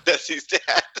on Nessie's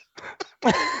dad.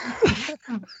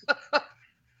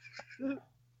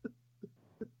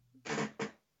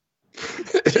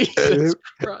 Jesus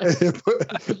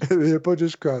and Hippo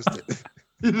just crossed it.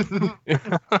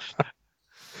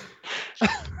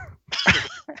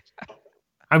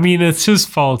 I mean, it's his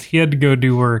fault. He had to go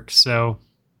do work, so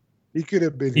He could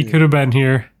have been he here, could have been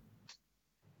here.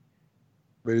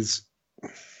 but it's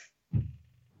He's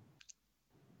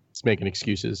making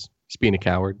excuses. He's being a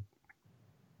coward.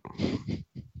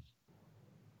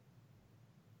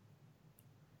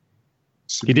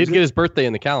 He did get his birthday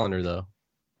in the calendar though.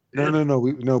 No.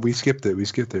 We skipped it. We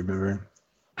skipped it. Remember?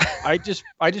 I just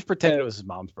pretended it was his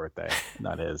mom's birthday,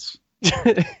 not his.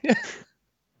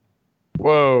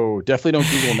 Whoa! Definitely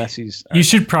don't Google Nessie's. You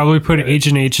should probably put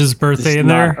Agent H's birthday It's in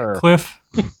not there, her. Cliff.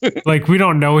 Like, we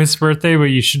don't know his birthday, but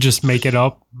you should just make it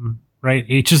up, right?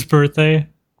 H's birthday.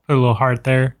 Put a little heart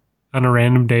there on a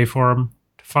random day for him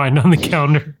to find on the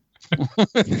calendar.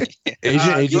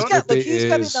 Agent H's birthday He's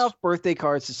got is. enough birthday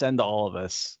cards to send to all of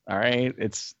us. All right,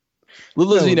 it's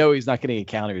little as we know, he's not getting a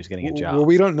calendar. He's getting a job. Well,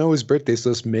 we don't know his birthday, so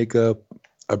let's make up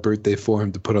a birthday for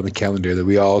him to put on the calendar that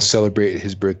we all celebrate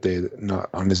his birthday, not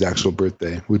on his actual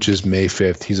birthday, which is May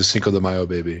 5th. He's a Cinco de Mayo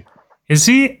baby. Is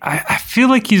he? I feel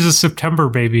like he's a September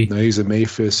baby. No, he's a May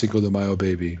 5th Cinco de Mayo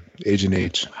baby, Agent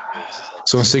H.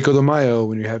 So on Cinco de Mayo,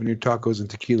 when you're having your tacos and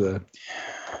tequila,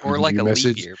 Or you like a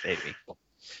message- leap year, baby.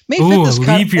 May Ooh, 5th is a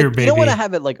kind leap year, you don't want to baby.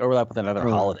 have it like overlap with another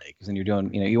Oh. holiday because then you're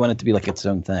doing, you want it to be like its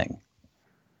own thing.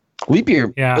 Leap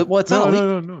year, Yeah. well, it's not a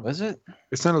leap. no. Was it?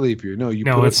 It's not a leap year. No,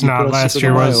 No, it's you not. put on Last Cinco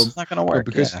year de was. Mayo It's not going to work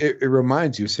because yeah. it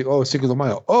reminds you. Say, oh, it's Cinco de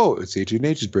Mayo. Oh, it's Agent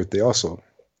H's birthday also.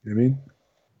 You know what I mean?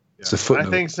 It's a When I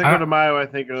footnote. think Cinco de Mayo, I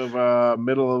think of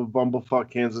middle of bumblefuck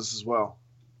Kansas as well.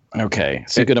 Okay,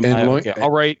 Cinco de And Mayo. Lo- Okay.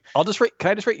 All right, I'll just rate.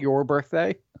 Can I just rate your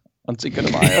birthday on Cinco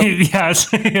de Mayo?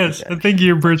 yes. I think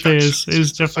your birthday is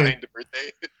definitely. Signed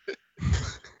birthday.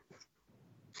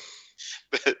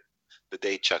 The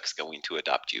day Chuck's going to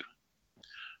adopt you.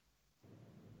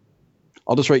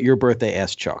 I'll just rate your birthday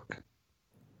as Chuck.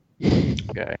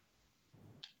 Okay.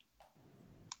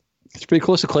 It's pretty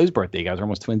close to Clay's birthday. You guys are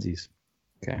almost twinsies.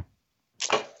 Okay.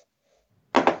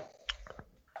 All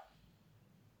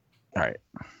right.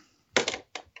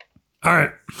 All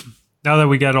right. Now that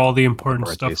we got all the important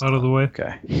Birthday stuff out of the way.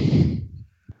 Okay.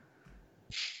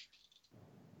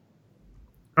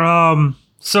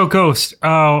 So Ghost,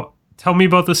 tell me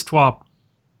about this twop.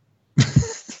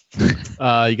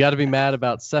 You got to be mad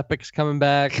about Sepix coming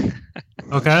back.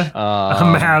 Okay.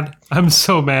 I'm mad. I'm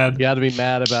so mad. You got to be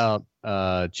mad about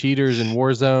cheaters in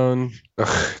Warzone.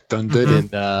 Done did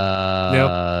it.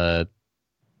 And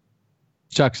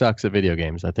Chuck sucks at video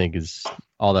games, I think, is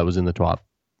all that was in the twop.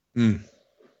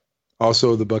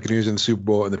 Also, the Buccaneers in the Super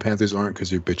Bowl and the Panthers aren't because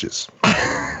they're bitches.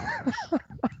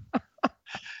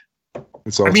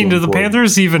 It's I mean, also do the important.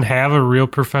 Panthers even have a real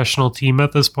professional team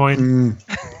at this point? Coming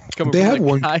They from have a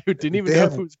one- guy who didn't even they know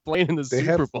have- who was playing in the They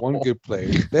Super have Bowl. one good player.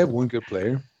 They have one good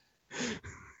player.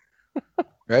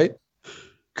 Right?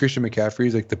 Christian McCaffrey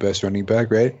is like the best running back,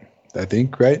 right? I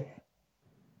think, right?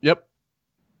 Yep.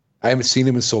 I haven't seen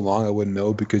him in so long, I wouldn't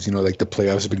know because, like the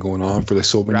playoffs have been going on for like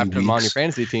so many Wrapped him on your weeks.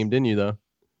 fantasy team, didn't you, though?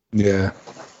 Yeah.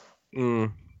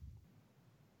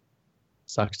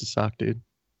 Sucks to suck, dude.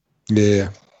 Yeah.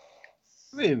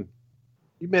 I mean,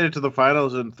 you made it to the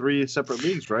finals in 3 separate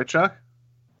leagues, right, Chuck?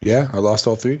 Yeah, I lost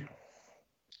all 3.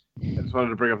 I just wanted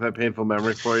to bring up that painful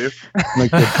memory for you. I'm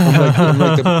like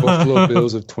the Buffalo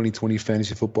Bills of 2020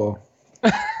 fantasy football.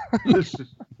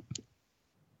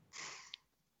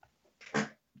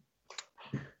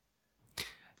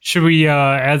 Should we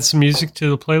add some music to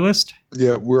the playlist?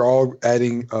 Yeah, we're all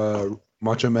adding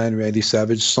Macho Man Randy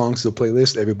Savage songs to the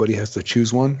playlist. Everybody has to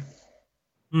choose one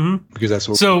Mm-hmm. because that's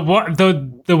what. So what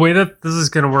the way that this is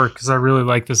gonna work, because I really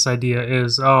like this idea,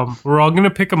 is we're all gonna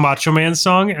pick a Macho Man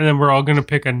song, and then we're all gonna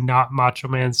pick a not Macho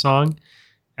Man song,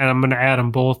 and I'm gonna add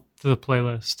them both to the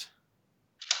playlist.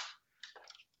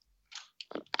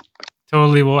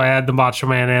 Totally, we'll add the Macho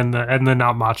Man and the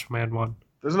not Macho Man one.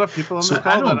 There's enough people on this So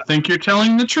call. I don't think you're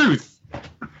telling the truth.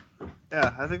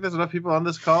 Yeah, I think there's enough people on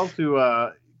this call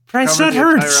to Price, cover that the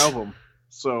hurts. entire album.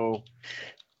 So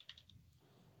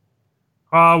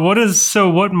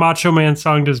what Macho Man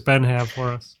song does Ben have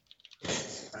for us?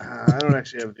 I don't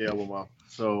actually have the album up.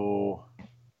 So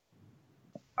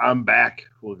I'm Back,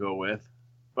 we'll go with,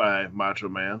 by Macho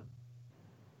Man.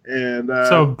 And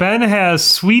So Ben has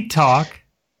Sweet Talk.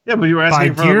 yeah, but you were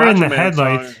asking by for Deer the in Macho the Man song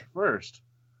Headlights. first.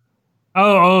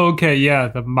 Oh, okay, yeah,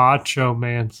 the Macho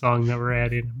Man song that we're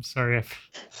adding. I'm sorry.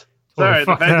 It's all right. The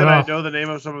fucked fact that that I up. know the name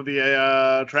of some of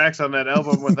the tracks on that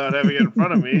album without having it in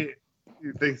front of me,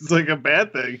 you think it's like a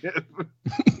bad thing.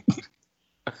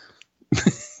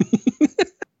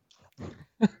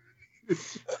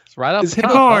 It's right off Is the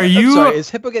Hippo, top. are you- sorry, is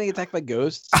Hippo getting attacked by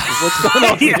ghosts? What's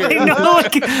going on here? I know,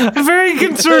 like, I'm very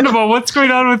concerned about what's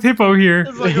going on with Hippo here.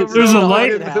 It's like There's real a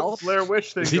light. fucking house. Blair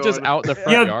Witch thing. Is he just going. out in the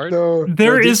front Yeah. yard? No,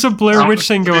 There is a Blair Witch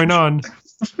thing going on.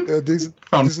 these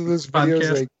From are those videos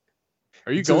podcast. like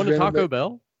Are you It's a going to random- Taco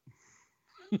Bell?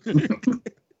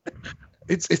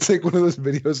 it's like one of those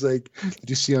videos like did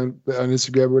you see on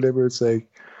Instagram or whatever. It's like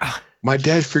my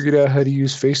dad figured out how to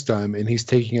use FaceTime and he's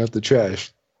taking out the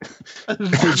trash.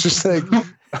 It's just like a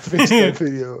FaceTime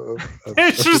video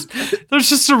of There's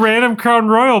just a random Crown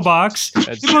Royal box.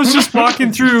 Hippo's just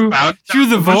walking through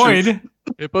the void.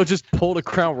 Hippo just pulled a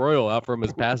Crown Royal out from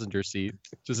his passenger seat.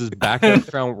 Just his backup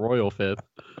Crown Royal fit.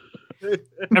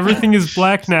 Everything is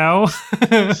black now.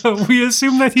 We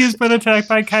assume that he has been attacked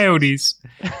by coyotes.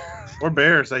 Or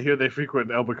bears. I hear they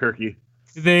frequent Albuquerque.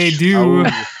 They do.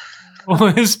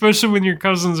 Especially when your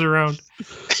cousin's around.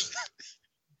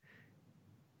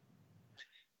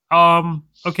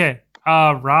 Okay.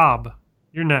 Rob,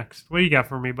 you're next. What do you got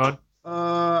for me, bud?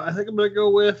 I think I'm gonna go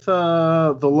with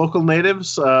the local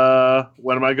natives.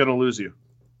 When am I gonna lose you?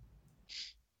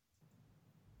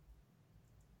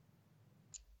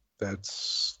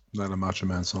 That's not a Macho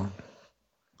Man song.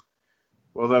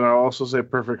 Well, then I'll also say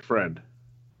Perfect Friend.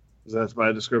 'Cause that's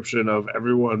my description of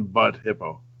everyone but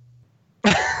Hippo.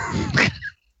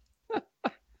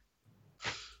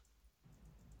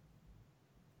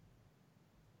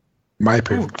 My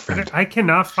perfect friend. I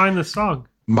cannot find the song.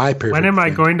 My perfect When am I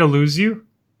friend. going to lose you?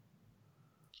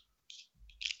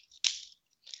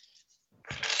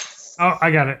 Oh,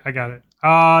 I got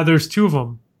it. There's two of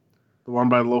them. The one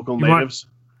by local You want- natives.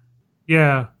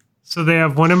 Yeah. So they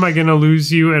have When Am I Gonna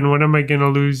Lose You and When Am I Gonna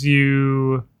Lose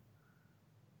You?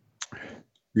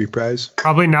 Reprise?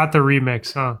 Probably not the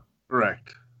remix, huh?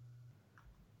 Correct.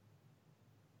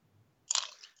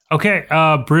 Okay,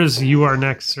 Briz, you are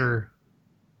next, sir.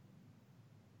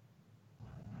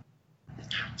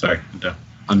 Sorry, to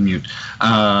unmute.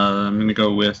 I'm going to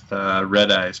go with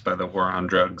Red Eyes by the War on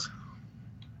Drugs.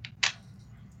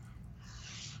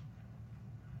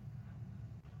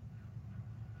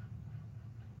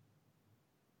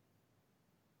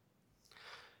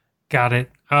 Got it.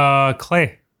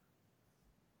 Clay.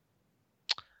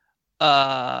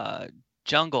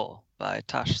 Jungle by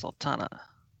Tash Sultana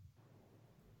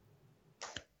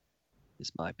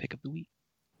is my pick of the week.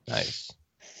 Nice.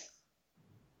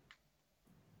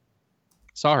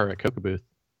 Saw her at Coca Booth.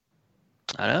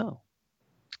 I know.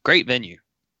 Great venue.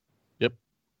 Yep.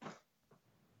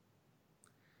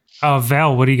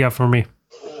 Val, what do you got for me?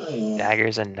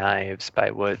 Daggers and Knives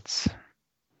by Woods.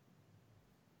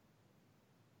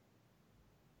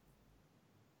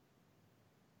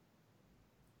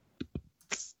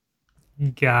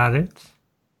 Got it.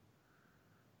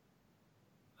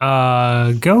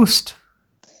 Ghost.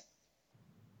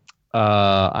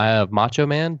 I have Macho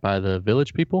Man by the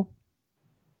Village People.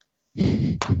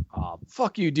 Oh,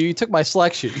 fuck you, dude. You took my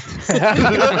selection.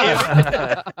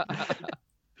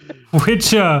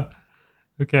 Which,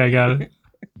 okay, I got it.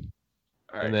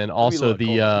 And then also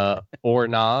the Or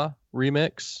Nah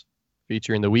remix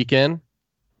featuring The Weeknd.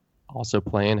 Also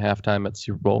playing halftime at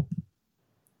Super Bowl.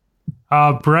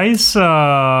 Bryce,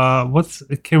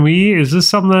 is this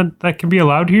something that can be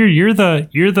allowed here? You're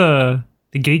the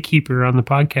gatekeeper on the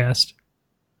podcast.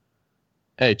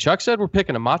 Hey, Chuck said we're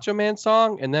picking a Macho Man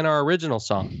song and then our original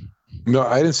song. No,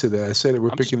 I didn't say that. I said that we're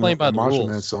I'm just picking playing by a the Macho rules.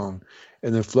 Man song.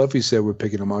 And then Fluffy said we're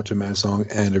picking a Macho Man song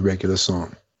and a regular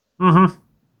song. Mm-hmm.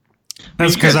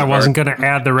 That's You because guys I wasn't are- going to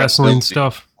add the wrestling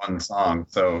stuff. One song,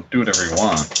 so do whatever you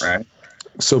want, right?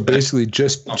 So basically,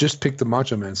 just pick the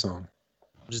Macho Man song.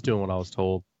 I'm just doing what I was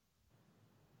told.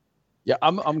 Yeah,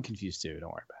 I'm confused too.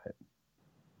 Don't worry about it.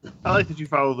 I like that you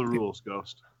follow the rules,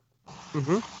 Ghost.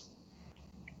 Mm-hmm.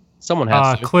 Someone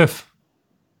has to. Cliff.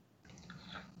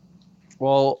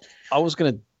 Well,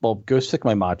 Ghost took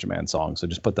my Macho Man song, so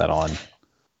just put that on.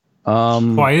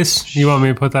 Twice? You want me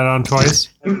to put that on twice?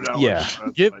 Yeah.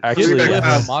 Give Actually, Cliff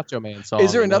yeah. a Macho Man song.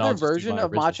 Is there and then another I'll just do version my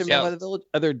of original Macho song. Man by the Village?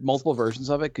 Are there multiple versions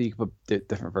of it? Could you put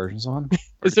different versions on?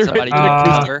 Is there Somebody a do a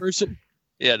Uh, cover? version?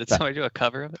 Yeah, did somebody do a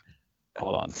cover of it?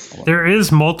 Hold on. There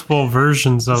is multiple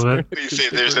versions of it. You say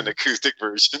there's an acoustic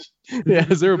version. Yeah,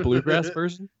 is there a bluegrass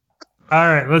version? All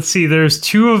right, let's see. There's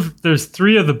three of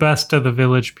the best of the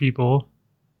Village People.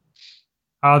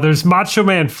 There's Macho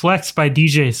Man Flex by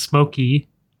DJ Smokey.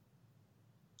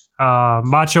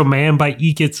 Macho Man by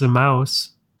Eek It's a Mouse.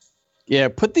 Yeah,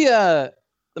 put the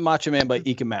Macho Man by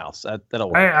Ika Mouse.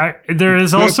 That'll work. There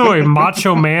is also a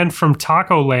Macho Man from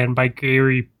Taco Land by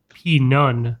Gary P.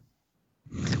 Nunn.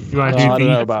 You want to I don't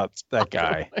know do about that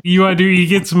guy. You want to do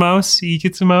Eek It's a Mouse? Eek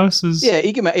It's a Mouse is Yeah,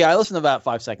 Ika Mouse. Yeah, I listened to about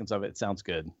 5 seconds of it. It sounds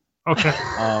good. okay.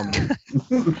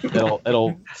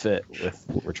 It'll fit with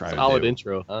what we're trying Solid to do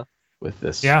intro, huh? with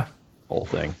this Yeah. whole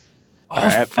thing. Oh, All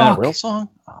right, and fuck. a real song?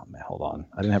 Oh man, hold on.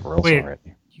 I didn't have a real Wait. song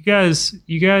ready. You guys,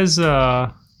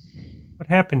 what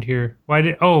happened here?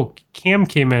 Cam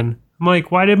came in. I'm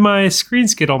like, why did my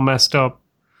screens get all messed up?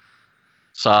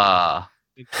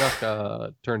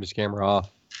 Chuck turned his camera off.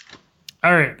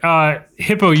 All right,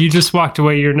 Hippo, you just walked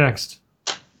away. You're next.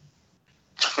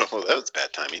 Oh, that was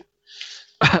bad timing.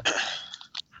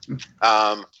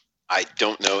 I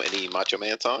don't know any Macho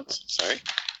Man songs. Sorry.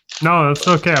 No, that's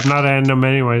okay. I'm not adding them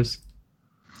anyways.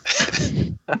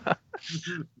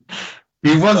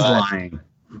 He was lying.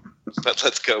 But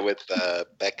let's go with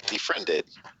Beck Defriended.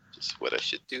 Just what I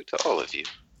should do to all of you.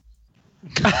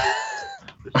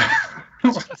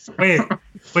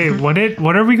 Wait,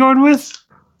 what are we going with?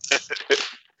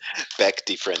 Beck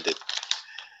Defriended.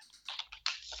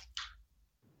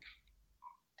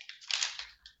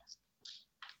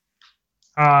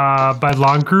 By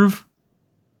Long Groove?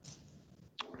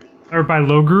 Or by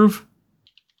Low Groove?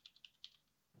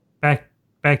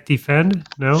 Back Defend?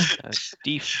 No?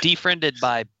 Defriended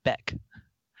by Beck.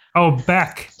 Oh,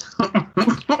 Beck.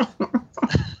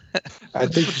 I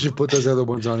think you should put those other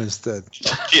ones on instead.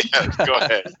 Yeah, go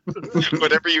ahead.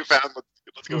 Whatever you found,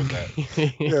 let's go with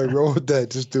that. Yeah, roll with that.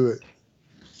 Just do it.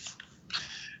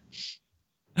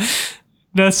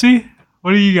 Nessie,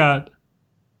 what do you got?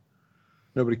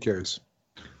 Nobody cares.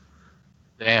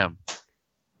 Damn.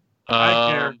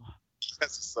 I care.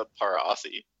 That's a subpar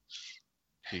Aussie.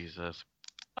 Jesus.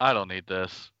 I don't need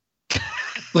this.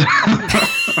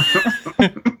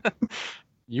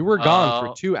 You were gone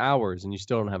for 2 hours and you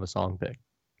still don't have a song pick.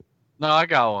 No, I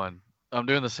got one. I'm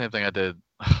doing the same thing I did.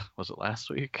 Was it last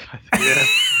week? I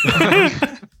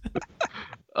think.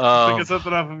 Think of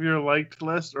something off of your liked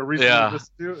list or recently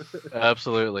listened to?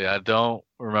 Absolutely. I don't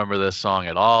remember this song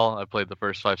at all. I played the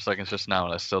first 5 seconds just now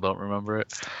and I still don't remember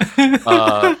it.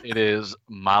 It is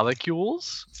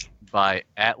Molecules by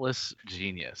Atlas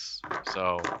Genius.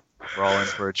 So we're all in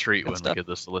for a treat when we get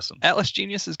this to listen. Atlas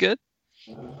Genius is good.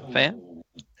 Fan?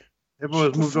 Hippo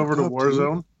has moved over to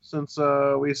Warzone since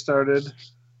we started.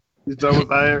 He's done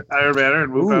with Iron Banner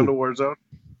and moved on to Warzone.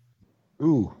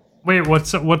 Ooh. Wait,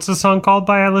 what's the song called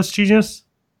by Atlas Genius?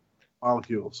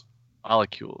 Molecules.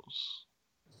 Molecules.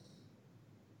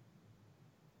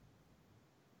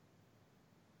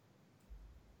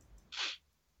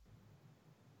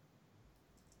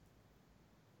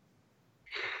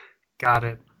 Got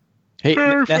it. Hey,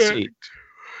 Perfect. Nessie,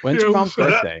 when's your mom's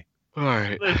birthday? All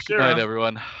right. Let's Good night,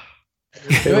 everyone.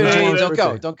 Hey, don't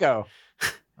go. Don't go.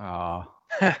 Oh. All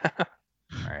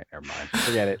right, never mind.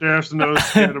 Forget it. Sheriff's nose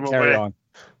scared him Carry away.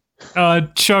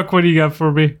 on. Chuck, what do you got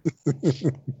for me?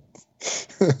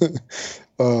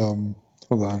 Hold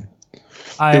on.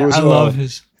 I love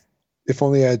his. If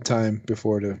only I had time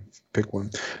before to pick one.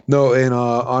 No, in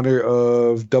honor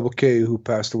of Double K, who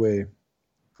passed away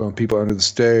from People Under the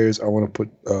Stairs, I want to put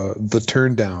The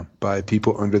Turn Down by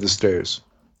People Under the Stairs.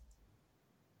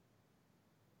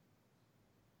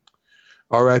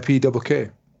 R.I.P. Double K.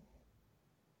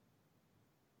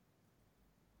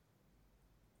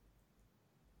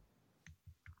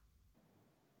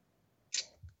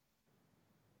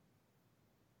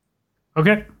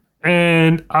 Okay.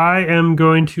 And I am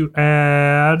going to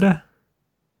add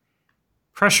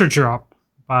Pressure Drop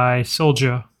by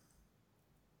Soulja.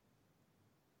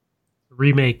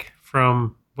 Remake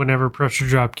from whenever Pressure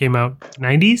Drop came out.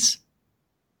 90s?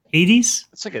 80s?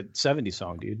 It's like a 70s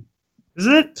song, dude. Is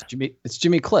it? It's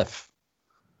Jimmy Cliff.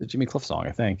 The Jimmy Cliff song,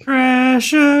 I think.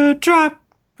 Pressure Drop.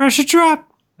 Pressure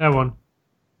Drop. That one.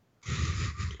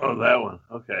 Oh, that one.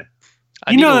 Okay.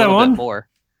 I You need know a that little one? bit more.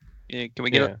 Yeah, can we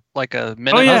get Yeah. like a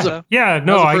minute Oh, or yeah. so? Yeah,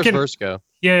 no, How's the I first can. verse go?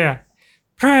 Yeah.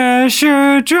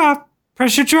 Pressure Drop.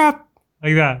 Pressure Drop.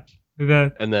 Like that. Like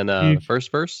that. And then You- the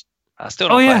first verse? I still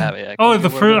don't quite have it yet. Can Oh, we the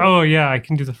do a little first. bit? Oh, yeah, I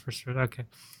can do the first verse. Okay,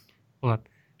 hold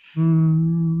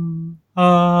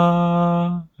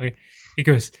on. Okay, it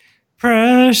goes.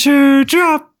 Pressure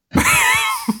drop.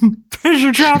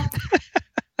 Pressure drop.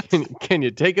 Can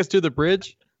you take us to the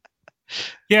bridge?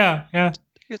 Yeah.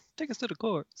 Take us to the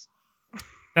chorus.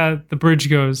 The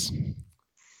bridge goes.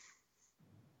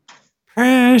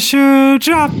 Pressure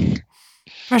drop.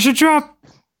 Pressure drop.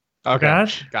 Okay.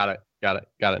 That?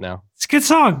 Got it now. It's a good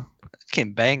song.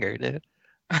 Fucking banger, dude.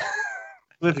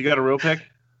 Cliff, you got a real pick?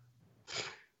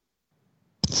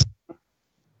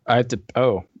 I have to.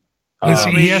 Oh. Yes, I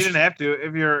he mean, you has- didn't have to.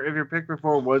 If your pick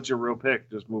before was your real pick,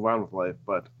 just move on with life.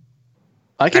 But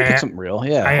I can I- pick something real.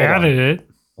 Yeah. I hold on. added it.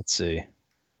 Let's see.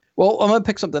 Well, I'm gonna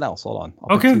pick something else. Hold on.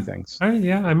 I'll Okay. pick 2 things. All right,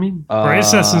 yeah, I mean,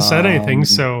 Bryce hasn't said anything,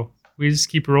 so we just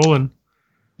keep rolling.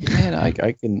 Man, I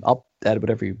can. I'll add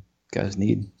whatever you guys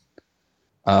need.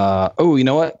 Oh, you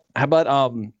know what? How about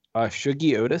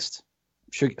Shuggy Otis?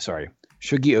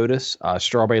 Shuggy Otis.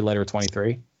 Strawberry Letter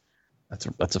 23.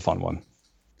 That's a fun one.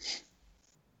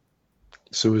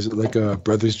 So is it like a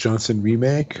Brothers Johnson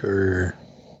remake or?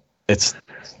 It's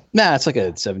like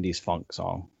a 70s funk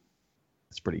song.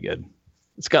 It's pretty good.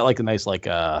 It's got like a nice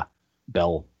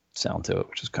bell sound to it,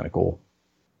 which is kind of cool.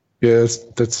 Yeah,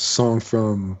 that's a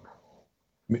song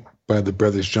by the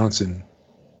Brothers Johnson.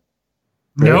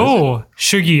 No,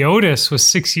 Shuggy Otis was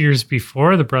 6 years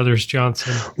before the Brothers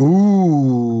Johnson.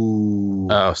 Ooh.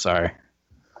 Oh, sorry.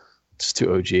 It's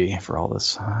too OG for all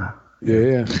this.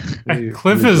 Yeah.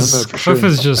 Cliff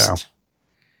is just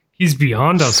he's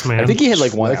beyond us, man. I think he had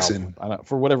like one Flexing. album. I don't,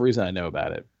 for whatever reason, I know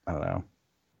about it. I don't know.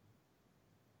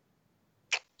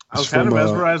 I was It's kind of from,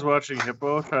 mesmerized watching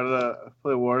Hippo try to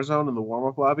play Warzone in the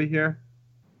warm-up lobby here.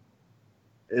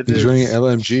 He's running an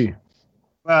LMG.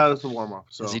 Well, it's a warm-up.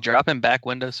 So Is he dropping back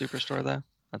window Superstore though?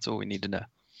 That's what we need to know.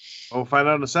 we'll find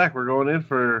out in a sec. We're going in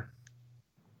for.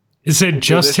 Is it Maybe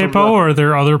just this one's Hippo, left. or are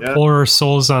there other Yeah. poor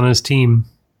souls on his team?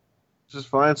 Just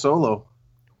flying solo.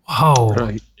 Wow.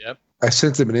 Right. Yep. I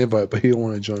sent him an invite, but he don't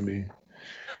want to join me.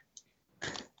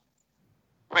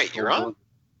 Wait, you're on?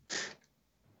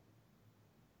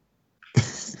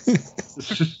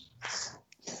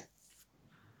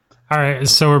 All right,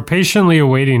 so we're patiently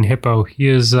awaiting Hippo. He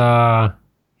is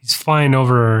he's flying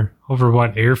over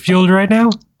what airfield right now?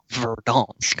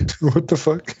 Verdansk. What the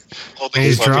fuck? Hold And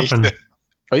he's dropping.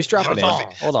 Oh, he's dropping in.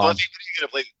 Fluffy, Hold on. Fluffy, when are you gonna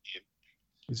play the game?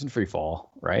 He's in free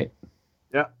fall, right?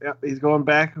 Yeah. He's going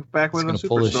back He's with a gonna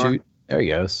pull his Superstore. shoot. There he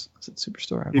goes. Is it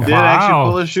Superstore? He Okay. did actually Wow.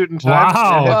 pull his shoot in time.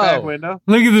 Wow. And hit back Whoa. window.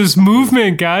 Look at this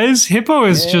movement, guys. Hippo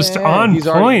is just Yeah, on he's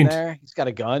already in point. there. He's got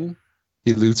a gun.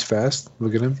 He loots fast.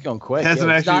 Look at him. He's going quick. He hasn't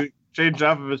Yeah, he's actually not- changed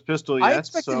off of his pistol I yet.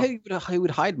 expected So. he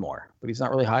would hide more, but he's not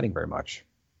really hiding very much.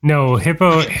 No,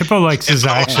 Hippo likes his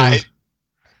Hippo action. hide.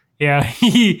 Yeah,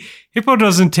 Hippo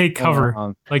doesn't take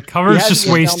cover. Like He cover's has just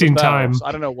the wasting bell, time. so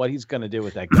I don't know what he's gonna do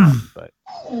with that gun, but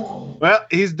Well,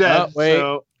 he's dead. Oh, wait.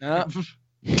 So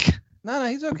no,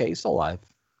 he's okay. He's still alive.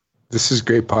 This is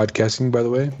great podcasting, by the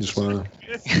way. Just want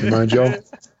to remind y'all.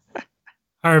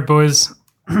 All right, boys.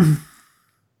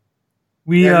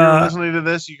 We yeah, if you're listening to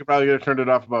this, you could probably have turned it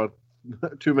off about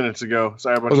 2 minutes ago.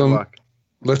 Sorry about your Hold on. luck.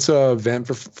 Let's vent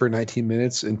for 19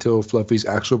 minutes until Fluffy's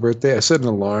actual birthday. I set an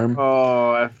alarm.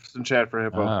 Oh, F's in chat for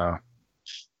Hippo. Oh.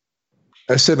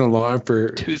 I set an alarm for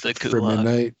To the for gulag.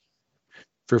 midnight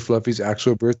for Fluffy's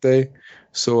actual birthday.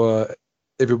 So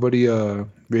everybody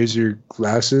raise your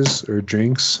glasses or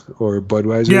drinks or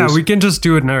Budweisers. yeah, we can just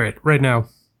do it right now.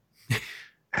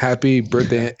 Happy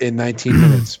birthday in 19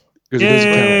 minutes. Because it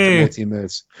doesn't count Yay. for 19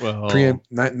 minutes. Well,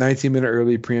 19-minute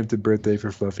early preemptive birthday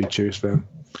for Fluffy. Cheers, fam.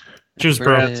 Cheers,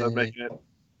 bro. Congrats on making it.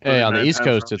 hey, on the 39 East times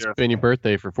Coast, from it's here. been your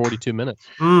birthday for 42 minutes.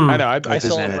 Mm, I know. That's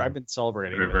I've been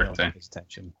celebrating. Happy but no one birthday. pays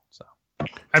attention. So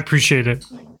I appreciate it.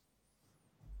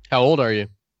 How old are you?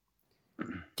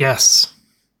 Yes.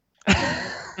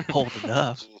 Old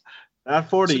enough. Not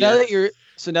 40 so now yet.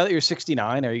 that you're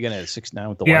 69, are you gonna 69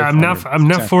 with the Yeah, wife? I'm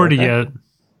not 40 yet.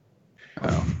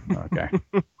 Oh, okay.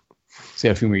 So you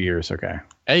have a few more years. Okay.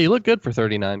 Hey, you look good for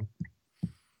 39.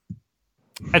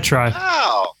 I try.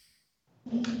 Wow.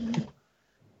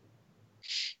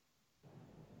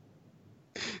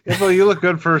 Hippo, you look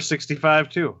good for 65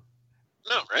 too.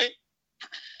 No, right?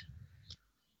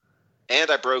 And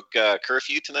I broke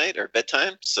curfew tonight or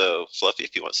bedtime. So Fluffy,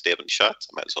 if you want to stay up in shots,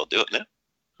 I might as well do it now.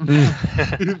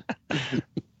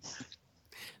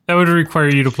 That would require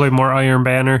you to play more Iron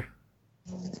Banner.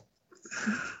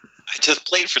 I just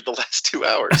played for the last 2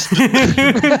 hours.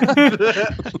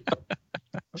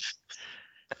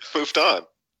 Moved on.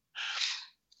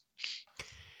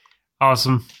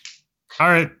 Awesome. All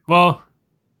right. Well,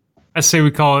 I say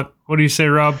we call it. What do you say,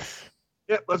 Rob?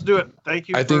 Yep, let's do it. Thank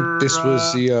you. I think this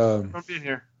was for being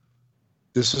here.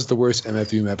 this was the worst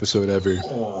MFUM episode ever.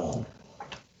 The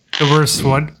worst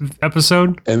what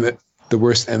episode? The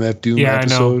worst MF Doom Yeah, I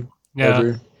know. episode Yeah.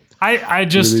 ever. I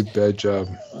just Really bad job.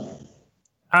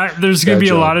 there's gonna Bad be a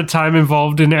job. lot of time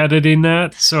involved in editing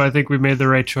that, so I think we made the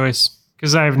right choice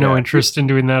because I have no Yeah. interest in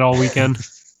doing that all weekend.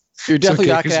 You're definitely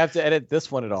okay, not gonna 'cause- have to edit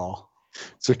this one at all.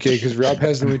 It's okay because Rob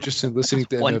has no interest in listening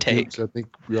to One MF Doom, take. so I think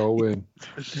we all win.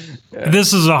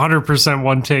 This is 100%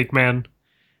 one take, man.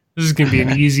 This is gonna be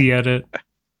an easy edit.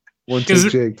 One Is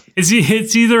take, Jake.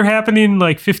 It's either happening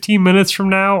like 15 minutes from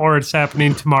now or it's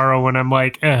happening tomorrow when I'm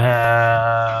like,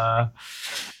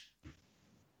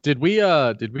 Did we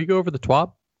go over the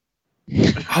TWAB?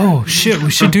 oh shit, we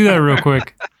should do that real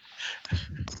quick.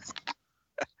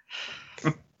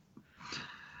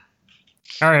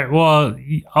 All right, well,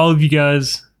 all of you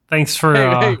guys, thanks for.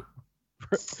 Hey,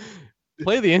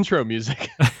 play the intro music.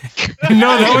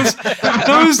 No,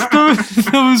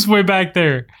 that was way back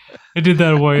there. I did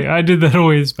that a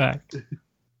ways back.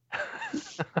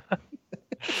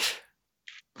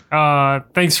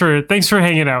 Thanks for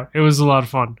hanging out. It was a lot of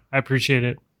fun. I appreciate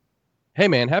it. Hey,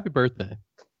 man, happy birthday.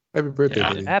 Happy birthday,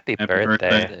 buddy. Happy birthday.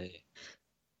 birthday.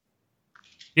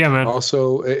 Yeah, man.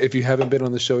 Also, if you haven't been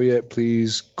on the show yet,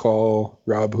 please call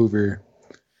Rob Hoover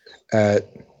at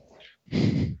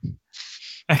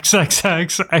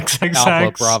XXX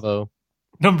Alpha Bravo.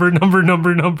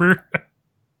 number.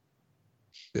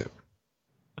 Yeah.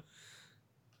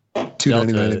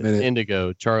 $2.99 Delta, a minute.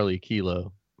 Indigo, Charlie,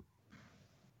 Kilo.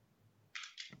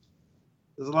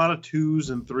 There's a lot of 2s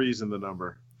and 3s in the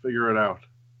number. Figure it out.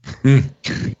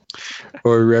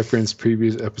 Or reference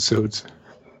previous episodes.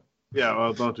 Yeah,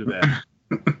 well, don't do that.